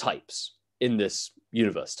types in this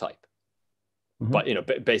universe type, but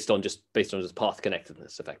based on just path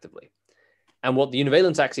connectedness, effectively. And what the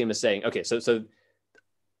univalence axiom is saying, okay, so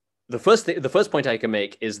the first point I can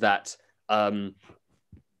make is that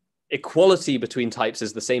equality between types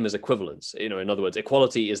is the same as equivalence. In other words,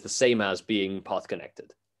 equality is the same as being path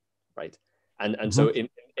connected, right? And so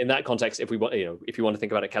in that context, if you want to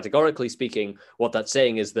think about it categorically speaking, what that's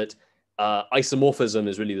saying is that isomorphism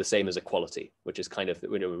is really the same as equality, which is kind of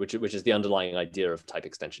which is the underlying idea of type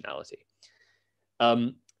extensionality.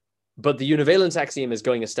 But the univalence axiom is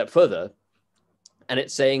going a step further, and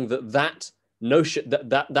it's saying that notion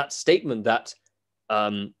that statement that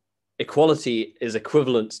equality is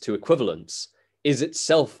equivalent to equivalence is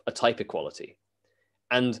itself a type equality.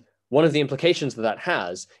 And one of the implications that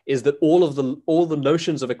has is that all the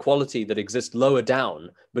notions of equality that exist lower down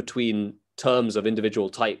between terms of individual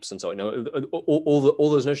types and so on, all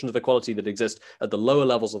those notions of equality that exist at the lower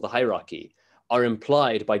levels of the hierarchy are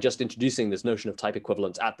implied by just introducing this notion of type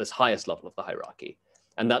equivalence at this highest level of the hierarchy.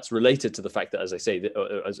 And that's related to the fact that, as I say,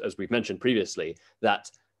 as we've mentioned previously, that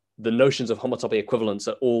the notions of homotopy equivalence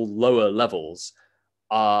at all lower levels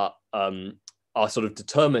are sort of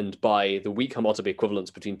determined by the weak homotopy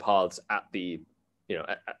equivalence between paths at the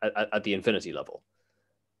at the infinity level.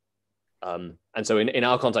 And so in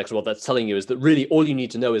our context, what that's telling you is that really all you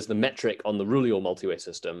need to know is the metric on the Rullial multiway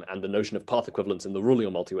system and the notion of path equivalence in the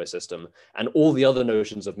Rullial multiway system, and all the other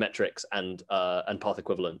notions of metrics and path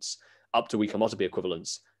equivalence up to weak homotopy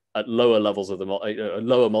equivalence at lower levels of the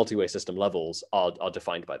lower multiway system levels are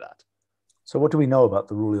defined by that. So what do we know about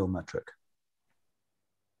the Rullial metric?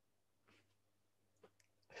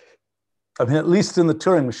 I mean, at least in the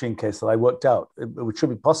Turing machine case that I worked out, it should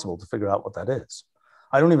be possible to figure out what that is.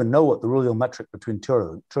 I don't even know what the Rullial metric between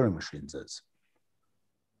Turing machines is.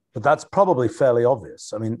 But that's probably fairly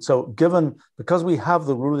obvious. I mean, so because we have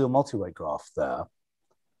the Rullial multiway graph there,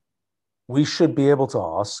 we should be able to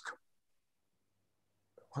ask,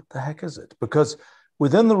 what the heck is it? Because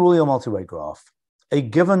within the Rulio multiway graph, a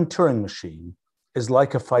given Turing machine is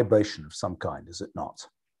like a fibration of some kind, is it not?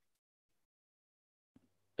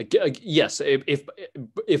 Yes,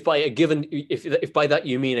 if by a given, if by that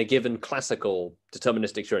you mean a given classical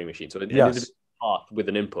deterministic Turing machine, so an individual path with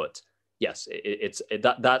an input, yes,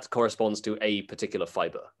 that corresponds to a particular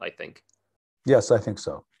fiber, I think. Yes, I think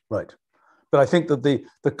so. Right. But I think that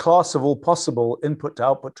the class of all possible input to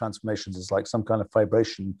output transformations is like some kind of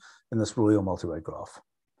fibration in this Rulio multiway graph.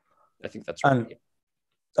 I think that's right.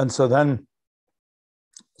 And so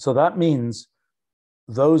that means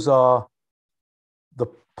those are the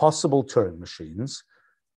possible Turing machines.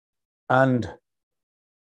 And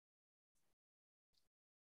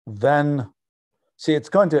then, see, it's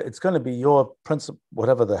going to be your principle,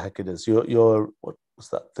 whatever the heck it is, your what's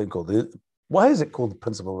that thing called? Why is it called the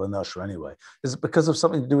principle of inertia anyway? Is it because of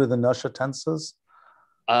something to do with inertia tensors?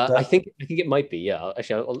 I think it might be. Yeah,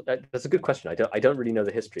 actually, that's a good question. I don't really know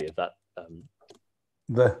the history of that.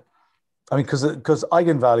 Because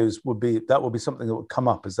eigenvalues would be something that would come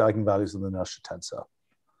up as the eigenvalues of the inertia tensor.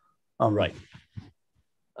 Right.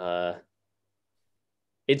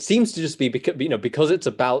 It seems to just be because it's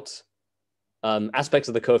about aspects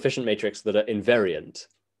of the coefficient matrix that are invariant.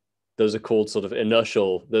 Those are called sort of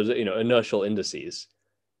inertial indices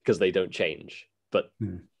because they don't change. But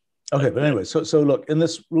okay, but anyway, so look, in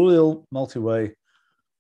this Rulio multiway,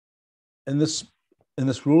 in this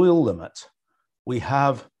Rulio limit, we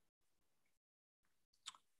have,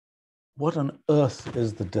 what on earth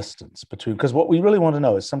is the distance between, because what we really want to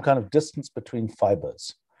know is some kind of distance between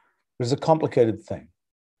fibers, which is a complicated thing.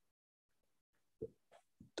 It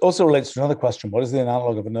also relates to another question: what is the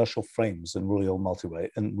analog of inertial frames in Rulio multiway,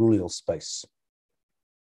 in Rulio space?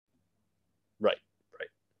 Right.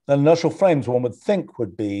 And inertial frames, one would think,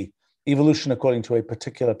 would be evolution according to a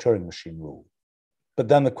particular Turing machine rule. But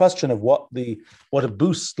then the question of what a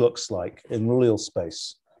boost looks like in Rulio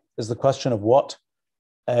space is the question of what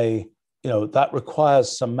that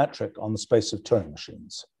requires some metric on the space of Turing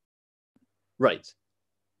machines. Right.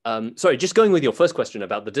 Sorry, just going with your first question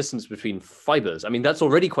about the distance between fibers. I mean, that's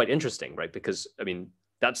already quite interesting, right? Because I mean,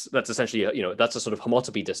 that's essentially that's a sort of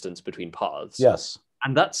homotopy distance between paths. Yes.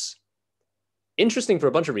 And that's interesting for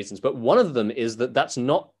a bunch of reasons, but one of them is that's I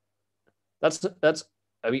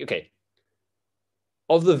mean, okay.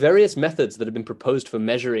 Of the various methods that have been proposed for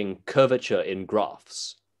measuring curvature in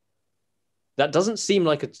graphs, that doesn't seem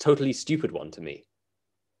like a totally stupid one to me.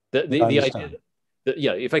 The idea that,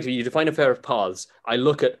 effectively you define a pair of paths. I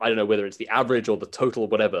look at, I don't know whether it's the average or the total,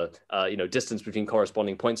 whatever, distance between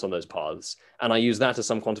corresponding points on those paths, and I use that as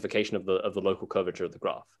some quantification of the local curvature of the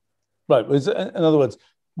graph. Right. In other words,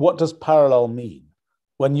 what does parallel mean?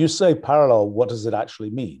 When you say parallel, what does it actually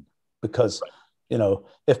mean? Because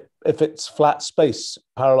if it's flat space,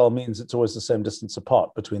 parallel means it's always the same distance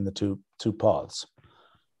apart between the two paths.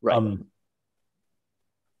 Right.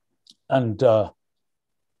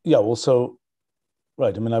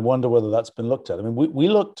 Right. I mean, I wonder whether that's been looked at. I mean, we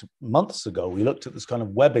looked months ago, we looked at this kind of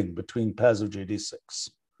webbing between pairs of GD6,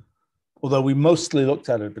 although we mostly looked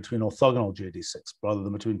at it between orthogonal GD6 rather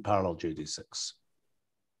than between parallel GD6.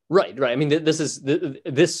 Right. I mean, this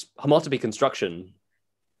homotopy construction,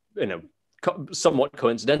 somewhat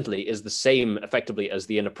coincidentally, is the same effectively as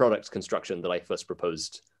the inner product construction that I first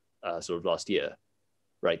proposed sort of last year.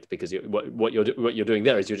 Right, because what you're doing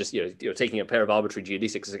there is you're taking a pair of arbitrary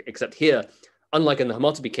GD6, except here, unlike in the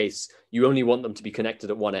homotopy case, you only want them to be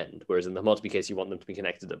connected at one end, whereas in the homotopy case, you want them to be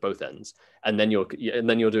connected at both ends, and then you're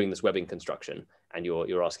doing this webbing construction, and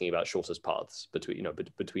you're asking about shortest paths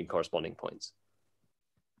between corresponding points.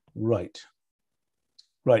 Right.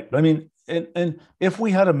 I mean, and if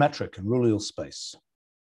we had a metric in Rulio space,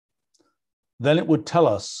 then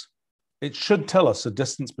it should tell us a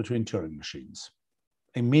distance between Turing machines.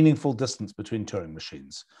 A meaningful distance between Turing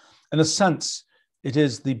machines. In a sense, it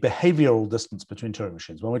is the behavioral distance between Turing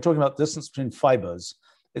machines. When we're talking about distance between fibers,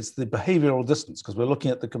 it's the behavioral distance, because we're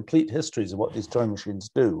looking at the complete histories of what these Turing machines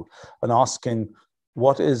do and asking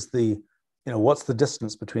what's the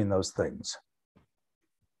distance between those things.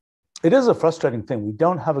 It is a frustrating thing. We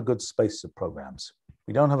don't have a good space of programs.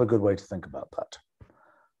 We don't have a good way to think about that.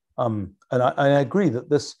 And I agree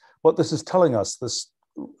that what this is telling us, this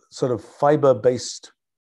sort of fiber-based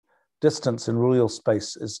distance in Rulio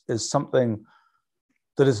space is something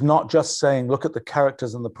that is not just saying, look at the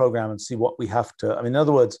characters in the program and see what we have to. I mean, in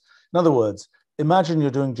other words, imagine you're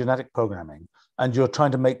doing genetic programming and you're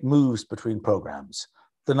trying to make moves between programs.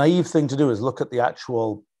 The naive thing to do is look at the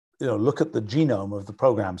actual, look at the genome of the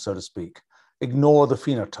program, so to speak, ignore the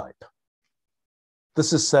phenotype.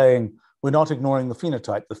 This is saying, we're not ignoring the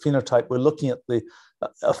phenotype. The phenotype, we're looking at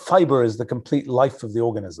a fiber is the complete life of the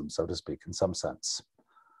organism, so to speak, in some sense.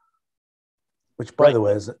 Which, by the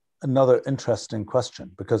way, is another interesting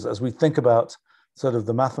question, because as we think about sort of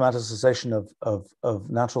the mathematicization of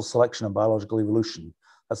natural selection and biological evolution,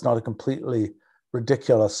 that's not a completely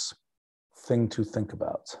ridiculous thing to think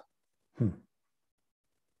about.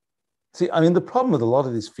 See, I mean, the problem with a lot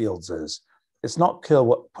of these fields is it's not clear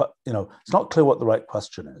it's not clear what the right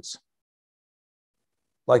question is.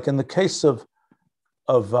 Like in the case of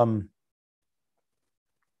I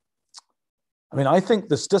mean, I think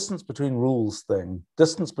this distance between rules thing,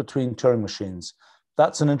 distance between Turing machines,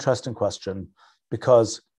 that's an interesting question,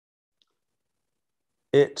 because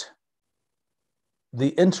the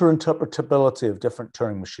interinterpretability of different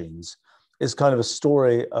Turing machines is kind of a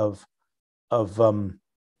story of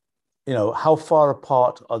how far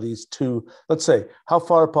apart are these two, let's say, how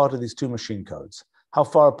far apart are these two machine codes? How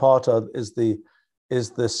far apart are these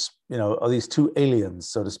two aliens,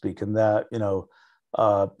 so to speak, and their,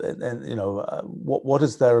 what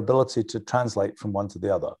is their ability to translate from one to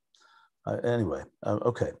the other?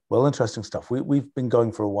 Okay, well, interesting stuff. We've been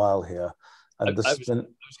going for a while here. And I was going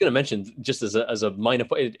to mention, just as a minor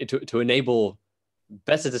point, to enable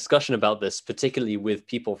better discussion about this, particularly with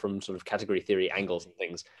people from sort of category theory angles and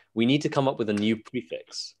things, we need to come up with a new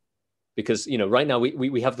prefix. Because right now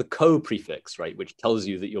we have the co-prefix, right, which tells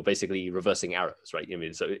you that you're basically reversing arrows, right? I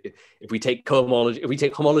mean, so if we take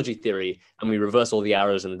homology theory and we reverse all the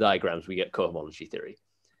arrows in the diagrams, we get cohomology theory.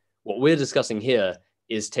 What we're discussing here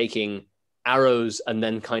is taking arrows and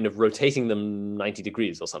then kind of rotating them 90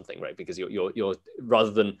 degrees or something, right? Because you're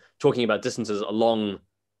rather than talking about distances along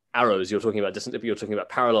arrows, you're talking about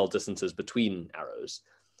parallel distances between arrows.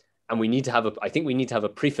 And I think we need to have a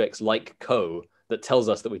prefix like co that tells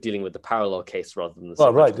us that we're dealing with the parallel case rather than the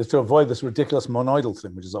well, right, just to avoid this ridiculous monoidal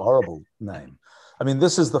thing, which is a horrible name. I mean,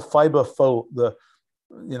 this is the FIFO.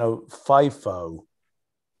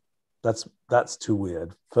 That's too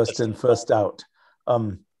weird. First in, first out.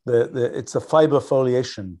 It's a fiber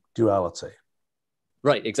foliation duality.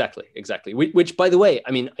 Right, exactly. Which, by the way,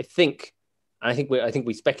 I mean, I think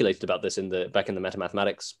we speculated about this back in the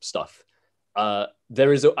metamathematics stuff. I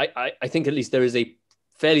think at least there is a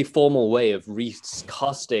fairly formal way of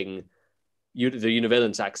recasting the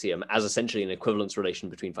univalence axiom as essentially an equivalence relation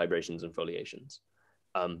between fibrations and foliations.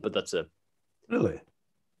 But that's really,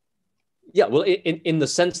 yeah. Well, in the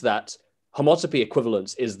sense that homotopy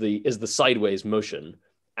equivalence is the sideways motion,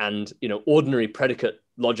 and ordinary predicate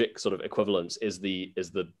logic sort of equivalence is the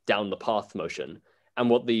down the path motion. And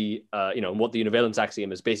what the univalence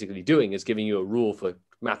axiom is basically doing is giving you a rule for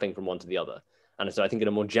mapping from one to the other. And so I think in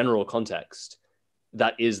a more general context,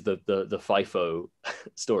 that is the FIFO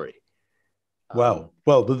story. Wow.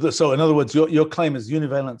 Well, so in other words, your claim is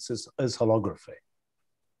univalence is holography.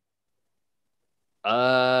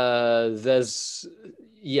 Or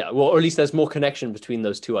at least there's more connection between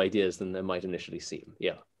those two ideas than there might initially seem.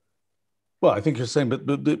 Yeah. Well, I think you're saying, but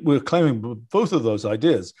we're claiming both of those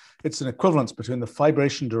ideas. It's an equivalence between the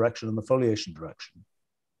fibration direction and the foliation direction.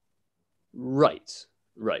 Right.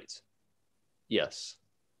 Yes.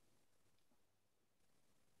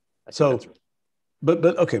 So, right. but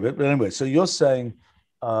anyway, so you're saying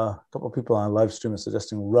a couple of people on our live stream are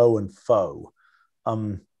suggesting rho and faux.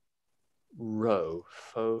 Rho,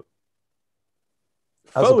 faux.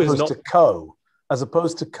 As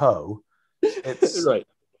opposed to co, it's right.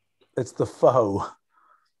 It's the faux.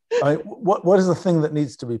 I mean, what is the thing that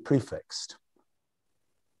needs to be prefixed?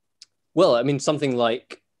 Well, I mean, something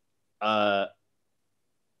like, we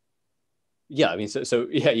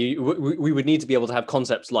would need to be able to have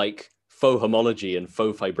concepts like faux homology and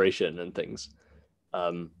faux fibration and things,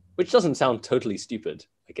 which doesn't sound totally stupid,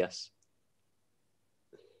 I guess.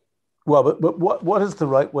 Well, but what is the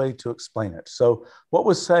right way to explain it? So what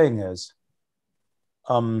we're saying is,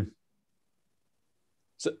 what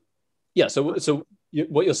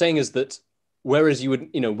you're saying is that whereas you would,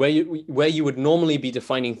 where you would normally be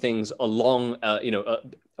defining things along,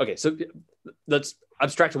 okay, so let's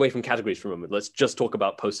abstract away from categories for a moment. Let's just talk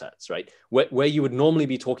about posets, right? Where you would normally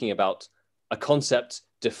be talking about a concept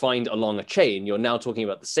defined along a chain, you're now talking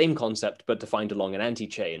about the same concept but defined along an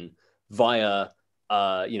anti-chain via,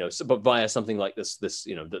 but via something like this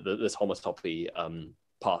homotopy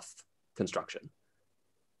path construction.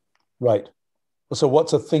 Right. So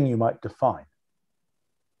what's a thing you might define?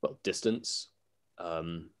 Well, distance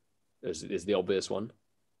is the obvious one.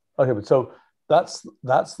 Okay, but so that's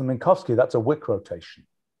the Minkowski. That's a Wick rotation.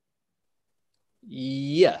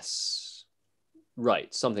 Yes,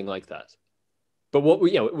 right, something like that. But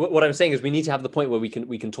what I'm saying is we need to have the point where we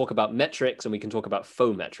can talk about metrics and we can talk about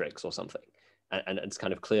faux metrics or something, and it's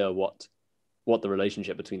kind of clear what the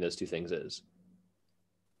relationship between those two things is.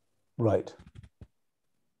 Right.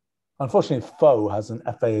 Unfortunately, faux has an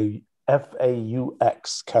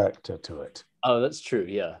FAUX character to it. Oh, that's true.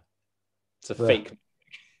 Yeah, it's a fake.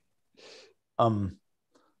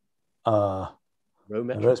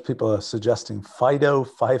 Various people are suggesting Fido,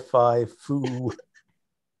 Fi-Fi, Foo.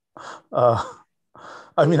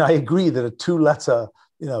 I mean, I agree that a 2-letter,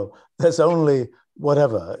 there's only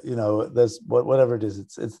whatever, there's whatever it is.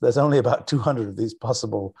 It's there's only about 200 of these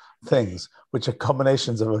possible things, which are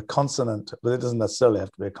combinations of a consonant, but it doesn't necessarily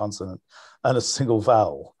have to be a consonant, and a single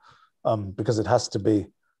vowel, because it has to be.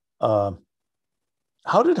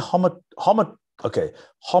 How did homo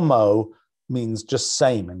means just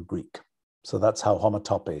same in Greek. So that's how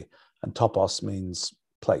homotopy, and topos means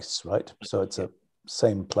place, right? So it's a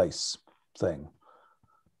same place thing.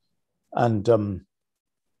 And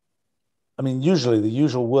I mean, usually the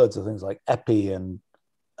usual words are things like epi and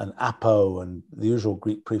apo and the usual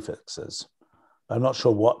Greek prefixes. I'm not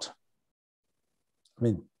sure what. I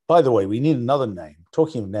mean, by the way, we need another name.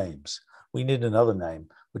 Talking of names, we need another name,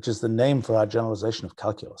 which is the name for our generalization of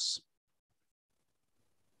calculus.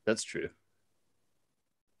 That's true.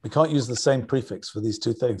 We can't use the same prefix for these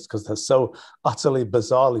two things because they're so utterly,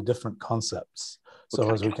 bizarrely different concepts. So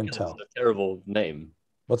as we can tell. Is a terrible name.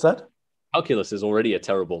 What's that? Calculus is already a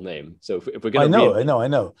terrible name. So if we're going to... I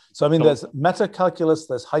know. So I mean, there's metacalculus,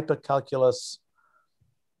 there's hypercalculus,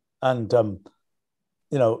 and,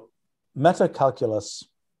 metacalculus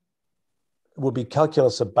would be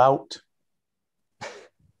calculus about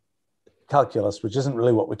calculus, which isn't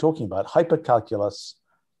really what we're talking about. Hypercalculus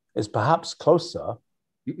is perhaps closer.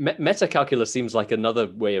 Metacalculus seems like another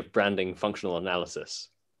way of branding functional analysis,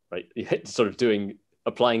 right? Sort of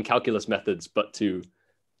applying calculus methods, but to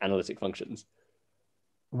analytic functions.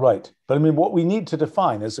 Right. But I mean, what we need to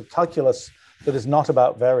define is a calculus that is not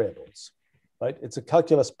about variables, right? It's a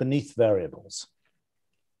calculus beneath variables,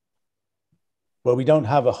 where we don't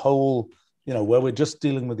have a whole, where we're just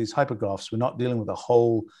dealing with these hypergraphs. We're not dealing with a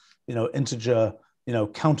whole, integer,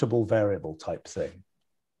 countable variable type thing.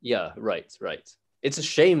 Yeah, right. It's a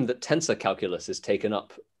shame that tensor calculus is taken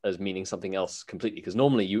up as meaning something else completely, because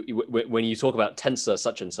normally when you talk about tensor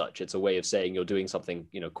such and such, it's a way of saying you're doing something,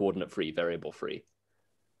 coordinate free, variable free.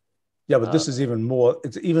 Yeah, but this is even more,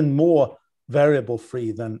 it's even more variable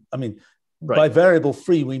free than, I mean, right. By variable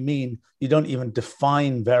free, we mean you don't even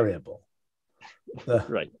define variable.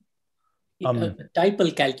 Right.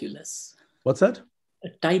 Typal calculus. What's that? A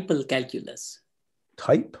typal calculus.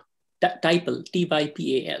 Type? Typal,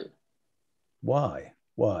 T-Y-P-A-L. Why?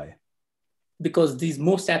 Because these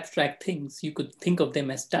most abstract things, you could think of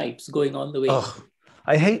them as types going all the way. Oh,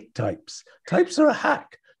 I hate types. Types are a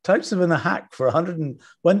hack. Types have been a hack for 100.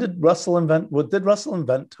 When did Russell invent? Did Russell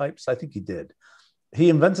invent types? I think he did. He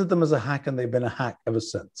invented them as a hack, and they've been a hack ever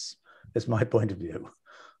since. Is my point of view.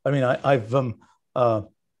 I mean,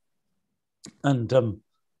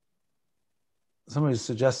 somebody's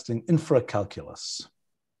suggesting infracalculus.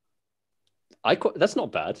 That's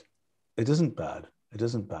not bad. It isn't bad. It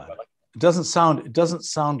doesn't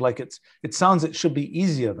sound like it sounds it should be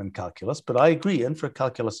easier than calculus, but I agree.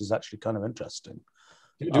 Infracalculus is actually kind of interesting.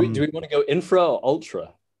 Do we want to go infra or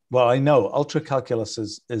ultra? Well, I know ultra calculus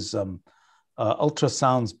is ultra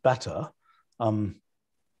sounds better.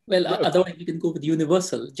 Well, otherwise we can go with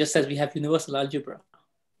universal, just as we have universal algebra,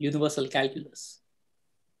 universal calculus.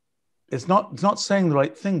 It's not saying the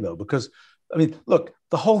right thing though, because I mean, look,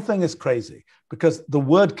 the whole thing is crazy because the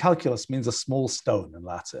word calculus means a small stone in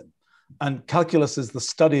Latin, and calculus is the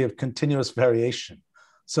study of continuous variation.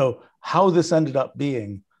 So how this ended up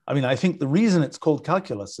being, I mean, I think the reason it's called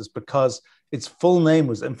calculus is because its full name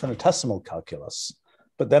was infinitesimal calculus,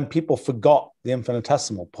 but then people forgot the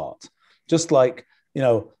infinitesimal part. Just like,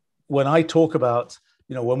 when I talk about,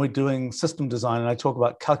 when we're doing system design and I talk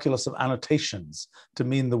about calculus of annotations to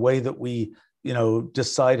mean the way that we,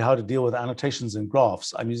 decide how to deal with annotations in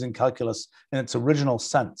graphs, I'm using calculus in its original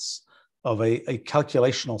sense of a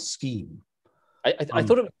calculational scheme. I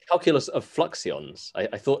thought of calculus of fluxions.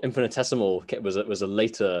 I thought infinitesimal was a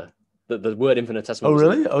later, the word infinitesimal. Oh,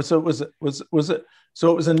 really? So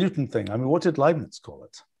it was a Newton thing. I mean, what did Leibniz call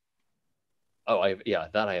it? Oh,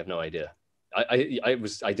 that I have no idea.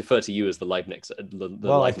 I defer to you as the Leibniz.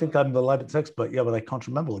 Well, I think I'm the Leibniz expert. Yeah, but I can't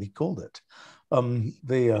remember what he called it.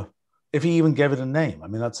 If he even gave it a name. I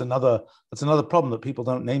mean, that's another problem that people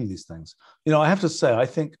don't name these things. I have to say, I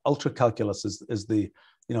think ultracalculus is the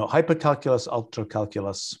hypercalculus,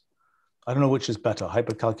 ultracalculus, I don't know which is better,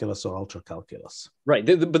 hypercalculus or ultracalculus. Right.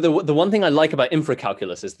 But the one thing I like about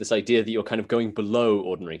infracalculus is this idea that you're kind of going below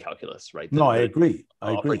ordinary calculus, right? No, I agree.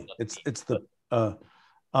 I agree. It's the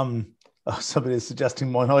somebody is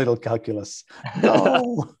suggesting monoidal calculus.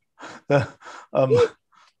 No, but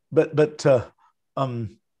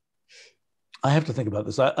I have to think about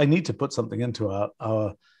this. I need to put something into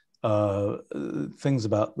our things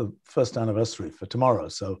about the first anniversary for tomorrow.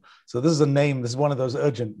 So this is a name. This is one of those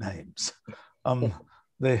urgent names. I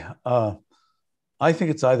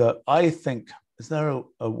think it's either. I think, is there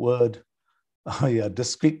a word? Oh yeah,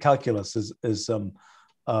 discrete calculus is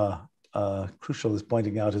Crucial is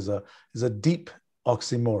pointing out is a deep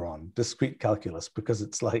oxymoron, discrete calculus, because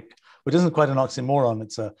it's like, it isn't quite an oxymoron.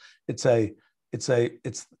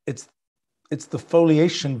 It's the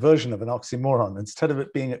foliation version of an oxymoron. Instead of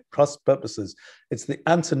it being at cross purposes, it's the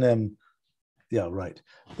antonym. Yeah, right.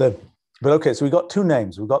 But okay, so we got two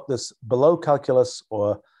names. We've got this below calculus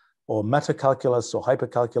or metacalculus or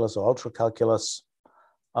hypercalculus or ultracalculus.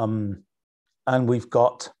 And we've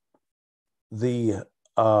got the,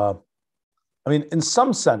 I mean, in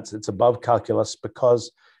some sense, it's above calculus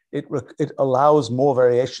because it allows more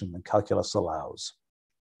variation than calculus allows.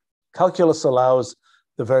 Calculus allows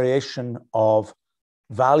the variation of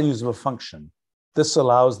values of a function. This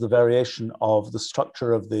allows the variation of the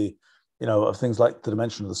structure of the, of things like the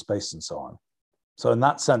dimension of the space and so on. So in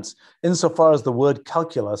that sense, insofar as the word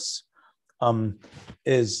calculus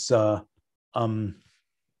is, I mean,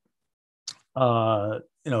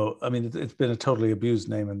 it's been a totally abused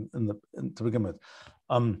name to begin with.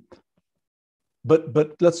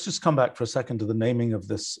 But let's just come back for a second to the naming of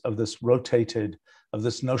this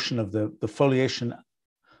notion of the foliation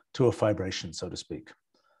to a fibration, so to speak.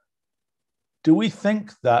 Do we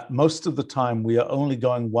think that most of the time we are only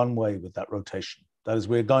going one way with that rotation? That is,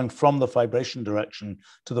 we're going from the fibration direction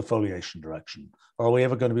to the foliation direction. Or are we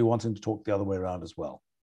ever going to be wanting to talk the other way around as well?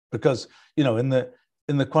 Because, in the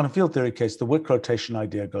quantum field theory case, the Wick rotation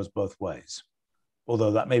idea goes both ways,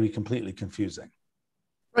 although that may be completely confusing.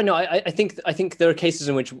 Right. No, I think there are cases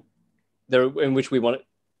in which we want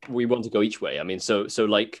to go each way. I mean, so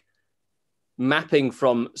like mapping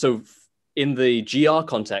in the GR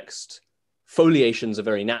context, foliations are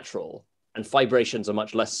very natural and fibrations are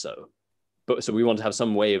much less so. But so we want to have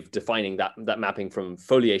some way of defining that mapping from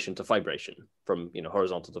foliation to fibration, from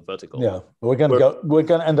horizontal to vertical. Yeah, we're going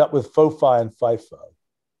to end up with faux-fi and FIFO.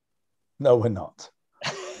 No, we're not.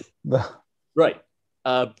 Right.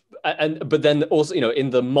 But then also, in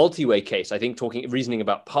the multi-way case, I think reasoning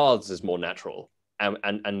about paths is more natural,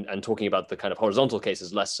 and talking about the kind of horizontal case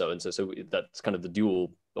is less so. And so that's kind of the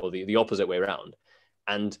dual or the opposite way around.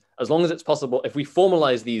 And as long as it's possible, if we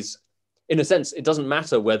formalize these, in a sense, it doesn't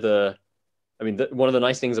matter whether, I mean, one of the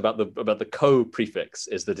nice things about the co prefix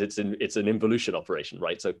is that it's an involution operation,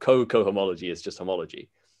 right? So cohomology is just homology.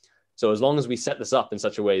 So as long as we set this up in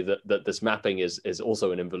such a way that this mapping is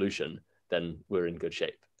also an involution, then we're in good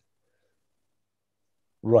shape.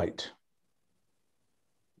 Right.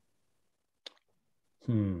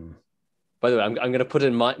 By the way, I'm going to put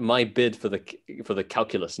in my bid for the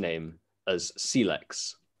calculus name as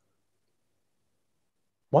Silex.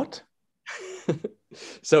 What?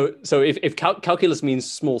 So if calculus means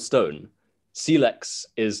small stone, Silex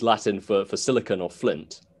is Latin for silicon or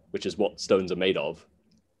flint, which is what stones are made of.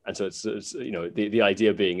 And so it's the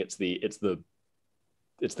idea being it's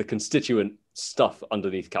the constituent stuff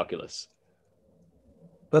underneath calculus.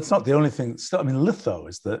 That's not the only thing. I mean, litho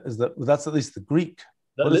is that's at least the Greek.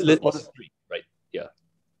 Litho is Greek, right? Yeah.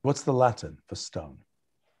 What's the Latin for stone?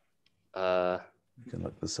 You can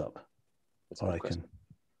look this up. Or I can.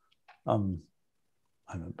 I'm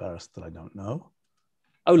embarrassed that I don't know.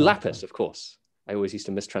 Oh, lapis, of course. I always used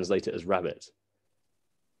to mistranslate it as rabbit.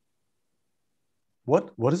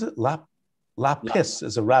 What is it? Lapis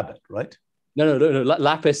is a rabbit, right? No.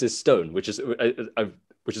 Lapis is stone, which is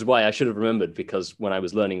why I should have remembered, because when I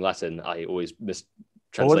was learning Latin, I always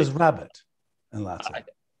mistranslated. What is rabbit in Latin?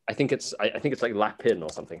 I think it's like lapin or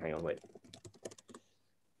something. Hang on, wait.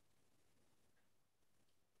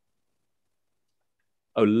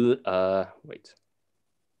 Oh, wait.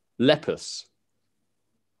 Lepus.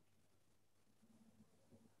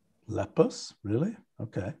 Lepus? Really?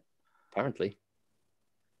 Okay. Apparently.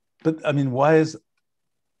 But I mean, what is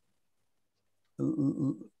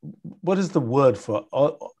the word for,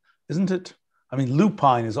 isn't it? I mean,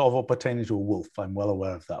 lupine is all pertaining to a wolf. I'm well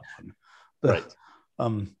aware of that one. Right.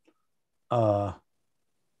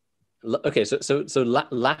 Okay, so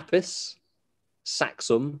lapis,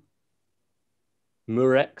 saxum,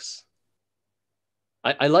 murex.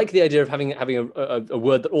 I like the idea of having a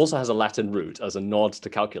word that also has a Latin root as a nod to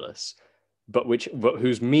calculus. but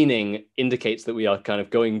whose meaning indicates that we are kind of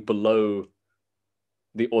going below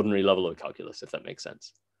the ordinary level of calculus, if that makes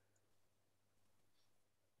sense.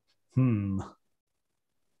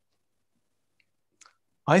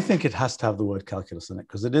 I think it has to have the word calculus in it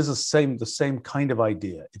because it is the same kind of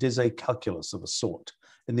idea. It is a calculus of a sort.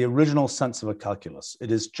 In the original sense of a calculus,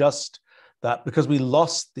 it is just that because we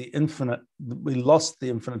lost the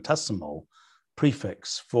infinitesimal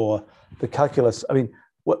prefix for the calculus. I mean,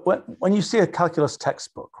 when you see a calculus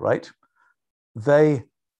textbook, right?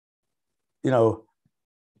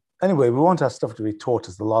 Anyway, we want our stuff to be taught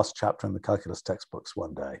as the last chapter in the calculus textbooks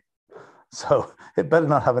one day. So it better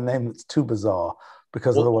not have a name that's too bizarre,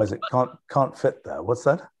 because otherwise it can't fit there. What's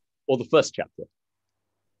that? Or the first chapter.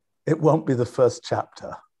 It won't be the first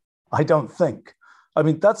chapter, I don't think. I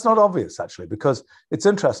mean, that's not obvious, actually, because it's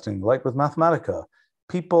interesting. Like with Mathematica,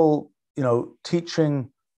 people,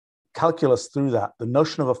 teaching calculus through that, the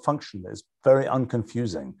notion of a function is very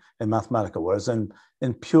unconfusing in Mathematica, whereas in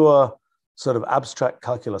pure sort of abstract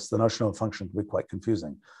calculus, the notion of a function can be quite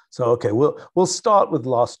confusing. So, okay, we'll start with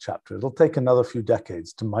last chapter. It'll take another few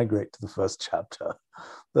decades to migrate to the first chapter,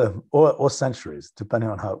 or centuries, depending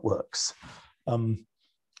on how it works.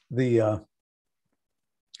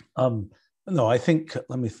 No, I think,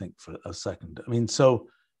 let me think for a second. I mean, so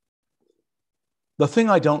the thing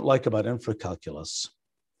I don't like about infracalculus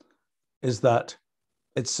is that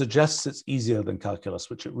it suggests it's easier than calculus,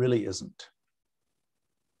 which it really isn't.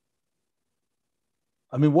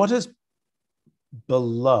 I mean, what is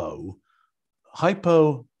below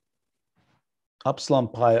hypo epsilon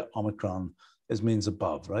pi omicron means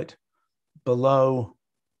above, right? Below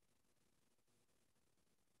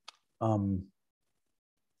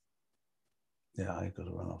yeah, I got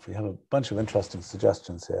to run off. We have a bunch of interesting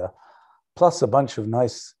suggestions here, plus a bunch of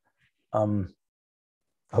nice, oh,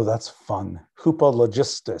 that's fun.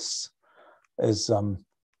 Hupologistis is,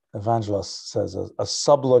 Evangelos says, a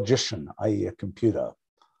sublogician, i.e. a computer.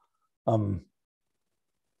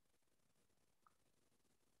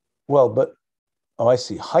 Well, but, oh, I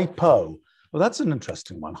see, hypo. Well, that's an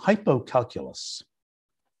interesting one, hypocalculus,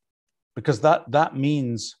 because that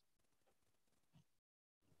means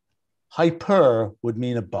hyper would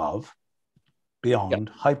mean above,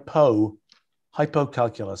 beyond. Yep.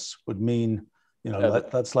 Hypocalculus would mean,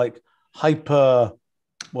 that's like hyper,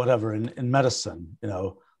 whatever in medicine,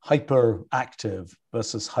 hyperactive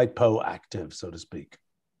versus hypoactive, so to speak.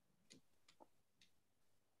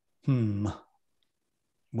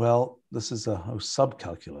 Well, this is a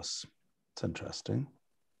subcalculus. It's interesting.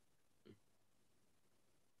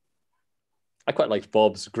 I quite liked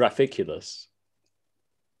Bob's graphiculus.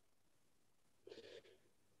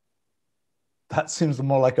 That seems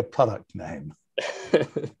more like a product name.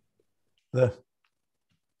 And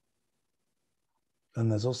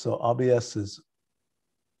there's also RBS's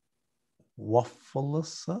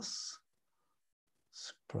Waffleus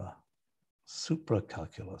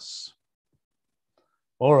supracalculus.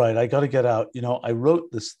 All right, I got to get out. I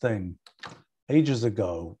wrote this thing ages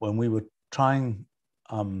ago when we were trying.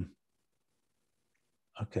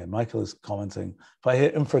 Okay, Michael is commenting. If I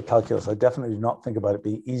hear infracalculus, I definitely do not think about it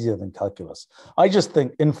being easier than calculus. I just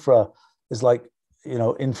think infra is like,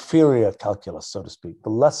 inferior calculus, so to speak,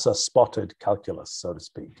 the lesser spotted calculus, so to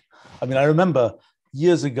speak. I mean, I remember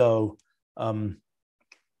years ago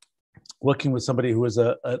working with somebody who was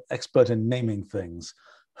an expert in naming things,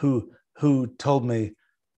 who told me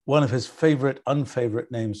one of his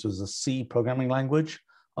unfavorite names was a C programming language,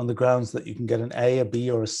 on the grounds that you can get an A, a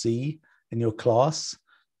B, or a C in your class.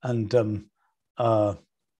 And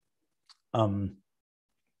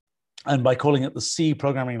by calling it the C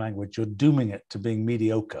programming language, you're dooming it to being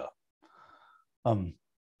mediocre.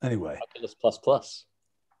 Anyway. Calculus plus plus.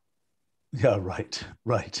 Yeah, right.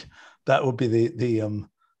 That would be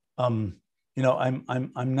I'm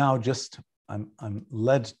now just I'm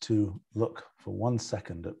led to look for 1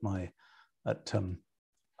 second at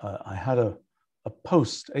I had a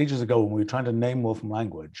post ages ago when we were trying to name Wolfram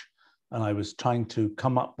language. And I was trying to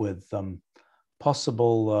come up with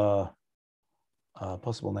possible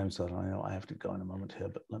names. I don't know. I have to go in a moment here,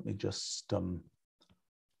 but let me just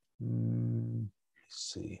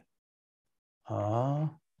see.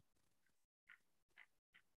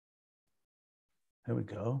 Here we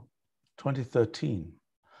go. 2013.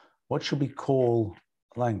 What should we call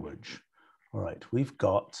language? All right, we've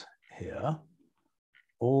got here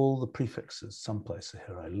all the prefixes. Someplace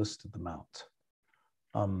here I listed them out.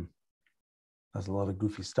 There's a lot of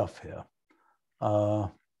goofy stuff here.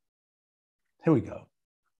 Here we go.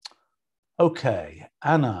 Okay,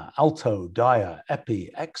 Anna, alto, dia,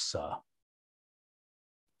 epi, exa.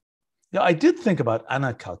 Yeah, I did think about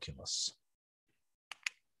anacalculus.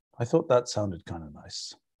 I thought that sounded kind of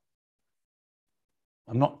nice.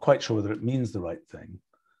 I'm not quite sure whether it means the right thing.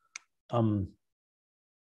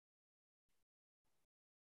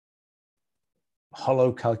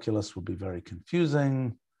 Hollow calculus would be very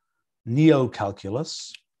confusing.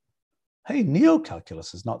 Neo-calculus. Hey,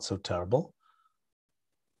 neo-calculus is not so terrible.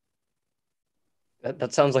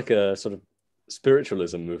 That sounds like a sort of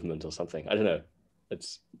spiritualism movement or something. I don't know.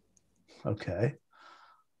 It's okay.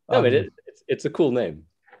 No, it's a cool name.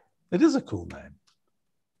 It is a cool name.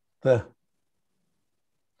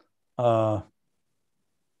 I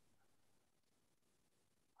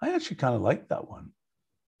actually kind of like that one.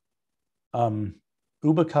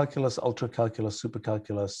 Uber calculus, ultra calculus, super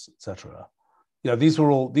calculus, etc. Yeah, these were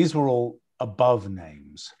all above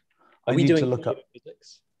names. I need to look up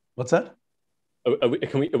physics. What's that? Are we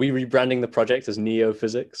rebranding the project as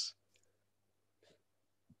Neo-Physics?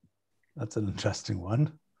 That's an interesting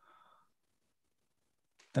one.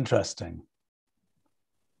 Interesting.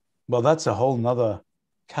 Well, that's a whole nother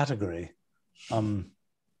category.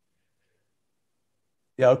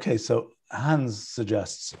 Yeah, okay, so Hans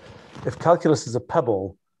suggests, if calculus is a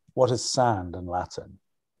pebble, what is sand in Latin?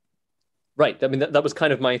 Right, I mean, that was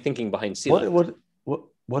kind of my thinking behind silex.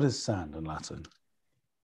 What is sand in Latin?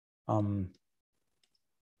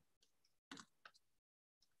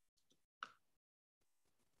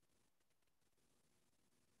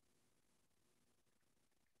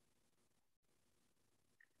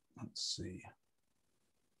 Let's see.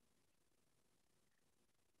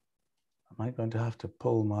 Am I going to have to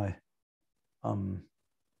pull my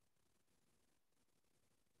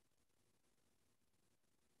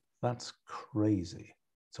that's crazy.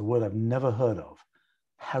 It's a word I've never heard of.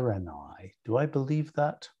 Herenai. Do I believe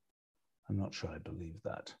that? I'm not sure I believe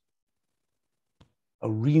that.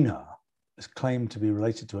 Arena is claimed to be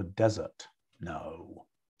related to a desert. No.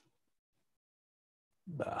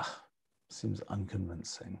 Bah, seems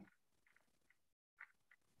unconvincing.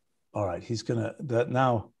 All right, he's gonna,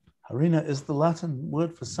 now, arena is the Latin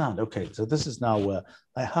word for sand. Okay, so this is now where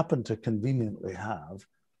I happen to conveniently have,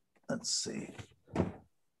 let's see.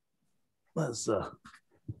 Let's, I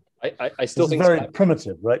still think it's very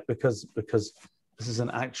primitive, right? Because this is an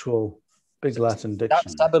actual big Latin dictionary.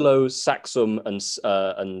 Stabilo, Saxum, and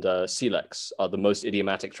Silex are the most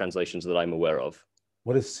idiomatic translations that I'm aware of.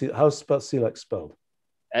 What is how's Silex spelled?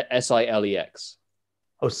 Silex.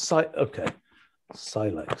 Oh, okay.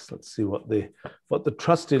 Silex. Let's see what the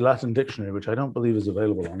trusty Latin dictionary, which I don't believe is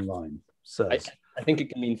available online, says. I think it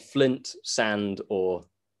can mean flint, sand, or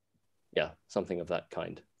something of that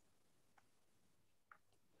kind.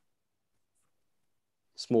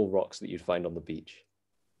 Small rocks that you'd find on the beach.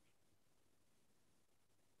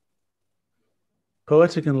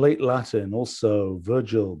 Poetic and late Latin, also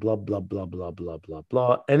Virgil, blah, blah, blah, blah, blah, blah,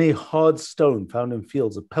 blah. Any hard stone found in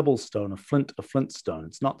fields, a pebble stone, a flint stone.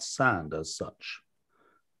 It's not sand as such.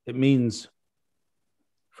 It means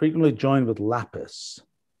frequently joined with lapis.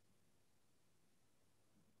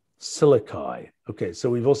 Silicae. Okay,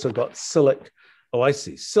 so we've also got silic. Oh, I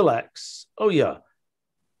see. Silex. Oh, yeah.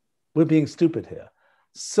 We're being stupid here.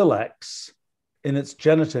 Silex in its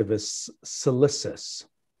genitive is silicis.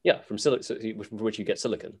 Yeah, from which you get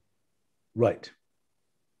silicon. Right.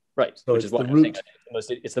 Right. So which is what I think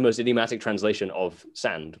it's the most idiomatic translation of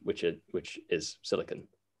sand, which is silicon.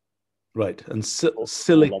 Right. And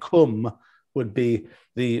silicum would be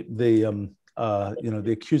the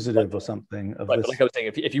accusative or something of right, this. But like I was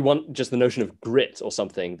saying, if you want just the notion of grit or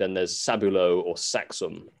something, then there's sabulo or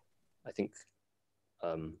saxum, I think.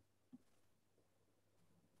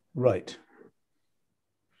 Right.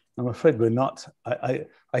 I'm afraid we're not. I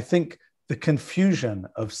think the confusion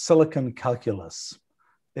of silicon calculus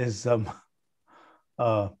is, look,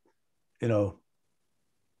 I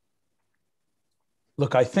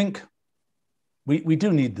think we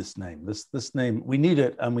do need this name. This name, we need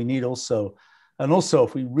it, and we need also,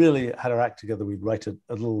 if we really had our act together, we'd write a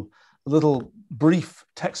little brief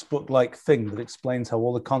textbook-like thing that explains how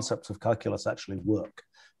all the concepts of calculus actually work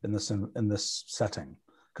in this setting.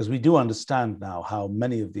 Because we do understand now how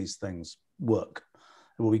many of these things work.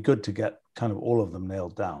 It will be good to get kind of all of them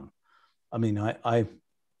nailed down. I mean,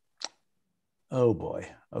 oh boy,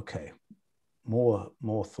 okay, more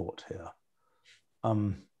thought here.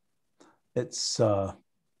 It's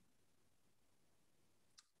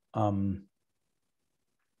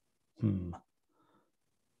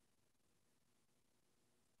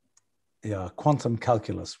yeah, quantum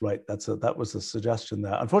calculus, right? That was a suggestion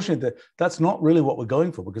there. Unfortunately, that's not really what we're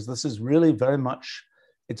going for, because this is really very much,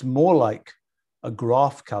 it's more like a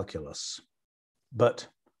graph calculus. But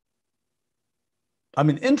I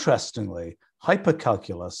mean, interestingly,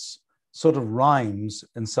 hypercalculus sort of rhymes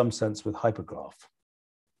in some sense with hypergraph.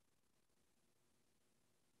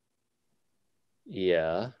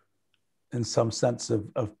 Yeah. In some sense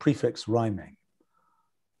of prefix rhyming.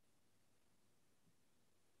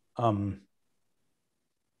 And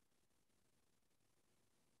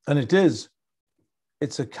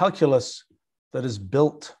it's a calculus that is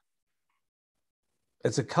built,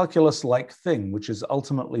 it's a calculus-like thing, which is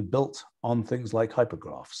ultimately built on things like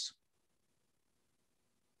hypergraphs.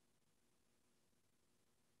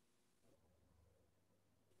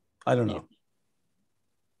 I don't know.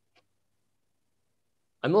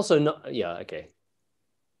 I'm also not, yeah, okay.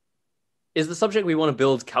 Is the subject we want to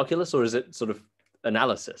build calculus, or is it sort of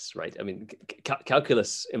analysis, right? I mean,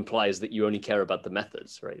 calculus implies that you only care about the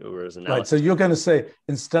methods, right? Whereas analysis. Right. So you're going to say,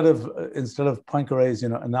 instead of Poincaré's,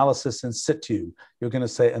 analysis in situ, you're going to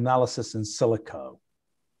say analysis in silico.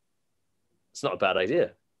 It's not a bad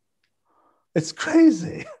idea. It's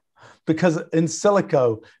crazy, because in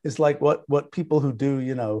silico is like what people who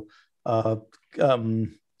do,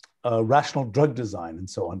 rational drug design and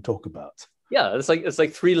so on talk about. Yeah, it's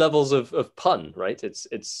like 3 levels of pun, right?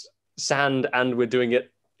 It's sand, and we're doing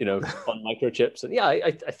it, on microchips. And yeah,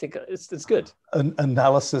 I think it's good. An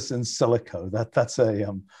analysis in silico. That's a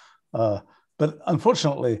but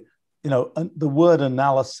unfortunately, the word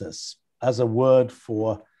analysis as a word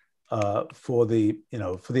for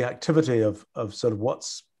the activity of sort of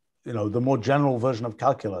what's the more general version of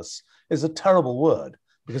calculus is a terrible word,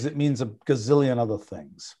 because it means a gazillion other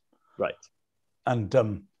things. Right. And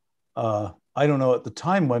I don't know, at the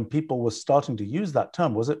time when people were starting to use that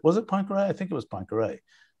term, was it Poincaré? I think it was Poincaré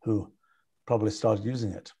who probably started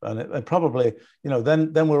using it. And it probably,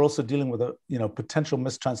 then we're also dealing with a, potential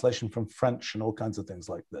mistranslation from French and all kinds of things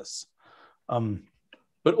like this.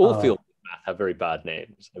 But all fields of math have very bad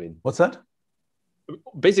names. I mean, what's that?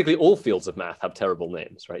 Basically, all fields of math have terrible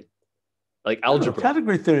names, right? Like algebra.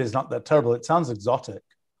 Category theory is not that terrible. It sounds exotic.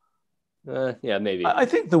 Yeah, maybe. I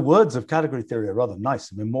think the words of category theory are rather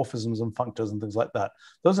nice. I mean, morphisms and functors and things like that.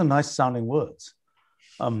 Those are nice sounding words.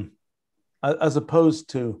 As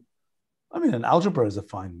opposed to, I mean, an algebra is a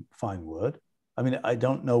fine word. I mean, I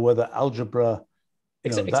don't know whether algebra,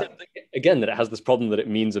 except again, that it has this problem that it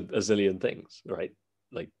means a zillion things, right?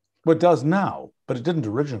 Like, well, it does now, but it didn't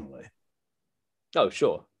originally. Oh,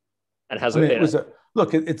 sure. And has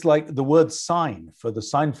look, it's like the word sine for the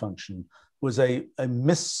sine function was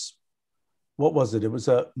what was it? It was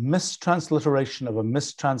a mistransliteration of a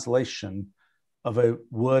mistranslation of a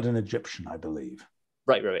word in Egyptian, I believe.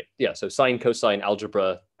 Right. Yeah. So sine, cosine,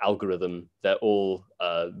 algebra, algorithm, they're all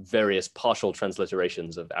various partial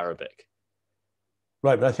transliterations of Arabic.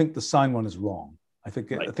 Right. But I think the sine one is wrong. I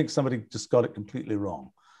think somebody just got it completely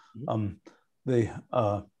wrong.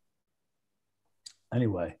 Mm-hmm.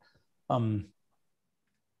 Anyway,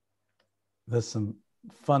 there's some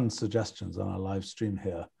fun suggestions on our live stream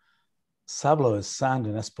here. Sablo is sand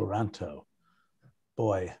in Esperanto.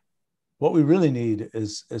 Boy, what we really need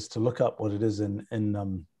is to look up what it is in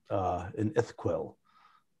Ithquil.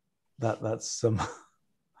 That's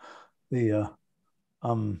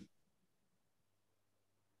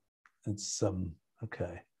it's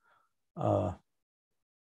okay.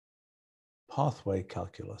 Pathway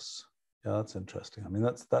calculus. Yeah, that's interesting. I mean,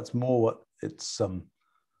 that's more what it's all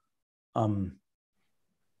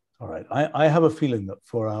right. I have a feeling that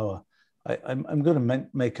for our I'm going to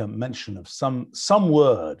make a mention of some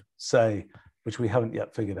word, say, which we haven't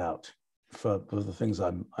yet figured out for the things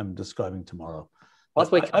I'm describing tomorrow.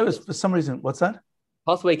 I was, for some reason, what's that?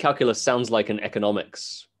 Pathway calculus sounds like an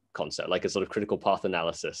economics concept, like a sort of critical path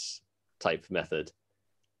analysis type method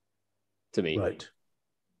to me. Right.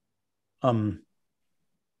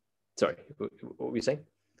 Sorry, what were you saying?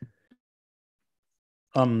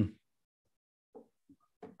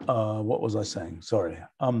 What was I saying? Sorry.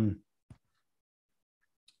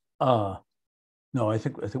 No, I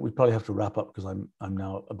think we probably have to wrap up, because I'm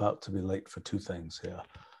now about to be late for 2 things here,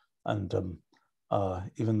 and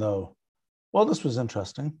even though, well, this was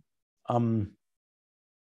interesting.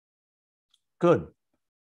 Good.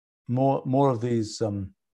 More of these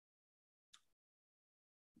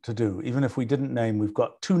to do. Even if we didn't name, we've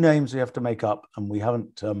got 2 names we have to make up, and we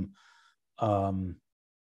haven't.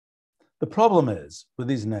 The problem is with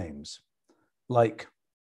these names, like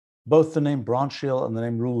both the name branchial and the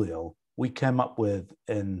name rulial, we came up with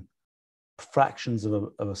in fractions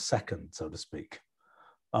of a second, so to speak.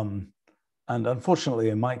 And unfortunately,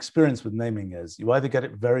 in my experience with naming is you either get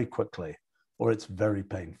it very quickly or it's very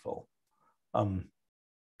painful. I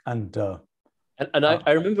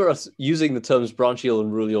remember us using the terms branchial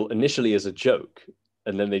and rulial initially as a joke,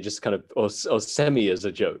 and then they just kind of, or semi as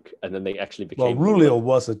a joke, and then they actually Well, became. Rulial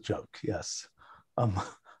was a joke, yes.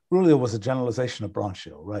 Rulial was a generalization of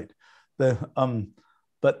branchial, right?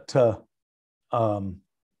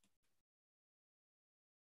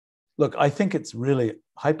 Look, I think it's really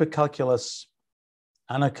hypercalculus,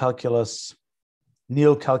 anacalculus,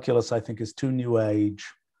 neocalculus, I think, is too new age.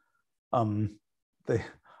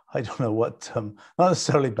 I don't know what, not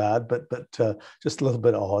necessarily bad, but just a little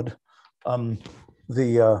bit odd.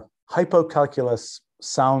 The hypocalculus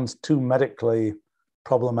sounds too medically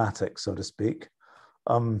problematic, so to speak.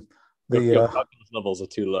 Your calculus levels are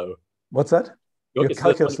too low. What's that? Your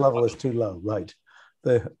calculus level is too low, right?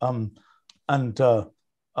 I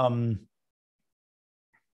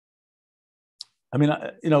mean,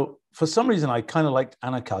 for some reason, I kind of liked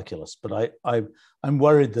anacalculus, but I'm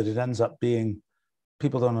worried that it ends up being,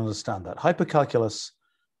 people don't understand that. Hypercalculus,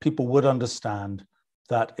 people would understand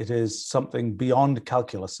that it is something beyond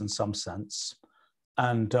calculus in some sense.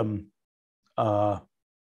 And,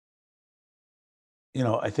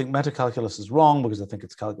 I think metacalculus is wrong because I think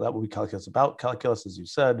that will be calculus about calculus, as you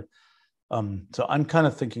said. So I'm kind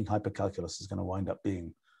of thinking hypercalculus is going to wind up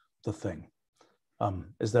being the thing.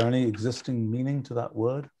 Is there any existing meaning to that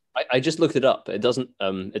word? I just looked it up. It doesn't.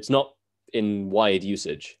 It's not in wide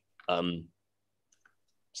usage.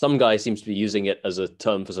 Some guy seems to be using it as a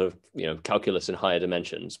term for sort of calculus in higher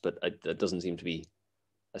dimensions, but that doesn't seem to be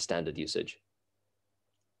a standard usage.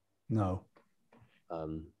 No.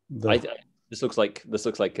 This looks like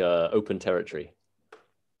open territory.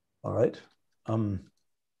 All right.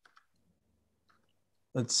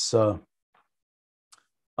 Let's. So.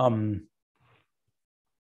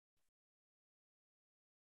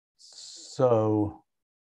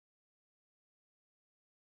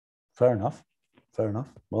 Fair enough.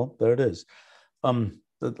 Well, there it is. At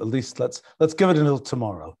least let's give it until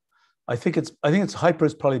tomorrow. I think it's hyper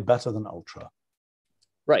is probably better than ultra.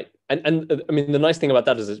 Right, and I mean the nice thing about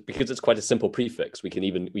that is because it's quite a simple prefix. We can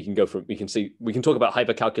talk about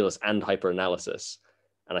hypercalculus and hyperanalysis,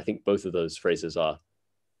 and I think both of those phrases are,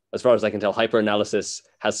 as far as I can tell, hyperanalysis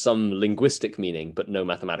has some linguistic meaning but no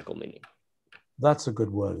mathematical meaning. That's a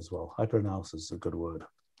good word as well. Hyperanalysis is a good word.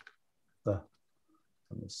 Let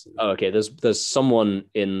me see. Oh, okay. There's someone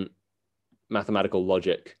in mathematical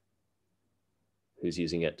logic who's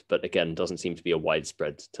using it, but again, doesn't seem to be a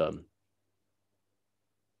widespread term.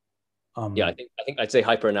 Yeah, I think I'd say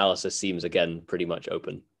hyperanalysis seems again pretty much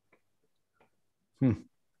open.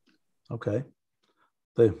 Okay.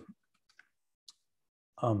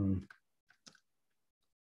 All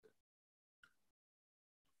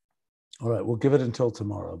right, we'll give it until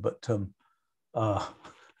tomorrow. But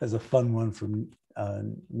there's a fun one from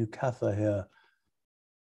Newcatha here.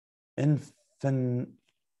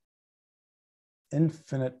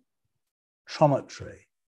 Infinitometry.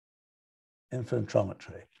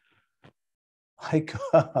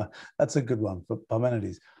 That's a good one for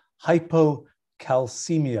Parmenides.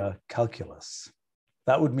 Hypocalcemia calculus.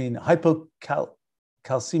 That would mean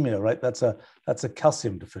hypocalcemia, right? That's a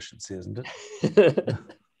calcium deficiency, isn't it?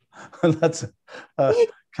 That's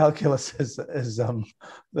calculus is the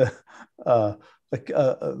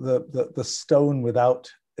stone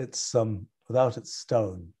without its stone.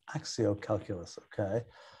 Axiocalculus. Okay,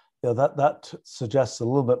 yeah, that suggests a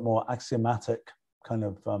little bit more axiomatic kind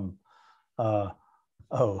of.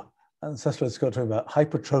 And Cecilia's got to talk about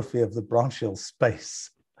hypertrophy of the branchial space.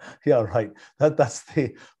 Yeah, right.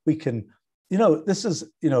 We can, this is,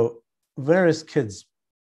 various kids,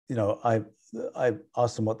 I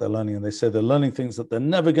asked them what they're learning and they say they're learning things that they're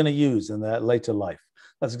never going to use in their later life.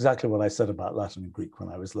 That's exactly what I said about Latin and Greek when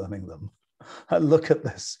I was learning them. Look at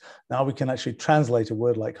this. Now we can actually translate a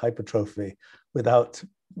word like hypertrophy without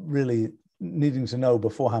really needing to know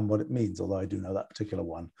beforehand what it means, although I do know that particular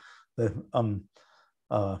one.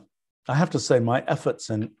 I have to say my efforts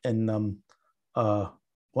in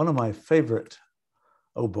one of my favorite,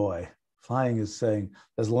 oh boy, Flying is saying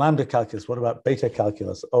there's lambda calculus. What about beta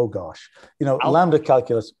calculus? Oh gosh, lambda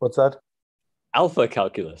calculus. What's that? Alpha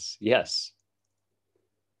calculus. Yes.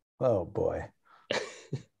 Oh boy.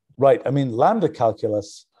 Right. I mean, lambda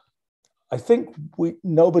calculus. I think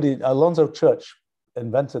Alonzo Church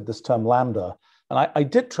invented this term lambda, and I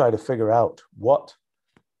did try to figure out what,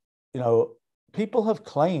 people have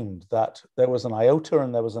claimed that there was an iota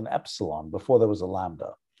and there was an epsilon before there was a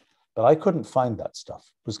lambda. But I couldn't find that stuff.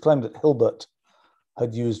 It was claimed that Hilbert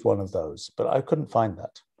had used one of those, but I couldn't find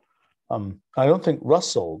that. I don't think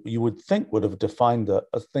Russell, you would think, would have defined a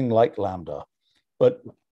thing like lambda, but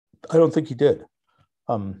I don't think he did.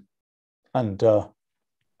 I don't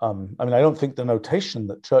think the notation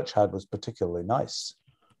that Church had was particularly nice.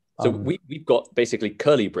 So we've got basically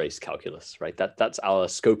curly brace calculus, right? That's our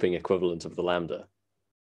scoping equivalent of the lambda.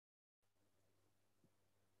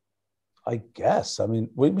 I guess. I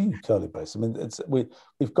mean, we mean curly brace. I mean,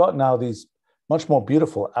 we've got now these much more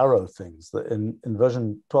beautiful arrow things that in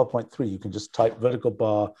version 12.3, you can just type vertical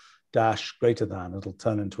bar dash greater than, it'll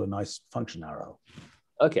turn into a nice function arrow.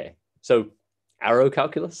 Okay, so arrow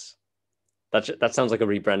calculus? That sounds like a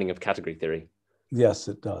rebranding of category theory. Yes,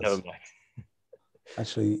 it does. Never mind.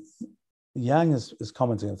 Actually, Yang is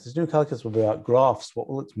commenting, if this new calculus will be about graphs, what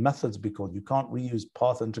will its methods be called? You can't reuse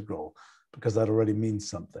path integral because that already means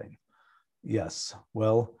something. Yes,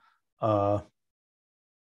 well, right.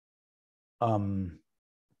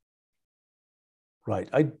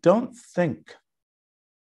 I don't think,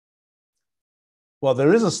 well,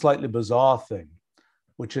 there is a slightly bizarre thing,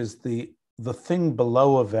 which is the thing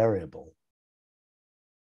below a variable.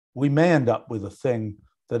 We may end up with a thing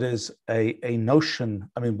that is a notion,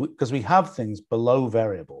 I mean, because we have things below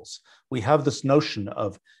variables. We have this notion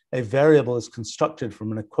of a variable is constructed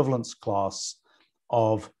from an equivalence class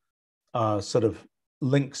of sort of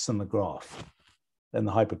links in the graph, in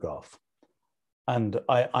the hypergraph. And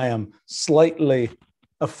I am slightly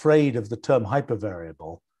afraid of the term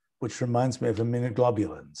hypervariable, which reminds me of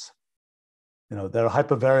immunoglobulins. You know, there are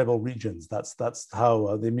hypervariable regions. That's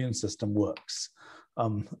how the immune system works. I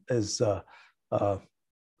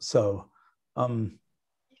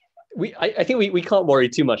think we can't worry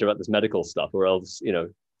too much about this medical stuff, or else, you know,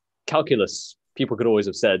 calculus, people could always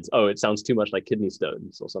have said, oh, it sounds too much like kidney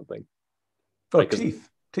stones or something. Oh, right? Teeth.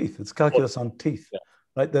 It's calculus on teeth, yeah.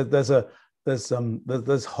 Right? There's a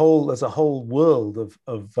whole world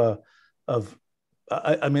of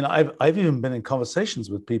I mean, I've even been in conversations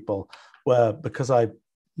with people where, because I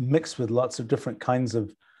mix with lots of different kinds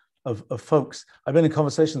of folks, I've been in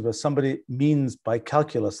conversations where somebody means by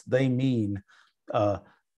calculus, they mean, you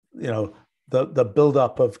know, the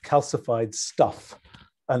buildup of calcified stuff.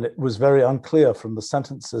 And it was very unclear from the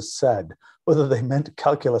sentences said whether they meant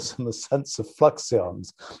calculus in the sense of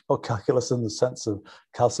fluxions or calculus in the sense of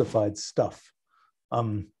calcified stuff.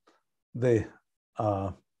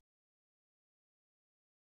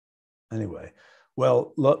 Anyway,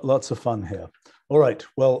 well, lots of fun here. All right,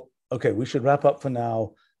 well, okay, we should wrap up for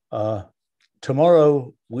now.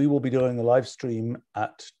 Tomorrow, we will be doing a live stream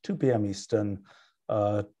at 2 p.m. Eastern,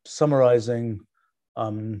 summarizing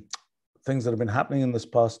things that have been happening in this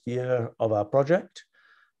past year of our project.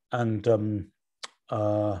 And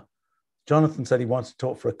Jonathan said he wants to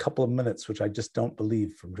talk for a couple of minutes, which I just don't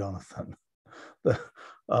believe from Jonathan.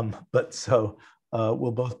 But so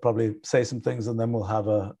we'll both probably say some things, and then we'll have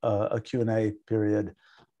a Q&A period,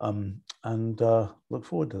 and look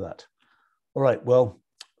forward to that. All right, well,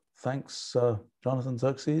 thanks, Jonathan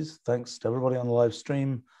Xerxes. Thanks to everybody on the live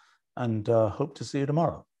stream, and hope to see you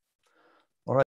tomorrow.